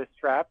fell into this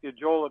trap.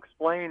 Joel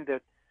explained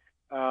that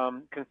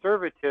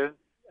conservatives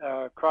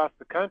across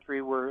the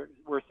country were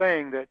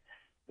saying that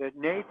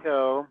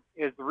NATO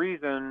is the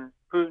reason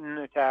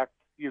Putin attacked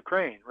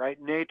Ukraine,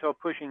 right? NATO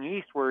pushing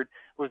eastward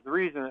was the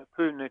reason that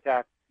Putin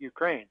attacked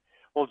Ukraine.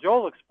 Well,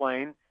 Joel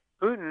explained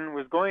Putin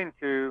was going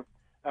to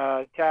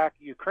attack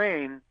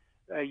Ukraine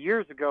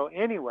years ago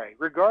anyway,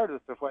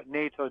 regardless of what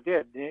NATO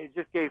did. It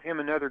just gave him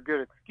another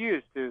good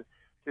excuse to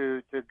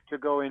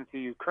go into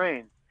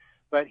Ukraine.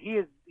 But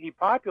he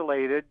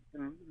populated,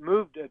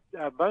 moved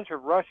a bunch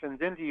of Russians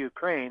into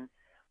Ukraine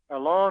a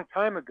long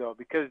time ago,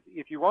 because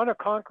if you want to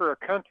conquer a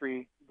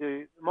country,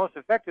 the most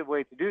effective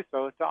way to do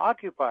so is to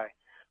occupy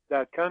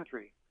that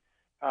country.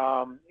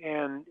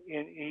 And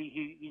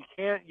you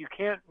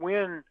can't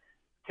win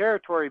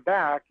territory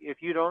back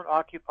if you don't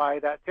occupy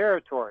that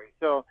territory.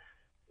 So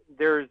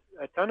there's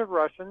a ton of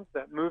Russians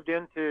that moved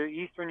into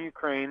eastern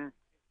Ukraine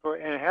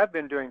and have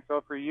been doing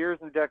so for years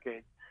and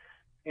decades.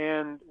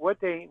 And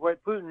what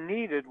Putin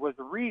needed was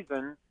a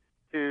reason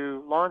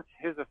to launch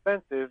his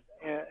offensive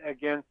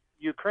against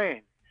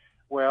Ukraine.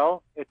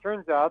 Well, it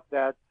turns out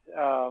that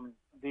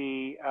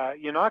the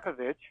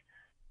Yanukovych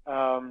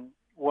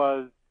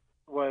was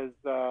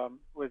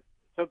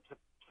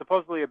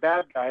supposedly a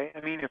bad guy.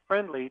 I mean, a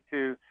friendly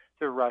to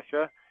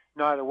Russia,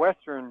 not a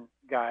Western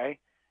guy,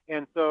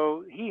 and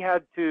so he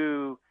had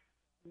to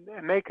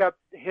make up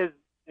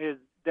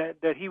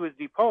that he was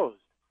deposed.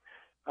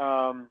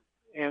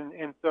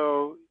 And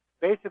so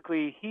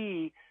basically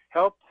he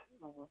helped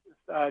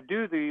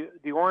do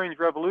the Orange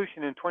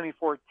Revolution in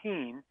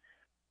 2014,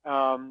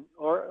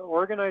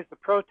 organized the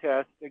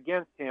protest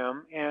against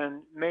him,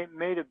 and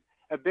made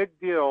a big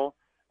deal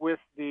with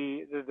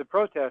the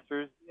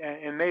protesters,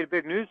 and made a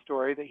big news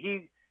story that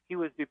he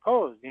was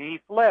deposed, and he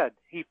fled.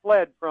 He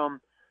fled from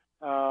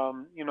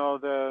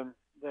the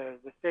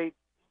state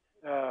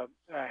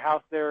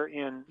house there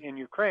in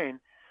Ukraine.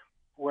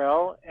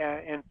 Well,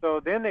 and so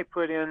then they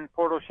put in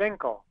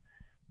Poroshenko.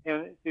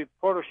 And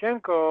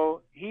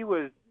Poroshenko, he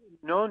was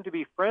known to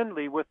be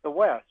friendly with the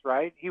West,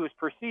 right? He was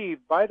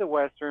perceived by the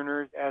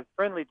Westerners as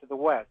friendly to the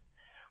West.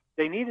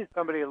 They needed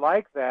somebody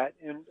like that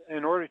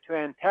in order to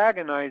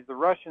antagonize the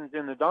Russians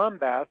in the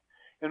Donbass,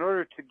 in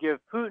order to give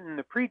Putin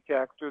the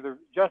pretext or the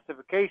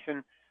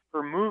justification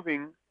for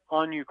moving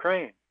on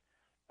Ukraine.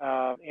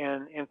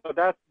 And so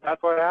that's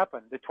what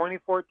happened. The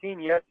 2014,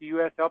 yes, the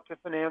U.S. helped to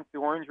finance the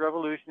Orange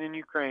Revolution in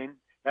Ukraine.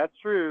 That's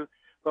true.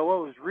 But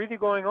what was really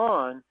going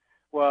on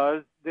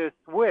was this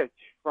switch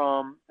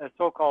from a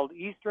so-called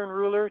Eastern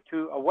ruler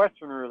to a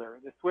Western ruler,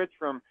 the switch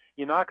from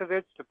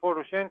Yanukovych to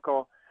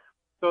Poroshenko,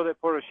 so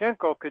that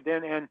Poroshenko could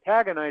then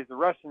antagonize the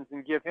Russians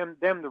and give them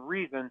the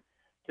reason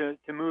to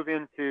move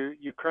into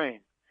Ukraine.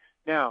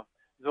 Now,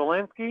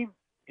 Zelensky,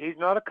 he's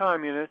not a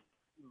communist,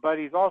 but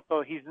he's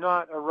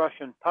not a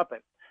Russian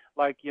puppet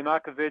like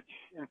Yanukovych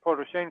and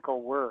Poroshenko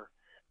were.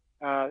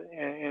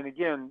 And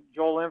again,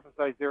 Joel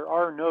emphasized there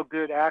are no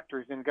good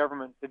actors in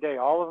government today.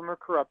 All of them are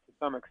corrupt to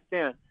some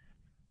extent.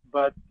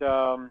 But,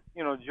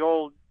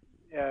 Joel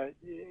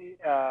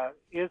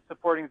is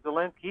supporting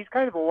Zelensky. He's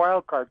kind of a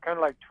wild card, kind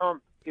of like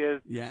Trump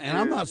is. Yeah, and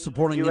I'm not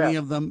supporting any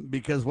of them,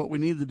 because what we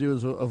need to do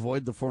is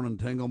avoid the foreign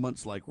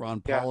entanglements like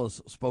Ron Paul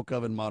spoke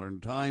of in Modern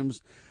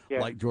Times,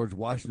 like George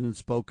Washington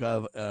spoke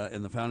of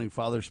and the Founding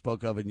Fathers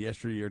spoke of in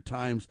yesteryear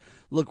times.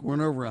 Look, we're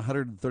in over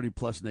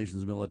 130-plus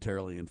nations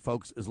militarily, and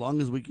folks, as long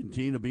as we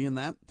continue to be in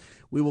that,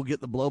 we will get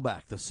the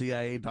blowback. The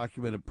CIA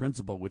documented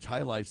principle, which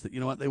highlights that,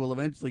 they will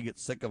eventually get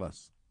sick of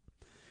us.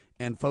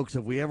 And, folks,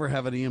 if we ever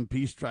have an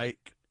EMP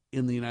strike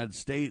in the United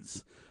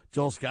States,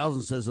 Joel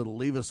Skousen says it'll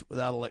leave us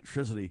without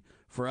electricity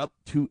for up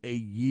to a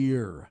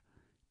year.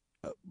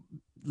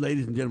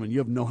 Ladies and gentlemen, you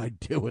have no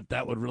idea what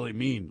that would really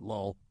mean,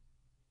 lol.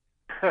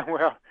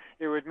 Well,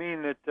 it would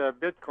mean that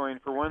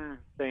Bitcoin, for one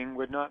thing,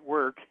 would not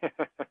work.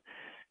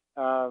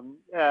 And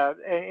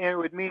it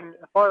would mean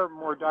far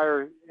more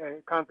dire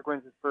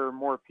consequences for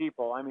more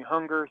people. I mean,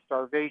 hunger,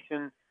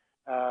 starvation,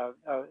 a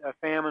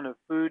famine of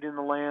food in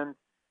the land,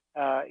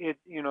 the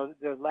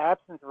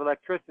absence of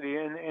electricity.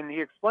 And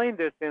he explained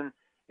this in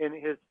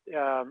his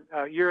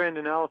year-end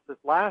analysis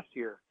last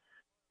year,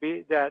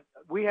 that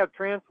we have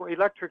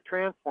electric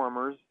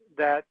transformers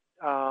that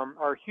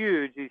are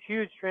huge, these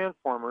huge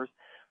transformers,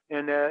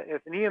 And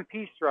if an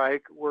EMP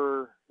strike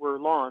were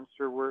launched,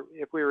 or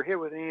if we were hit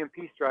with an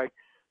EMP strike,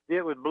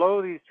 it would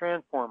blow these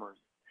transformers.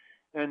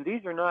 And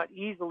these are not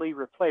easily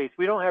replaced.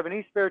 We don't have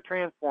any spare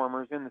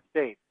transformers in the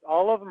States.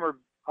 All of them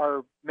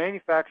are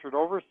manufactured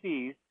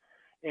overseas,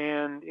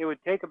 and it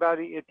takes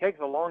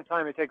a long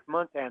time. It takes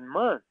months and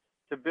months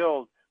to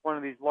build one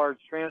of these large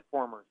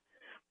transformers.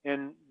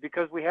 And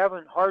because we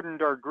haven't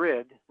hardened our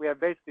grid, we have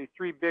basically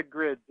 3 big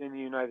grids in the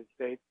United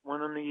States,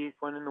 one in the east,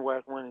 one in the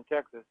west, one in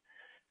Texas.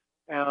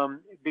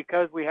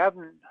 Because we have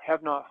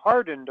not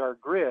hardened our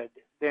grid,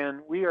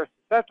 then we are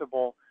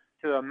susceptible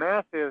to a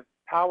massive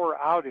power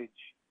outage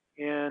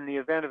in the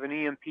event of an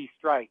EMP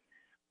strike.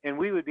 And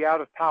we would be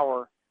out of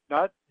power,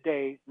 not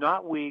days,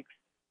 not weeks,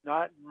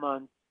 not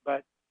months,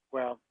 but,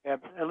 well,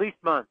 at least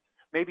months,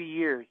 maybe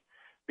years,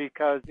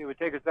 because it would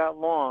take us that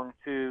long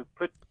to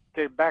put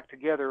back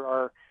together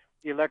our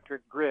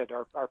electric grid,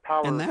 our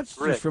power grid. And that's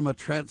just from a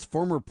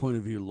transformer point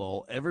of view,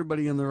 Lowell.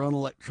 Everybody in their own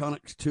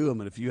electronics to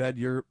them. And if you had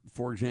your,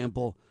 for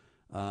example,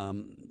 a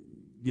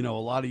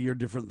lot of your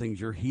different things,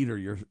 your heater,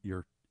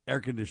 your air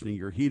conditioning,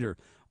 your heater,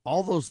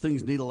 all those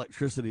things need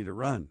electricity to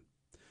run.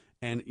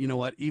 And you know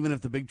what? Even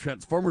if the big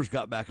transformers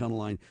got back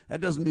online,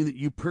 that doesn't mean that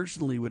you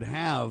personally would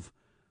have,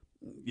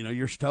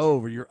 your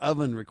stove or your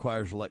oven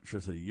requires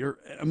electricity.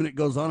 It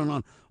goes on and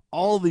on.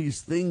 All these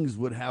things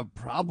would have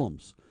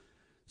problems.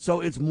 So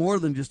it's more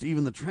than just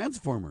even the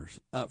transformers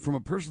from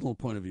a personal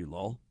point of view,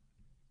 Lowell.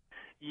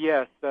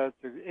 Yes, that's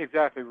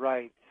exactly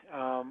right.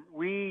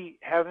 We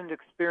haven't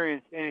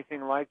experienced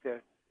anything like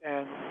this.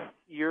 And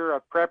you're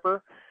a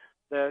prepper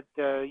that,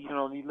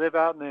 you live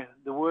out in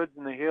the woods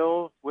and the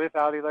hills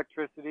without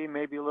electricity,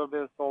 maybe a little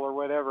bit of solar,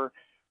 whatever.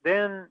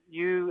 Then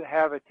you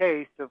have a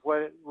taste of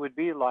what it would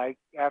be like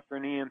after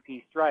an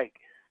EMP strike.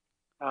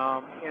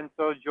 And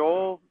so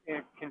Joel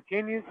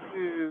continues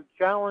to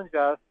challenge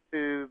us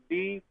to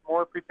be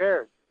more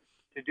prepared,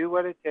 to do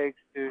what it takes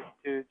to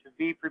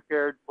be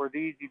prepared for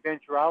these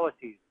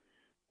eventualities,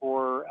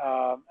 for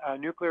a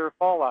nuclear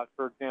fallout,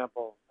 for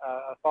example.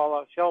 A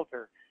fallout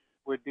shelter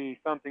would be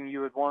something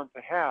you would want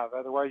to have.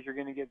 Otherwise, you're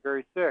going to get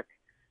very sick.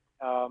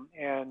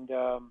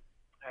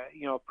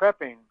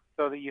 Prepping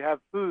so that you have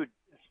food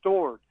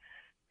stored,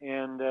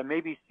 and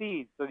maybe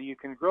seeds so that you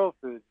can grow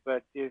foods.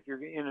 But if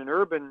you're in an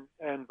urban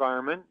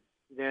environment,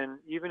 then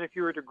even if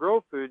you were to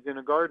grow foods in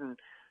a garden,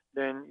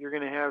 then you're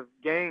going to have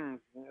gangs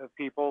of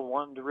people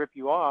wanting to rip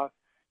you off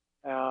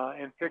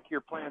and pick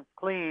your plants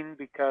clean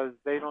because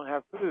they don't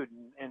have food.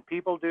 And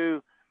people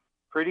do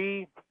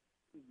pretty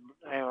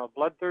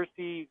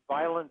bloodthirsty,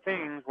 violent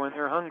things when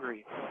they're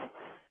hungry.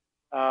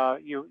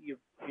 You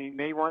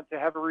may want to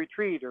have a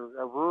retreat or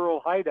a rural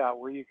hideout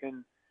where you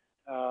can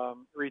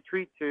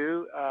retreat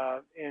to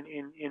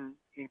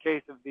in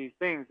case of these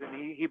things.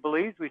 And he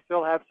believes we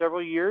still have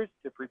several years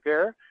to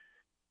prepare.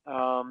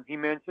 He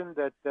mentioned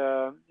that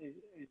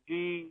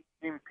Xi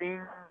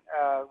Jinping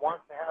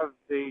wants to have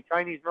the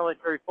Chinese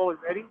military fully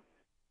ready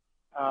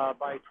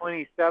by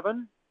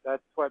 27.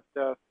 That's 4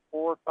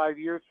 or 5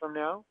 years from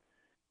now.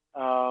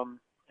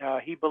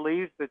 He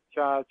believes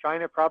that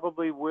China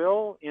probably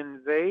will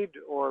invade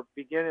or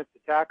begin its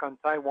attack on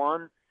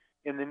Taiwan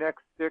in the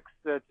next 6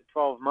 to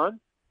 12 months.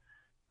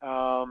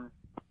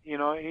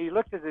 He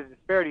looked at the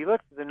disparity. He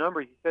looked at the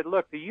numbers. He said,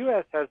 look, the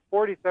U.S. has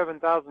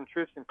 47,000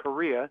 troops in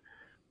Korea.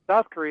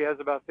 South Korea has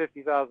about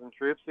 50,000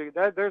 troops. So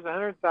there's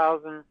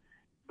 100,000,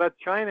 but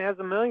China has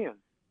 1 million,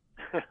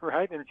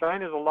 right? And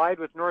China's allied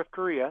with North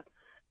Korea.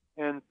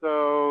 And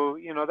so,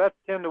 that's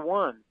 10 to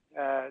 1.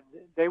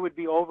 They would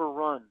be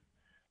overrun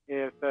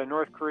if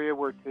North Korea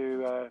were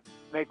to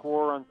make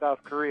war on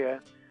South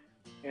Korea.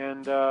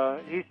 And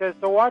he says,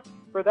 so watch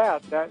for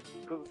that. That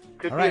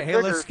could All be right, a hey,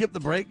 trigger. let's skip the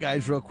break,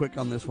 guys, real quick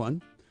on this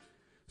one.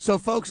 So,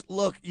 folks,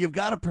 look, you've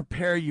got to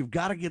prepare. You've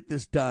got to get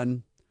this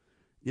done.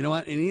 You know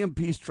what? An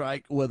EMP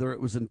strike, whether it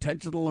was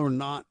intentional or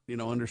not,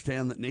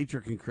 understand that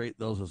nature can create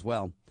those as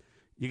well.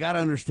 You got to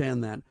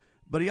understand that.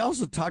 But he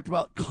also talked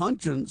about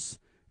conscience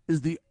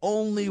is the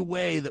only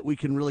way that we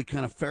can really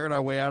kind of ferret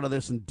our way out of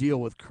this and deal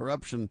with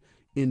corruption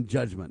in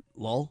judgment.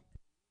 Lowell?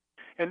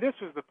 And this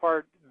was the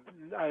part,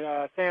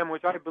 Sam,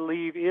 which I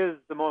believe is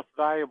the most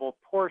valuable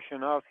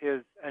portion of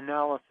his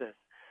analysis.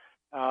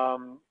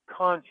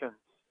 Conscience.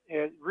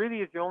 It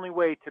really is the only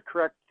way to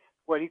correct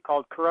what he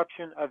called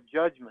corruption of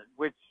judgment,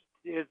 which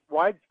is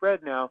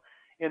widespread now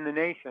in the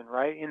nation,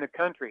 right, in the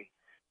country.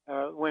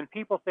 When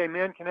people say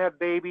men can have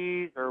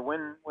babies, or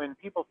when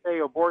people say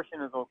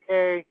abortion is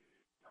okay,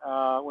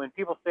 when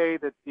people say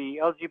that the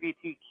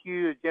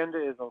LGBTQ agenda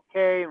is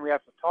okay and we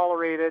have to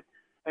tolerate it,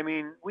 I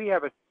mean, we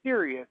have a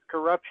serious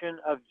corruption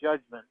of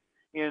judgment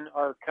in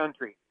our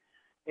country.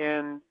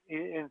 And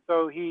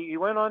so he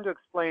went on to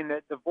explain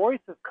that the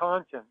voice of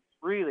conscience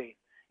really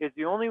is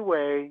the only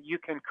way you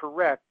can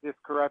correct this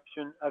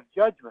corruption of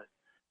judgment.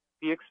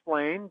 He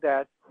explained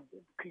that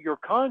your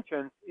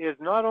conscience is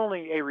not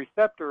only a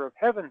receptor of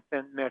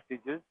heaven-sent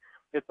messages,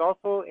 it's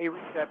also a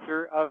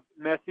receptor of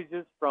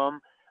messages from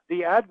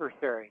the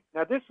adversary.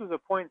 Now, this was a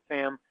point,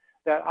 Sam,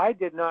 that I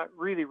did not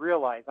really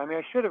realize. I mean,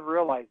 I should have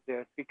realized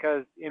this,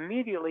 because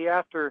immediately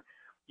after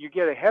you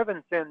get a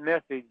heaven-sent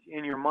message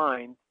in your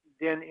mind,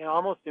 then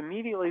almost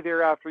immediately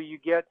thereafter you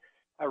get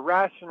a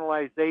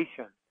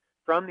rationalization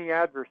from the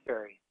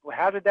adversary. Well,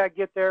 how did that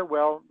get there?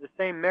 Well, the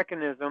same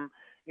mechanism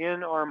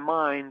in our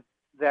minds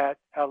that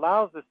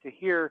allows us to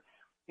hear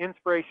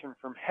inspiration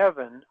from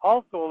heaven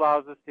also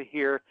allows us to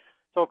hear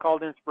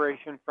so-called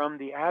inspiration from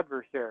the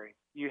adversary.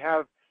 You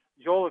have,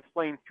 Joel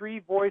explained, 3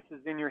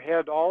 voices in your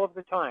head all of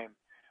the time.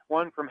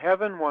 One from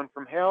heaven, one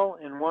from hell,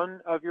 and one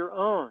of your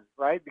own,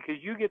 right?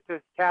 Because you get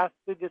to cast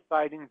the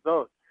deciding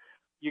vote.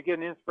 You get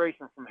an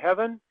inspiration from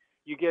heaven.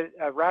 You get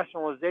a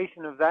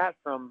rationalization of that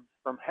from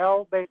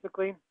hell,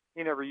 basically.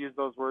 He never used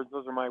those words.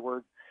 Those are my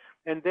words.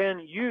 And then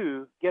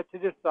you get to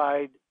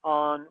decide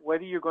on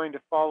whether you're going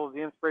to follow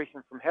the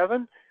inspiration from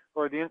heaven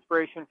or the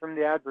inspiration from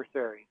the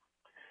adversary.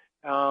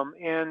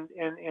 And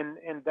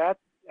that's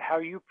how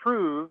you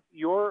prove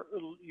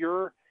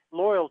your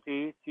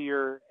loyalty to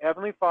your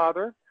Heavenly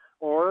Father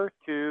or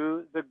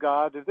to the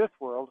God of this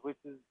world, which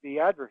is the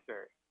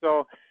adversary.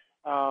 So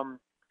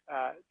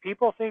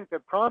people think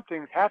that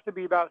promptings have to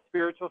be about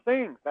spiritual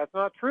things. That's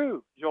not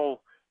true.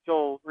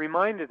 Joel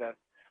reminded us.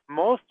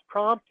 Most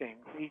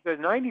promptings, he says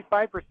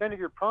 95% of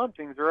your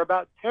promptings are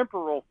about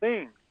temporal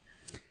things,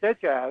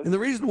 such as... And the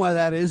reason why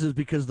that is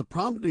because the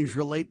promptings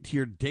relate to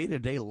your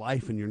day-to-day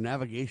life and your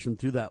navigation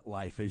through that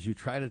life as you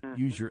try to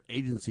use your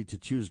agency to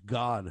choose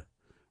God,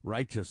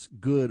 righteous,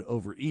 good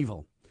over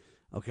evil.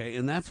 Okay,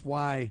 and that's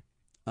why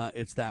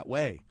it's that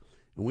way.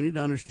 And we need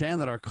to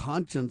understand that our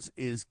conscience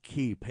is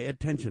key. Pay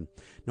attention.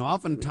 Now,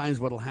 oftentimes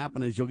what will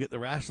happen is you'll get the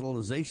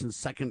rationalization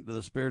second to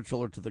the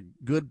spiritual or to the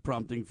good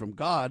prompting from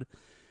God.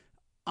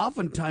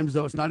 Oftentimes,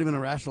 though, it's not even a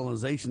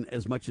rationalization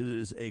as much as it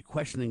is a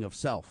questioning of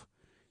self.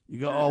 You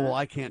go, oh, well,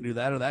 I can't do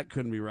that, or that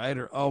couldn't be right,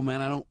 or, oh,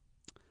 man,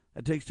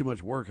 that takes too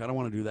much work. I don't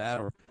want to do that.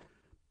 Or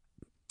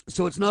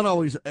so it's not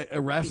always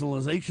a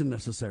rationalization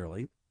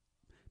necessarily,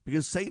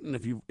 because Satan,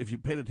 if you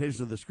paid attention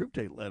to the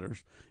Scriptate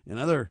letters and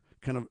other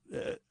kind of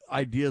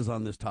ideas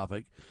on this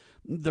topic,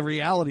 the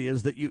reality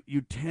is that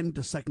you tend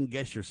to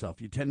second-guess yourself.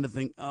 You tend to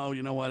think, oh,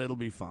 you know what, it'll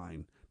be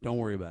fine. Don't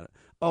worry about it.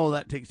 Oh,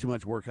 that takes too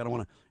much work. I don't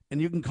want to.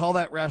 And you can call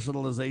that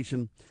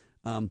rationalization,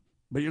 but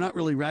you're not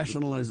really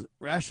rationalizing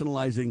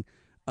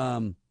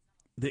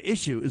the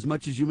issue as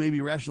much as you may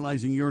be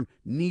rationalizing your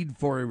need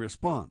for a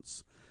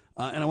response.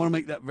 And I want to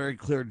make that very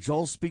clear.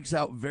 Joel speaks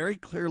out very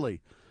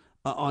clearly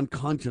on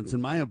conscience.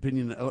 In my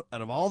opinion, out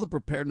of all the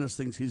preparedness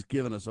things he's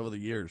given us over the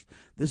years,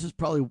 this is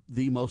probably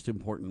the most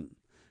important.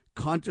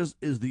 Conscience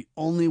is the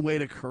only way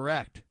to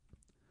correct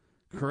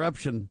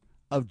corruption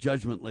of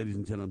judgment, ladies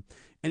and gentlemen.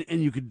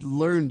 And you could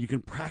learn, you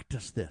can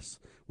practice this.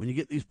 When you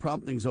get these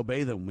promptings,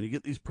 obey them. When you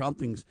get these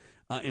promptings,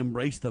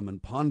 embrace them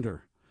and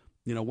ponder.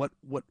 You know, what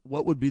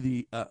would be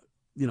the,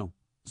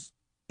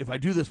 if I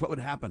do this, what would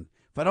happen?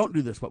 If I don't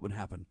do this, what would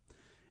happen?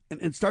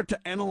 And start to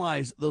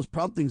analyze those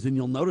promptings, and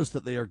you'll notice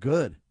that they are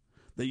good,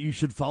 that you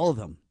should follow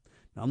them.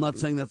 Now, I'm not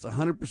saying that's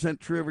 100%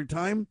 true every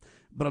time,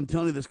 but I'm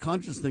telling you this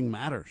conscience thing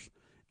matters.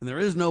 And there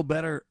is no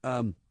better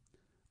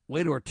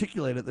way to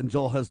articulate it than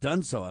Joel has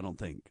done so, I don't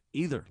think,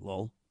 either,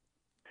 Lowell.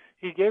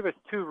 He gave us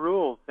 2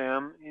 rules,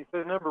 Sam. He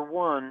said, number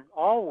 1,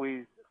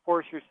 always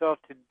force yourself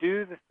to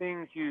do the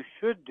things you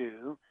should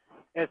do,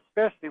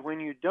 especially when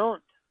you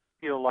don't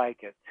feel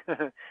like it.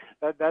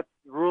 That's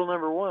rule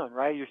number 1,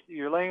 right?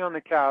 You're laying on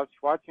the couch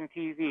watching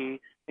TV,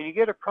 and you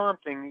get a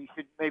prompting. You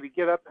should maybe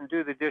get up and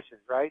do the dishes,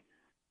 right?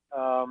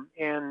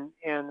 And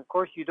of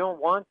course you don't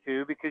want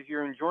to because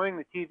you're enjoying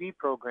the TV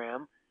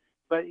program.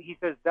 But he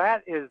says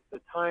that is the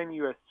time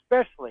you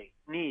especially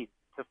need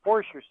to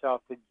force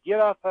yourself to get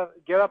up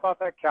off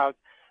that couch,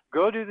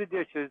 go do the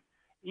dishes,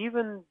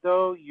 even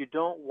though you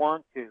don't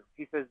want to.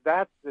 He says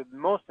that's the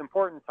most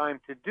important time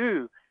to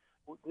do,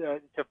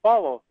 to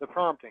follow the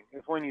prompting,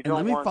 is when you don't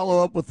want to. Let me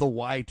follow up with the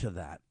why to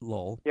that,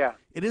 Lowell. Yeah.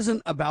 It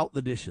isn't about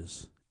the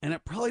dishes, and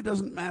it probably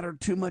doesn't matter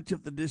too much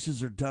if the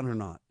dishes are done or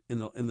not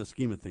in the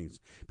scheme of things,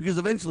 because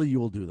eventually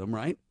you will do them,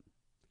 right?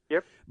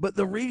 Yep. But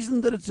the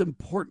reason that it's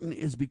important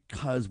is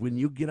because when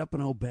you get up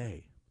and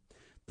obey,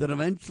 that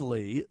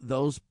eventually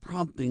those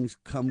promptings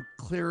come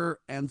clearer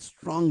and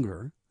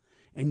stronger,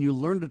 and you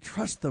learn to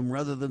trust them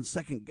rather than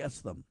second guess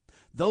them.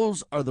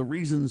 Those are the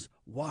reasons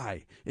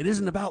why. It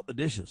isn't about the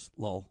dishes,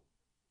 Lowell.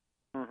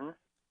 Mm-hmm.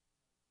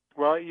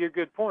 Well, you're a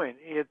good point.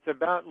 It's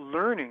about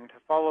learning to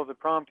follow the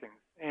promptings.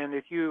 And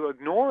if you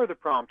ignore the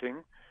prompting,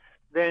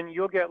 then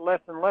you'll get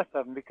less and less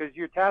of them because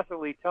you're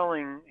tacitly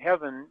telling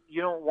heaven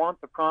you don't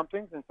want the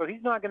promptings, and so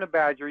he's not going to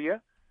badger you,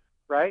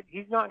 right?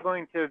 He's not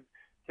going to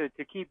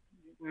keep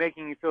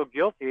making you feel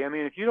guilty. I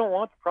mean, if you don't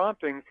want the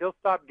promptings, he'll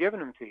stop giving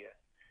them to you.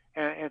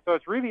 And so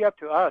it's really up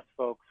to us,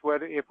 folks,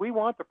 whether if we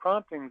want the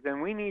promptings,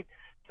 then we need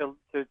to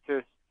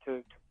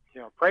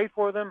pray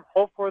for them,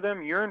 hope for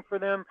them, yearn for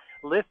them,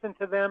 listen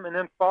to them, and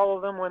then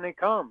follow them when they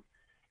come.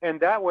 And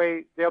that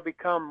way they'll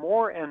become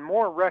more and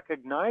more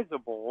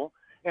recognizable,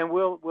 and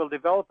we'll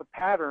develop a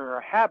pattern or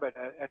a habit,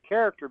 a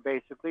character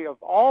basically, of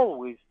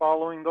always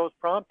following those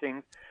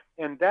promptings.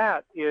 And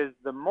that is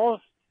the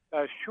most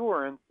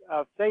assurance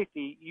of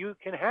safety you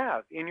can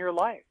have in your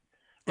life.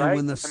 Right? And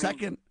when the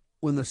second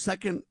when the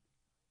second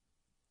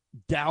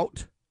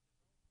doubt,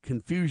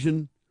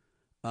 confusion,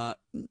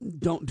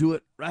 don't do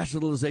it,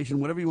 rationalization,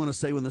 whatever you want to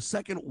say, when the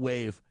second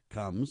wave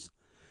comes,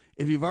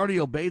 if you've already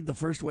obeyed the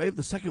first wave,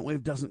 the second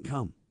wave doesn't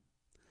come.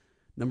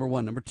 Number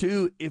one. Number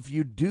two, if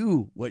you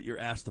do what you're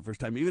asked the first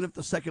time, even if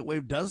the second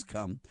wave does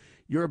come,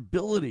 your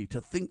ability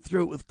to think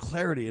through it with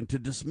clarity and to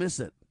dismiss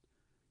it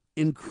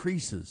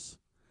increases,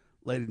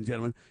 ladies and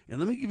gentlemen. And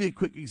let me give you a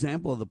quick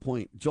example of the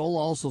point. Joel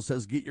also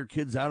says, get your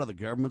kids out of the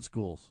government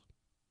schools.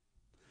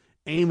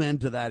 Amen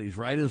to that. He's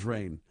right as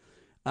rain.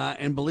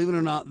 And believe it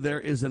or not,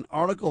 there is an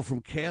article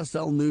from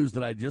KSL News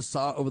that I just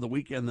saw over the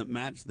weekend that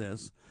matched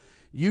this.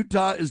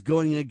 Utah is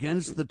going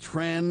against the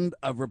trend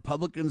of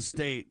Republican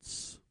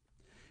states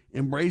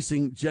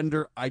embracing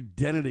gender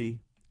identity,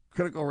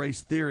 critical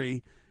race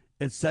theory,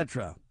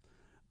 etc.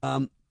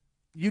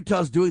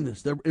 Utah's doing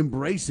this. They're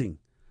embracing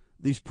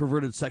these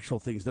perverted sexual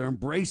things. They're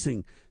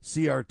embracing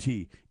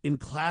CRT in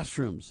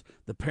classrooms.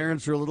 The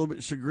parents are a little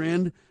bit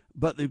chagrined,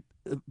 but the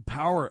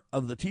power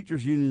of the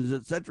teachers' unions,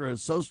 etc.,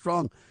 is so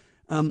strong.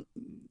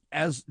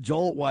 As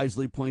Joel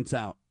wisely points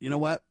out, you know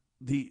what?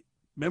 The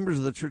members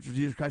of the Church of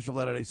Jesus Christ of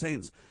Latter-day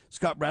Saints,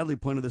 Scott Bradley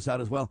pointed this out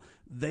as well.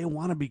 They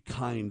want to be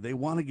kind. They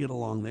want to get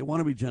along. They want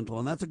to be gentle,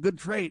 and that's a good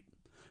trait.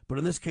 But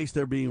in this case,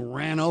 they're being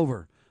ran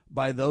over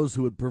by those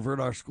who would pervert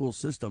our school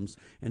systems.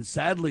 And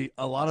sadly,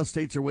 a lot of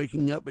states are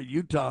waking up, but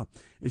Utah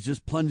is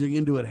just plunging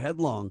into it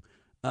headlong.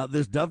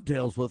 This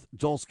dovetails with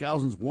Joel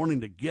Skousen's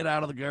warning to get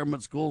out of the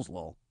government schools,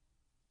 Lowell.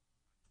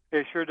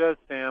 It sure does,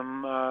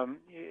 Sam.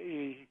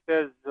 He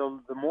says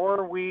the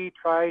more we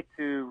try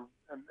to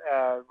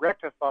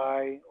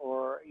rectify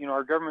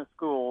our government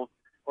schools,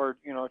 or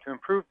to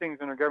improve things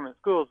in our government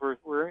schools,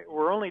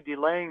 we're only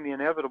delaying the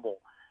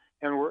inevitable,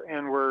 and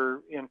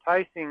we're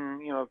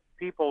enticing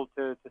people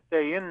to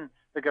stay in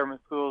the government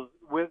schools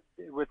with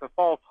a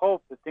false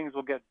hope that things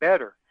will get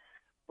better.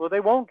 Well, they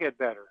won't get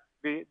better.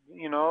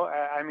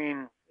 I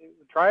mean,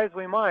 try as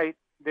we might,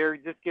 they're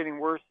just getting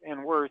worse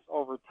and worse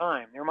over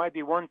time. There might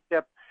be one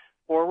step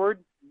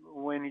forward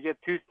when you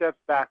get two steps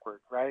backward,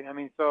 right? I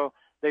mean, so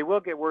they will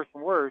get worse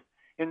and worse.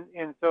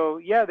 And so,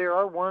 yeah, there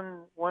are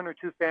one or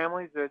two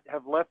families that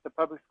have left the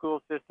public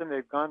school system.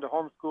 They've gone to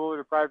homeschool or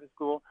to private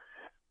school.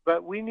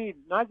 But we need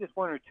not just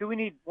one or two. We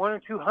need 100 or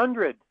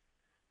 200,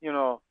 in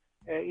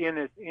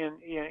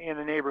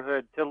a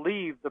neighborhood to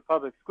leave the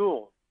public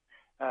schools.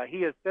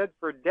 He has said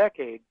for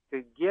decades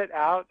to get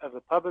out of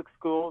the public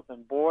schools.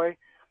 And boy,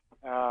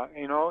 now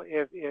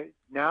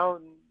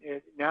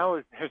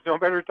there's no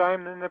better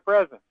time than the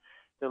present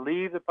to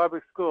leave the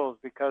public schools,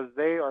 because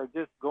they are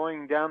just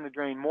going down the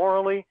drain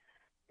morally.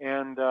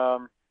 And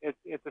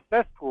it's a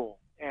cesspool,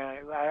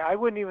 and I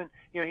wouldn't even,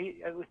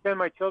 send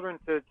my children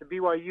to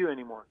BYU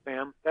anymore,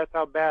 Sam. That's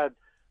how bad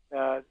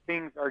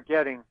things are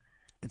getting.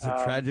 It's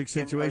a tragic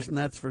situation,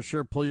 that's for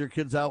sure. Pull your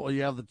kids out while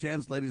you have the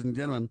chance, ladies and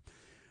gentlemen.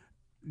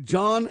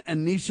 John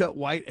and Nisha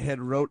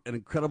Whitehead wrote an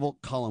incredible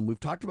column. We've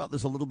talked about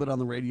this a little bit on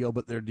the radio,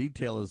 but their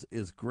detail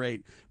is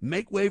great.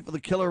 Make way for the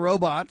killer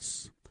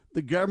robots.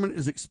 The government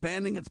is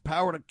expanding its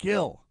power to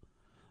kill.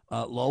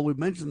 Lowell, we've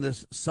mentioned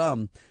this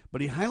some, but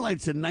he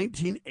highlights in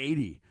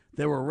 1980,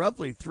 there were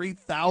roughly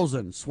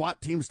 3,000 SWAT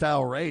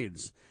team-style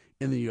raids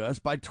in the U.S.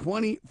 By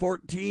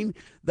 2014,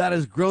 that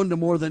has grown to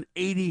more than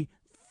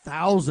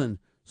 80,000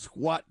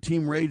 SWAT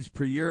team raids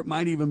per year. It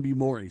might even be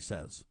more, he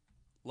says.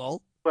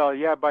 Lowell? Well,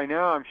 yeah, by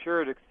now I'm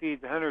sure it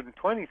exceeds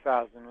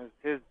 120,000 was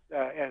his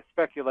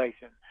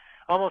speculation.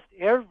 Almost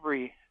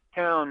every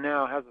town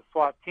now has a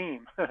SWAT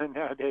team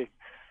nowadays.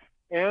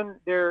 And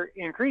they're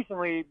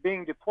increasingly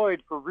being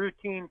deployed for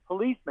routine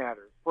police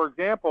matters. For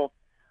example,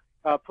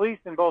 police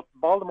in both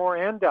Baltimore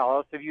and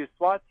Dallas have used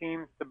SWAT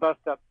teams to bust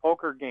up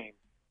poker games.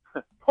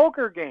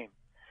 Poker games!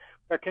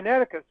 A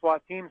Connecticut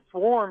SWAT team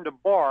swarmed a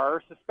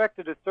bar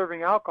suspected of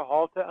serving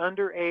alcohol to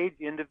underage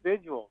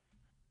individuals.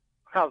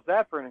 How's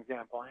that for an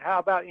example? How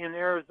about in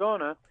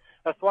Arizona,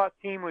 a SWAT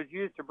team was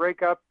used to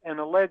break up an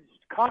alleged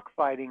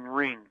cockfighting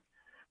ring.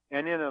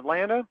 And in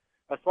Atlanta,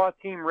 a SWAT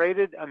team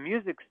raided a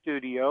music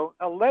studio,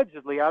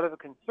 allegedly out of a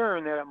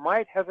concern that it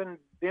might have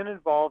been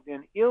involved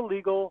in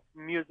illegal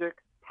music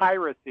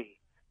piracy.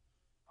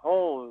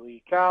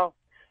 Holy cow.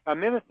 A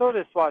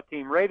Minnesota SWAT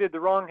team raided the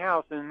wrong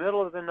house in the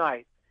middle of the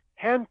night,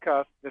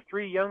 handcuffed the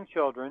 3 young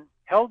children,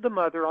 held the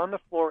mother on the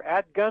floor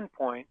at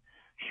gunpoint,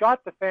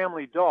 shot the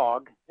family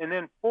dog, and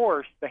then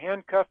forced the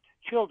handcuffed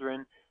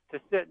children to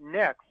sit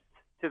next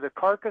to the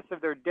carcass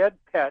of their dead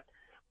pet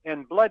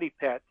and bloody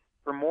pet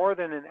for more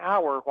than an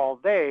hour while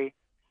they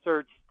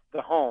searched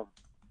the home.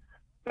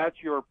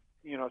 That's your,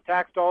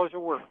 tax dollars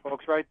at work,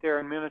 folks, right there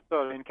in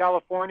Minnesota. In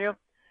California,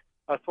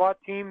 a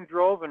SWAT team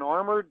drove an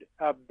armored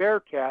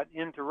Bearcat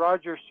into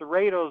Roger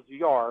Serrato's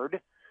yard,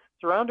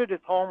 surrounded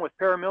his home with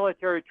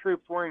paramilitary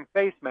troops wearing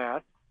face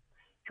masks,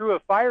 threw a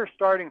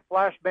fire-starting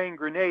flashbang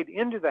grenade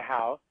into the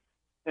house,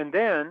 and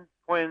then,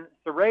 when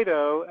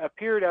Serrato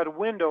appeared at a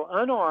window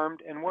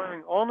unarmed and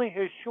wearing only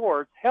his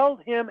shorts,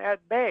 held him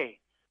at bay,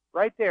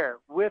 right there,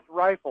 with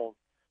rifles.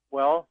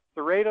 Well,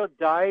 Serrato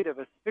died of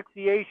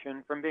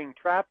asphyxiation from being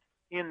trapped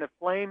in the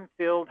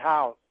flame-filled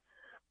house.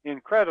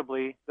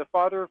 Incredibly, the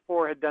father of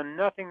four had done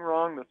nothing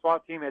wrong. The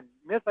SWAT team had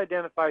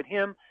misidentified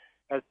him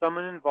as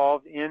someone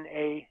involved in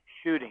a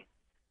shooting.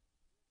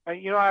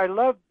 I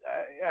love.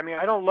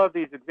 I don't love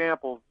these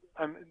examples.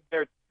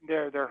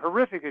 They're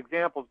horrific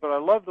examples, but I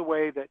love the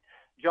way that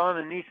John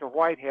and Nisha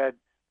Whitehead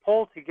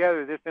pull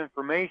together this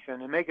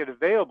information and make it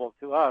available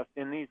to us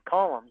in these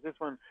columns. This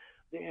one,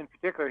 in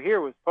particular, here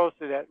was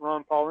posted at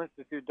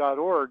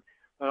ronpaulinstitute.org,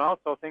 and I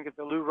also think it's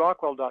at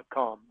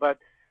LouRockwell.com. But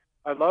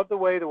I love the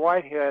way the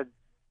Whiteheads,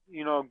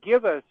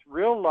 give us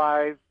real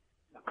live,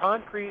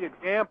 concrete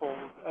examples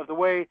of the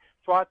way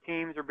SWAT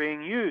teams are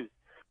being used.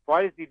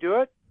 Why does he do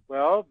it?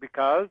 Well,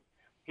 because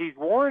he's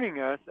warning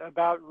us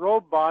about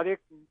robotic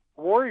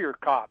warrior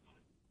cops.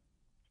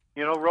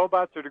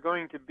 Robots are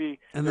going to be...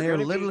 And they are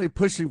literally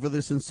pushing for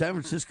this in San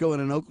Francisco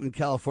and in Oakland,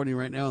 California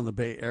right now in the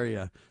Bay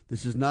Area.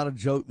 This is not a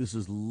joke. This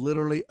is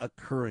literally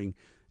occurring.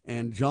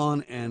 And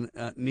John and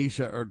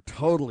Nisha are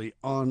totally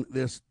on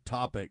this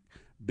topic.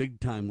 Big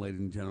time, ladies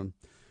and gentlemen.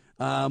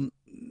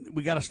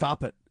 We got to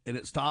stop it. And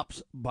it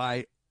stops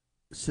by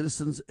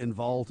citizens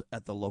involved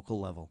at the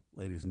local level,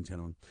 ladies and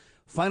gentlemen.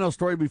 Final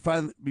story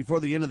before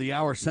the end of the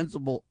hour,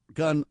 sensible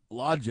gun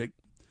logic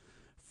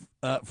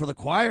for the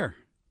choir.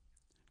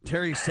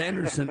 Terry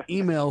Sanderson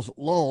emails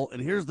Lowell,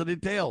 and here's the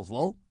details,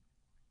 Lowell.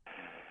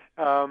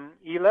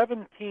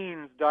 11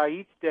 teens die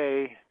each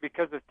day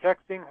because of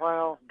texting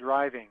while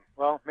driving.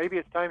 Well, maybe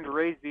it's time to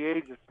raise the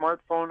age of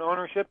smartphone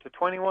ownership to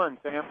 21,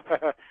 Sam.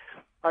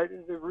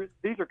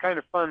 These are kind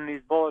of fun,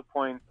 these bullet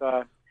points.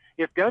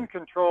 If gun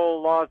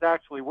control laws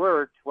actually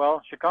worked,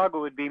 well,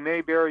 Chicago would be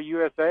Mayberry,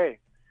 USA.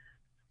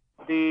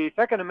 The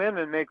Second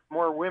Amendment makes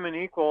more women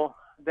equal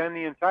than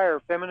the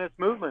entire feminist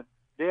movement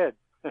did.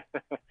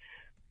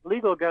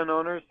 Legal gun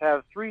owners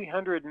have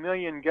 300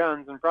 million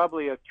guns and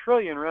probably 1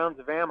 trillion rounds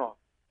of ammo.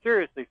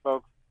 Seriously,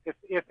 folks,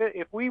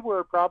 if we were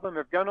a problem,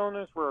 if gun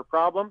owners were a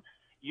problem,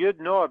 you'd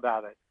know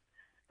about it.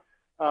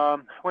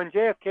 When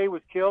JFK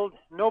was killed,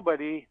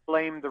 nobody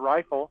blamed the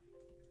rifle.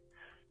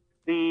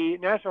 The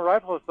National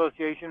Rifle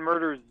Association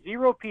murders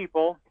 0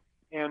 people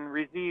and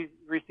receives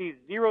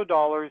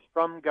 $0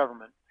 from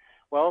government.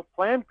 Well,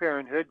 Planned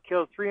Parenthood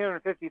kills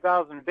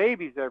 350,000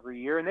 babies every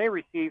year, and they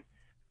receive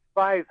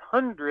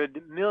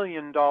 $500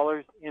 million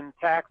in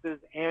taxes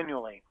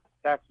annually,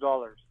 tax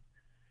dollars.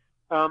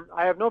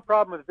 I have no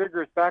problem with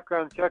vigorous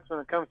background checks when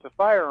it comes to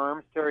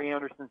firearms, Terry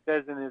Anderson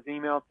says in his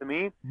email to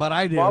me. But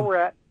I do. While we're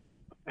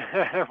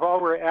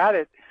at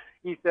it,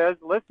 he says,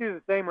 let's do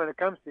the same when it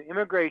comes to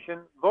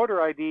immigration,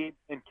 voter ID,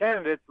 and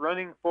candidates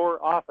running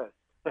for office.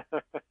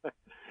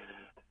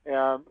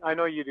 I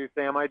know you do,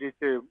 Sam. I do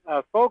too.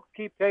 Folks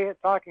keep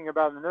talking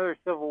about another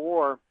civil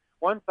war.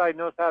 One side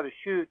knows how to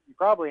shoot and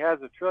probably has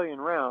 1 trillion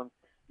rounds.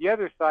 The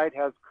other side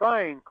has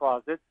crying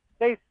closets,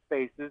 safe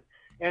spaces,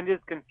 and is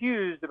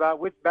confused about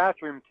which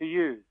bathroom to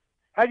use.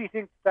 How do you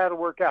think that'll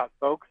work out,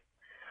 folks?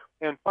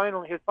 And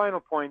his final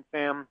point,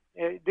 Sam,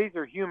 these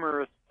are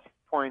humorous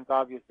points,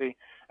 obviously.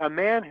 A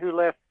man who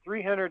left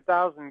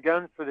 300,000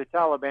 guns for the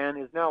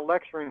Taliban is now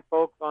lecturing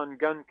folks on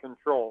gun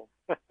control.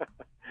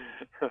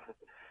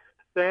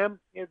 Sam,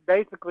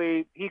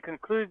 basically, he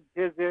concludes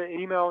his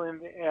email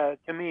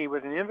to me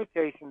with an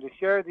invitation to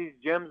share these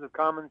gems of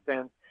common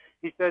sense.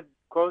 He said,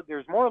 quote,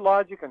 there's more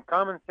logic and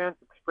common sense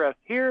expressed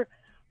here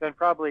than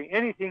probably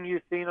anything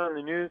you've seen on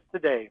the news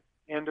today,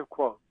 end of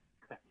quote.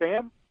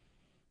 Sam?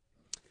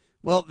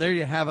 Well, there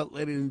you have it,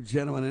 ladies and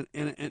gentlemen.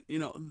 And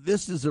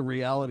this is a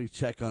reality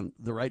check on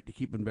the right to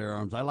keep and bear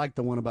arms. I like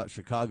the one about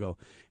Chicago.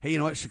 Hey, you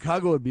know what?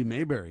 Chicago would be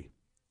Mayberry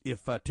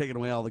if taking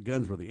away all the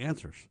guns were the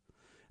answers.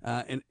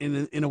 And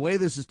in a way,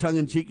 this is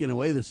tongue-in-cheek. In a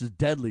way, this is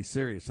deadly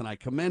serious. And I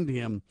commend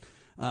him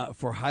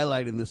for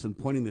highlighting this and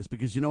pointing this,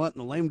 because you know what? In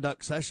the lame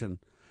duck session,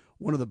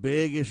 one of the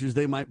big issues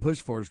they might push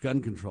for is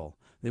gun control.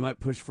 They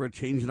might push for a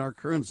change in our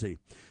currency.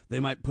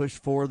 They might push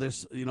for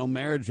this,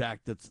 marriage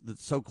act that's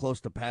so close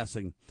to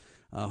passing.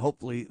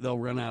 Hopefully, they'll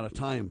run out of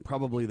time.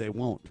 Probably they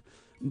won't.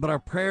 But our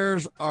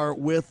prayers are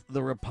with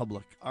the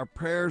Republic. Our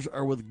prayers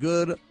are with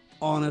good,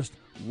 honest,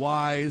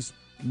 wise,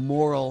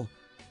 moral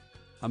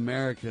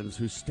Americans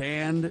who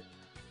stand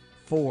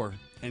for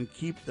and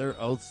keep their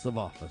oaths of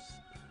office.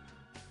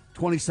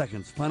 20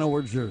 seconds. Final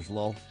word's yours,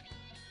 Lowell.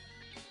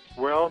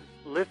 Well,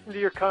 listen to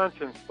your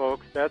conscience,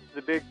 folks. That's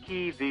the big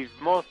key, the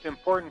most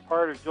important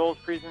part of Joel's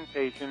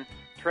presentation.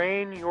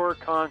 Train your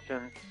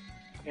conscience,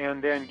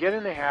 and then get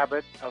in the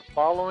habit of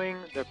following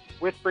the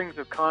whisperings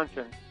of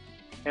conscience.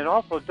 And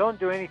also, don't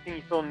do anything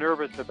you feel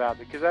nervous about,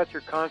 because that's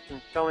your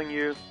conscience telling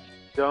you,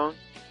 don't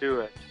do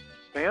it.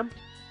 Sam?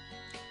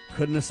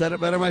 Couldn't have said it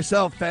better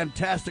myself.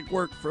 Fantastic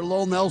work for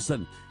Lowell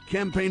Nelson.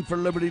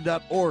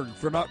 CampaignForLiberty.org,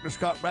 for Dr.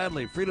 Scott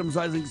Bradley,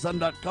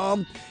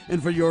 FreedomsRisingSun.com,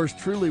 and for yours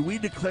truly. We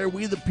declare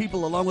we the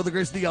people, along with the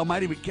grace of the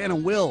Almighty, we can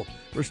and will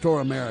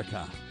restore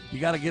America. You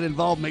got to get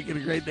involved, make it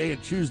a great day,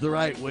 and choose the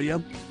right, will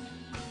you?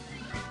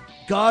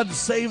 God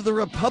save the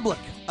Republic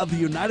of the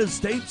United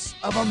States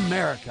of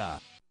America.